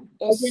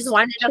 I just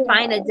wanted to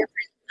find a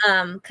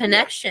different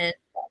connection.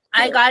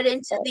 I got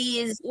into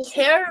these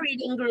tarot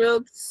reading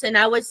groups, and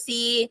I would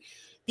see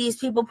these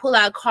people pull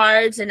out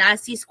cards and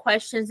ask these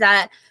questions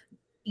that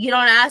you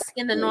don't ask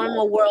in the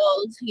normal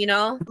world, you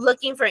know,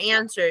 looking for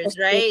answers,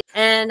 right?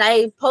 And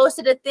I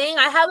posted a thing.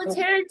 I have a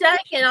tarot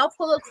deck, and I'll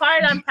pull a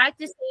card. I'm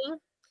practicing,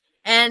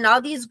 and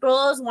all these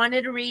girls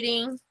wanted a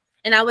reading,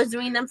 and I was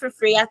doing them for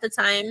free at the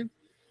time.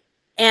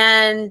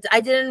 And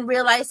I didn't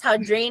realize how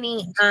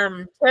draining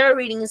tarot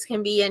readings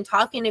can be and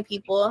talking to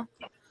people.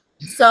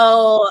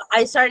 So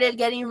I started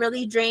getting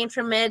really drained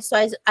from it.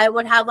 So I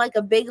would have like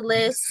a big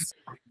list,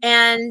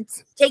 and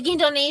taking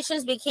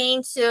donations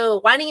became to,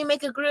 why don't you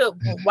make a group?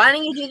 Why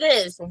don't you do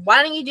this?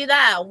 Why don't you do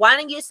that? Why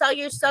don't you sell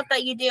your stuff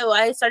that you do?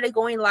 I started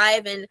going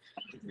live and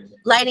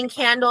lighting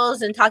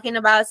candles and talking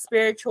about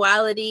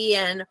spirituality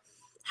and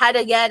how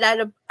to get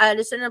at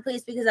a certain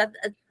place, because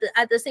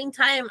at the same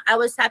time I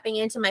was tapping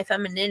into my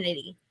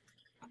femininity.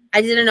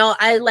 I didn't know,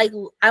 I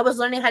was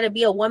learning how to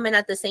be a woman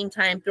at the same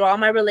time through all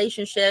my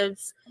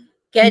relationships,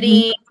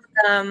 getting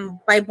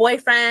my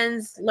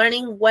boyfriends,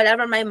 learning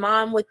whatever my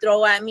mom would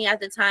throw at me at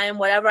the time,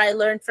 whatever I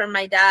learned from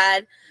my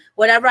dad,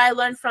 whatever I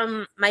learned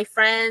from my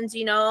friends,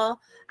 you know.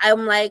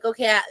 I'm like,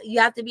 okay, you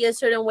have to be a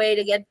certain way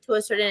to get to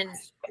a certain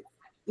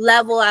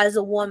level as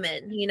a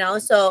woman, you know.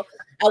 So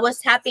I was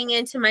tapping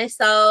into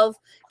myself,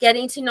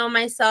 getting to know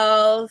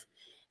myself,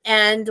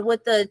 and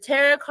with the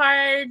tarot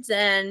cards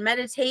and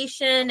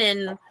meditation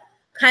and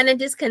kind of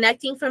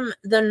disconnecting from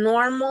the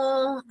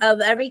normal of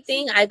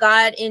everything, I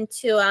got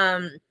into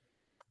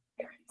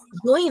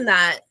doing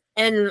that.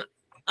 And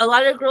a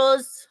lot of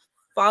girls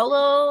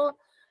follow,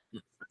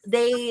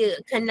 they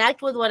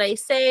connect with what I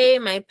say,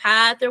 my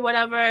path or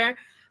whatever.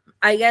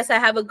 I guess I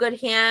have a good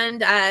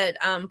hand at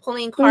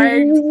pulling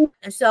cards.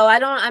 And so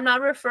I'm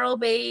not referral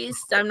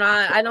based.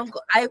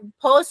 I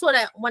post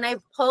when I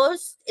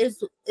post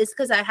is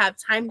because I have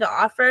time to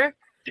offer.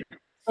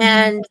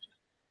 And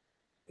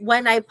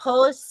when I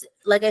post,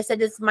 like I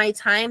said, it's my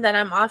time that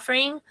I'm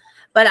offering,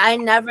 but I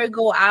never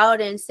go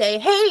out and say,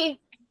 hey,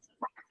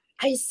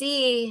 I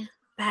see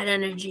bad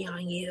energy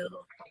on you.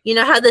 You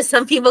know how there's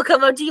some people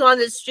come up to you on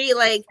the street,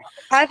 like,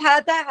 I've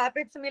had that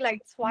happen to me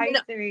like twice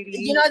already.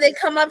 You know, they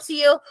come up to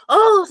you,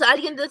 oh,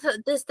 alguien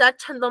te está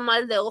echando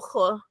mal de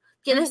ojo.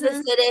 tienes de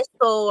hacer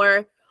esto,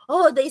 or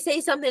oh, they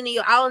say something to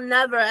you. I'll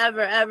never,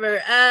 ever,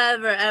 ever,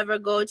 ever, ever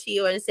go to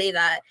you and say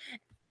that.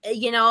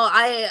 You know,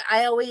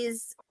 I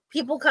always,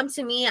 people come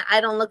to me,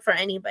 I don't look for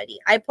anybody.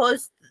 I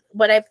post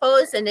what I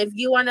post, and if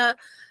you want to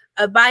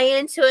buy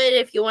into it,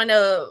 if you want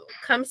to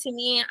come to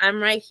me,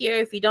 I'm right here.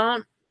 If you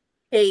don't,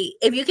 hey,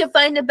 if you can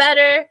find it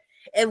better,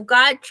 if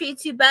God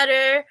treats you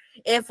better,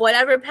 if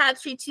whatever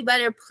path treats you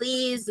better,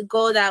 please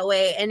go that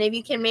way. And if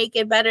you can make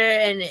it better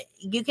and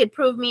you could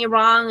prove me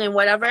wrong and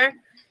whatever,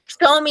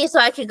 show me so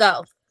I could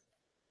go.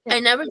 I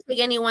never take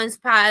anyone's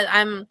path.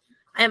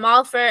 I'm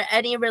all for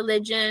any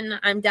religion.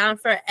 I'm down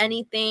for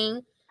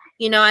anything.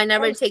 You know, I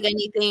never take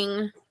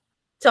anything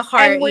to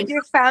heart. And with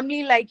your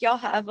family, like y'all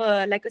have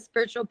a like a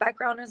spiritual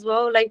background as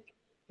well, like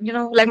you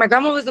know, like my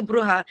grandma was a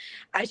bruja.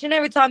 She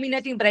never taught me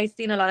nothing, but I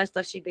seen a lot of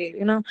stuff she did.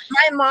 You know,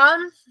 my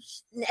mom,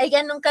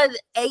 ella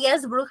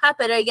es bruja,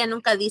 pero ella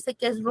nunca dice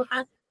que es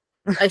bruja.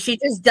 Like she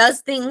just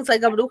does things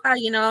like a bruja,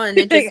 you know, and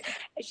it just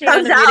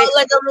comes out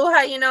like a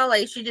bruja, you know,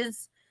 like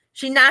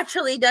she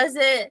naturally does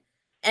it.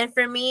 And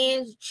for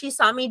me, she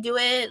saw me do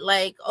it,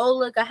 like, oh,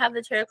 look, I have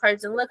the tarot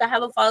cards, and look, I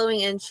have a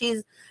following, and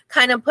she's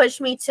kind of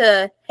pushed me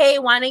to, hey,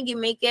 why don't you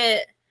make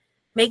it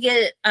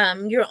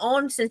your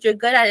own, since you're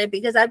good at it?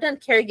 Because I've done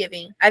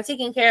caregiving. I've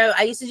taken care of,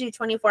 I used to do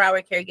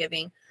 24-hour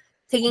caregiving,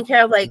 taking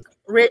care of like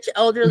rich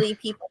elderly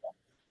people.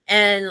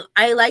 And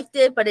I liked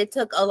it, but it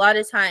took a lot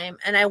of time.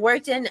 And I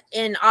worked in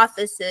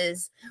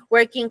offices,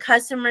 working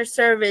customer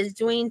service,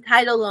 doing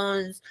title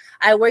loans.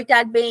 I worked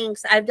at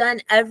banks. I've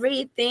done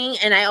everything,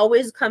 and I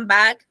always come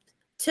back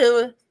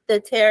to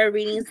the tarot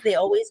readings. They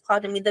always call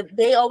to me.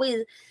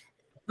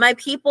 My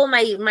people,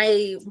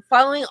 my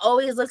following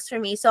always looks for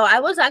me. So I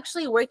was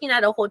actually working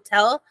at a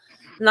hotel.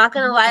 Not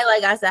gonna lie,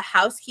 like as a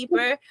housekeeper,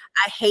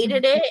 I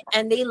hated it,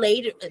 and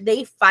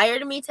they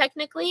fired me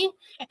technically.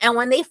 And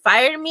when they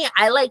fired me,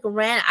 I like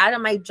ran out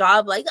of my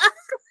job, like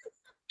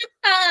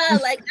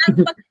like I'm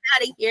fucking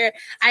out of here.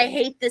 I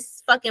hate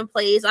this fucking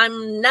place.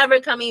 I'm never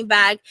coming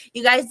back.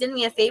 You guys did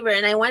me a favor,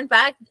 and I went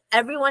back.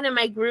 Everyone in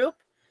my group,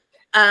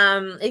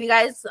 if you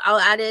guys, I'll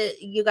add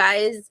it. You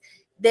guys,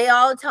 they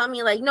all tell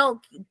me like, no,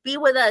 be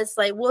with us,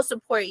 like we'll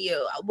support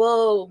you,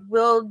 we'll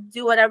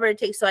do whatever it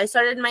takes. So I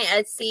started my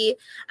Etsy.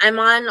 I'm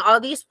on all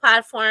these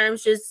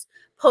platforms, just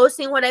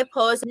posting what I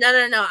post. No,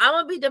 I'm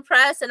gonna be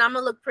depressed and I'm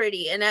gonna look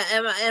pretty, and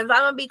if I'm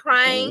gonna be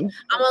crying,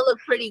 I'm gonna look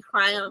pretty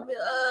crying. I'm gonna be,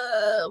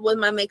 with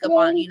my makeup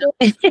on, you know.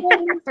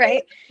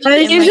 Right?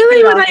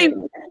 Usually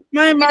when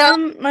my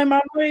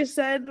mom always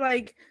said,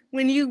 like,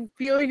 when you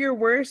feel your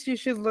worst, you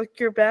should look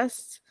your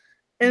best.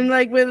 And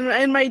like when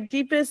in my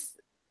deepest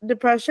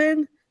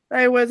depression that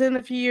I was in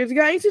a few years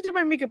ago, I used to do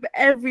my makeup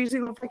every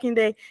single fucking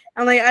day,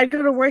 and like I'd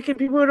go to work and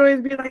people would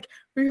always be like,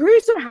 "You're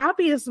always so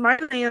happy and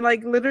smiling," and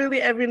like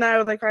literally every night I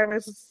would like cry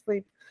myself to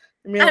sleep.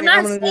 I mean, I'm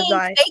not saying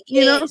fake it.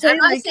 You know what I'm saying?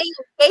 I'm not saying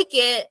fake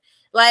it.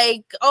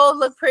 Like, oh,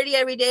 look pretty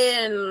every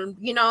day, and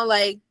you know,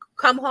 like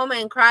come home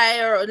and cry,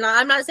 or no,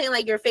 I'm not saying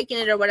like you're faking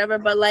it or whatever,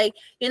 but like,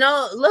 you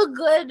know, look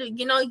good.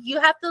 You know, you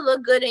have to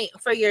look good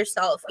for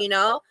yourself, you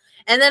know.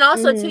 And then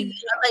also too, you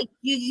know, like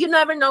you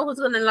never know who's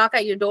gonna knock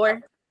at your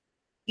door.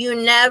 You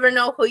never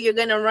know who you're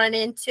gonna run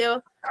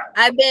into.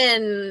 I'm not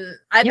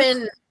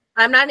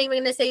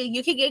even gonna say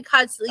you could get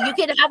caught. You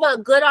could have a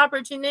good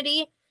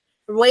opportunity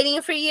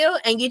waiting for you,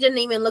 and you didn't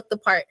even look the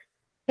part.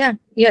 Yeah.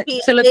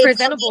 To look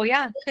presentable.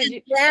 Yeah,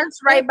 it dance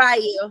right by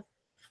you.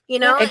 You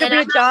know, it could be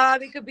a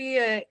job. It could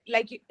be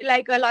like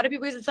a lot of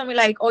people used to tell me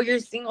like, oh, you're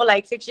single,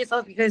 like fix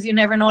yourself because you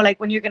never know like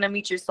when you're gonna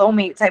meet your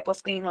soulmate type of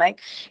thing. Like,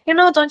 you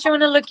know, don't you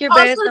want to look your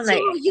best? And like,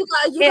 you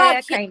got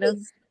kids, kind of.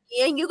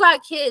 And you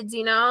got kids,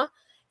 you know,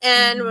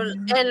 and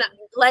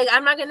like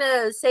I'm not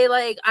gonna say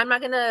like I'm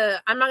not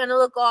gonna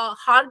look all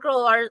hot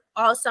girl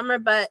all summer,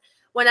 but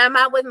when I'm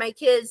out with my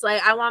kids,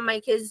 like I want my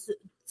kids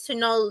to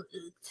know,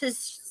 to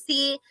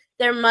see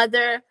their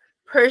mother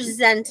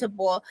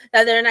presentable,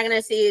 that they're not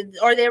gonna see,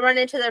 or they run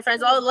into their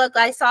friends, oh look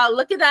at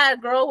that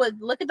girl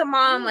look at the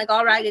mom like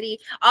all raggedy.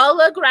 I'll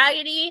look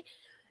raggedy,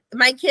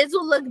 my kids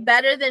will look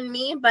better than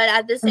me, but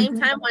at the same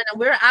time when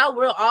we're out,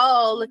 we're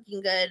all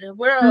looking good.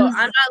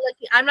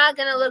 I'm not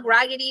gonna look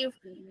raggedy.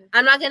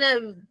 I'm not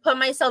gonna put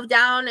myself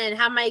down and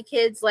have my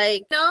kids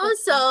like, you know.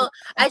 So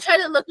I try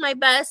to look my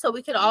best so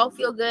we could all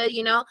feel good,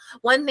 you know.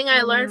 One thing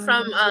I learned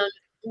from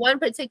one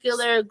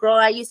particular girl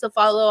I used to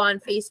follow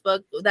on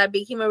Facebook that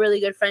became a really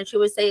good friend, she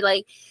would say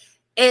like,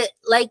 it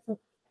like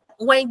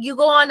when you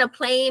go on a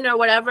plane or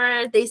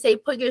whatever, they say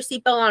put your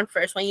seatbelt on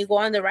first. When you go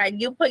on the ride,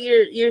 you put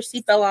your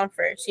seatbelt on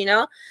first, you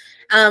know.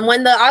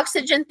 When the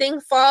oxygen thing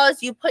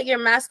falls, you put your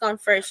mask on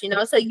first, you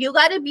know. So you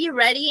got to be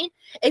ready.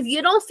 If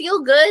you don't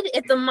feel good,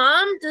 if the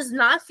mom does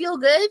not feel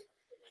good,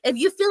 if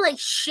you feel like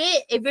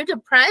shit, if you're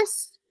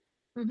depressed,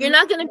 you're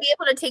not going to be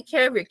able to take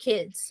care of your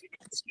kids.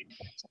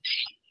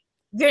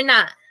 You're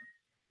not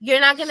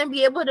going to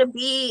be able to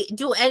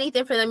do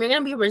anything for them. You're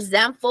going to be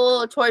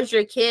resentful towards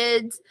your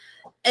kids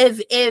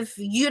if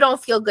you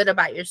don't feel good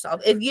about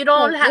yourself. If you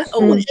don't have,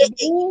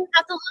 you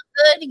have to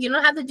look good. You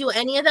don't have to do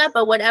any of that.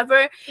 But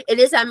whatever it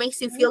is that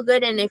makes you feel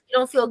good, and if you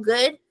don't feel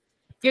good,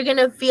 you're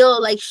gonna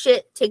feel like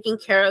shit taking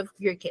care of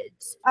your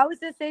kids. I was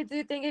just say, do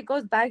you think it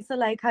goes back to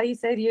like how you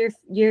said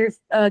you're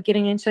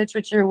getting in touch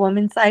with your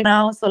woman side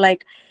now? So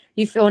like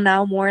you feel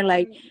now more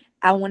like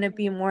I want to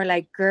be more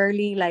like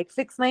girly, like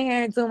fix my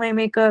hair, do my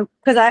makeup.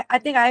 Because I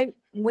think I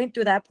went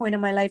through that point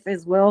in my life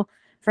as well,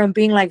 from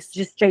being like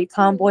just straight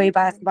tomboy,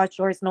 basketball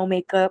shorts, no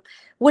makeup,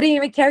 wouldn't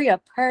even carry a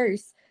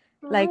purse,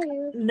 like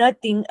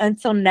nothing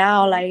until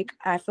now. Like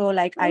I feel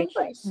like I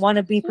want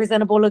to be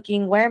presentable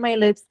looking, wear my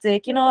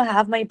lipstick,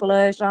 have my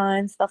blush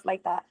on, stuff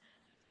like that.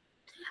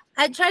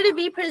 I try to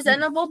be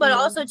presentable, but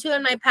also too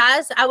in my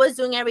past, I was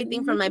doing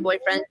everything for my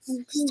boyfriends.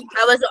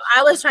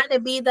 I was trying to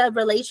be the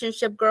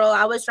relationship girl.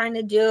 I was trying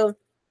to do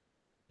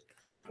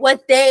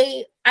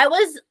I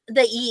was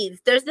the Eve.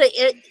 There's the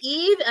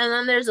Eve and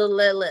then there's a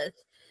Lilith.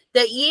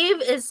 The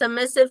Eve is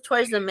submissive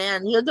towards the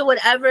man. He'll do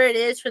whatever it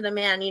is for the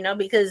man,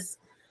 because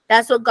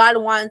that's what God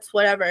wants,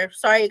 whatever.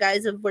 Sorry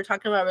guys if we're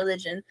talking about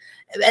religion.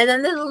 And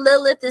then the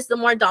Lilith is the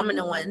more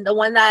dominant one, the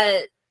one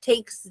that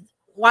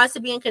wants to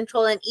be in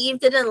control. And Eve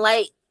didn't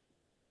like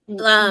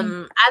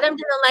Adam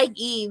didn't like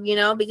Eve,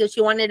 because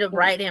she wanted to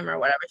ride him or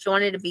whatever. She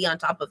wanted to be on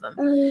top of him.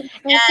 And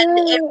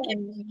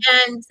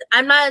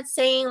I'm not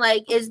saying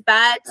like it's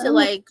bad to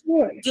like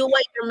do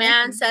what your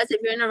man says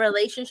if you're in a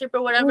relationship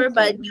or whatever,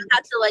 but you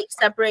have to like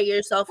separate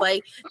yourself.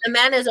 Like the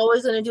man is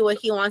always going to do what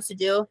he wants to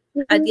do.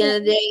 At the end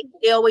of the day,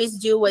 they always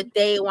do what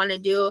they want to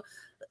do.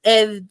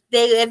 If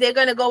they're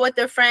gonna go with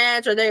their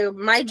friends or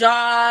my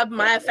job,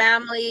 my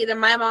family,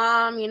 my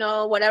mom,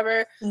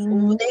 whatever they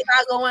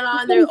got going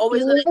on, they're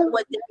always gonna do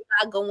what they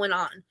got going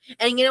on.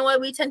 And you know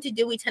what we tend to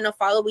do? We tend to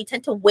follow. We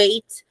tend to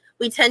wait.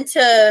 We tend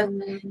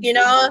to,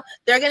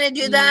 they're gonna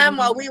do them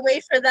while we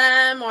wait for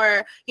them,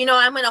 or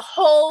I'm gonna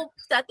hope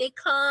that they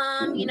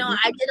come.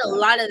 I did a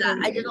lot of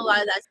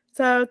that.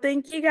 So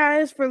thank you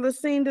guys for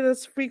listening to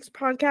this Freaks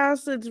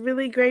podcast. It's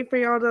really great for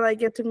y'all to like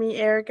get to meet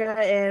Erika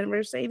and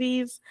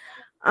Mercedes.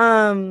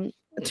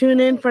 Tune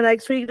in for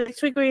next week.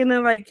 Next week we're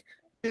gonna like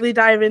really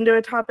dive into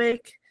a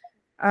topic.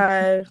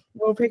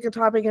 We'll pick a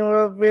topic and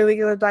we're really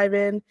gonna dive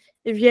in.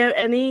 If you have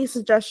any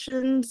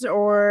suggestions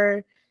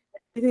or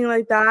anything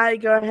like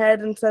that, go ahead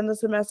and send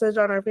us a message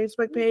on our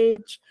Facebook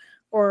page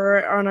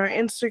or on our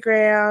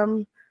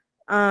Instagram.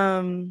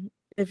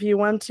 If you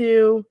want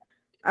to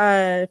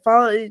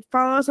follow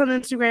us on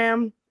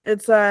Instagram,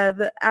 it's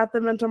at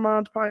the Mental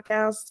Moms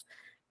Podcast,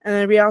 and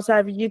then we also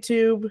have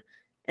YouTube.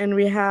 And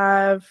we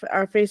have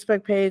our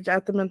Facebook page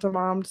at the Mental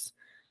Moms.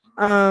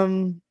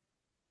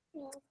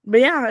 But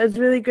yeah, it's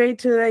really great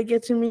to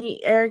get to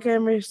meet Erika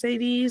and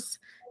Mercedes.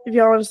 If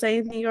y'all want to say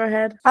anything, go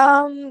ahead.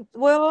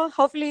 Well,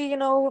 hopefully,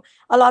 a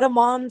lot of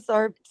moms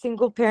or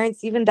single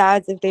parents, even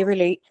dads, if they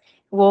relate,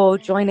 will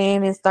join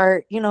in and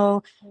start,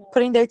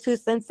 putting their 2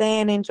 cents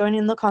in and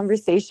joining the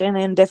conversation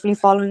and definitely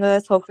following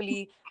us.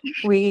 Hopefully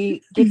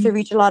we get to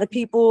reach a lot of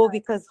people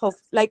because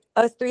like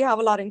us three have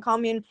a lot in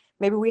common.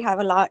 Maybe we have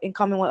a lot in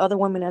common with other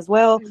women as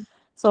well.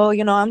 So,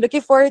 I'm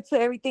looking forward to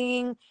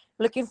everything,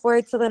 looking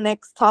forward to the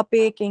next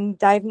topic and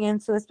diving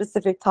into a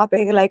specific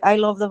topic. Like, I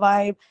love the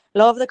vibe,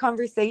 love the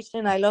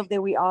conversation. I love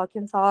that we all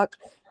can talk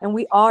and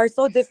we are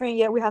so different,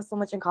 yet we have so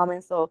much in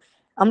common. So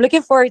I'm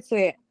looking forward to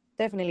it.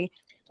 Definitely.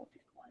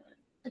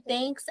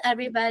 Thanks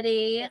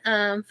everybody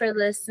for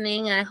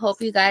listening. I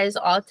hope you guys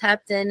all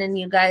tapped in and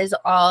you guys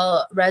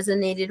all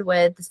resonated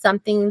with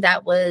something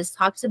that was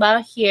talked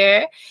about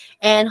here,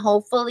 and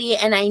hopefully,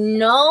 and I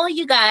know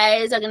you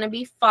guys are going to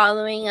be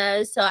following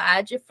us, so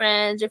add your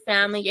friends, your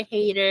family, your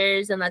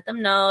haters, and let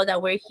them know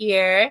that we're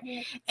here,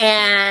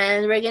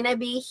 and we're going to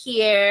be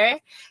here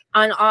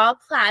on all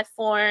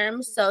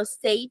platforms. So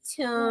stay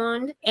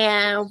tuned,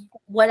 and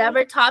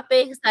whatever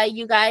topics that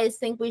you guys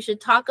think we should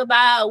talk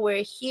about,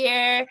 we're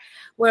here.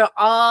 We're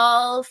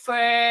all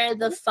for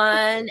the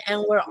fun,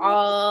 and we're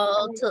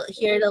all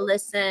here to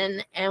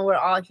listen, and we're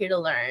all here to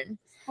learn.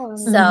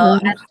 So I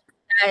hope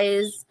you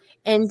guys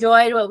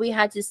enjoyed what we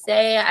had to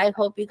say. I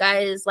hope you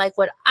guys like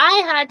what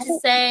I had to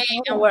say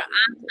and where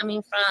I'm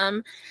coming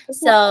from.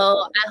 So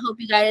I hope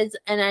you guys,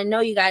 and I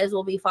know you guys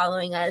will be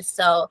following us.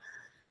 So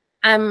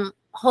I'm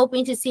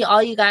hoping to see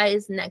all you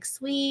guys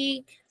next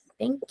week.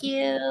 Thank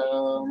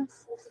you.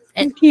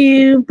 Thank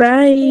you.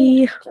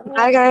 Bye.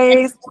 Bye,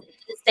 guys.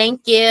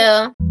 Thank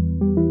you.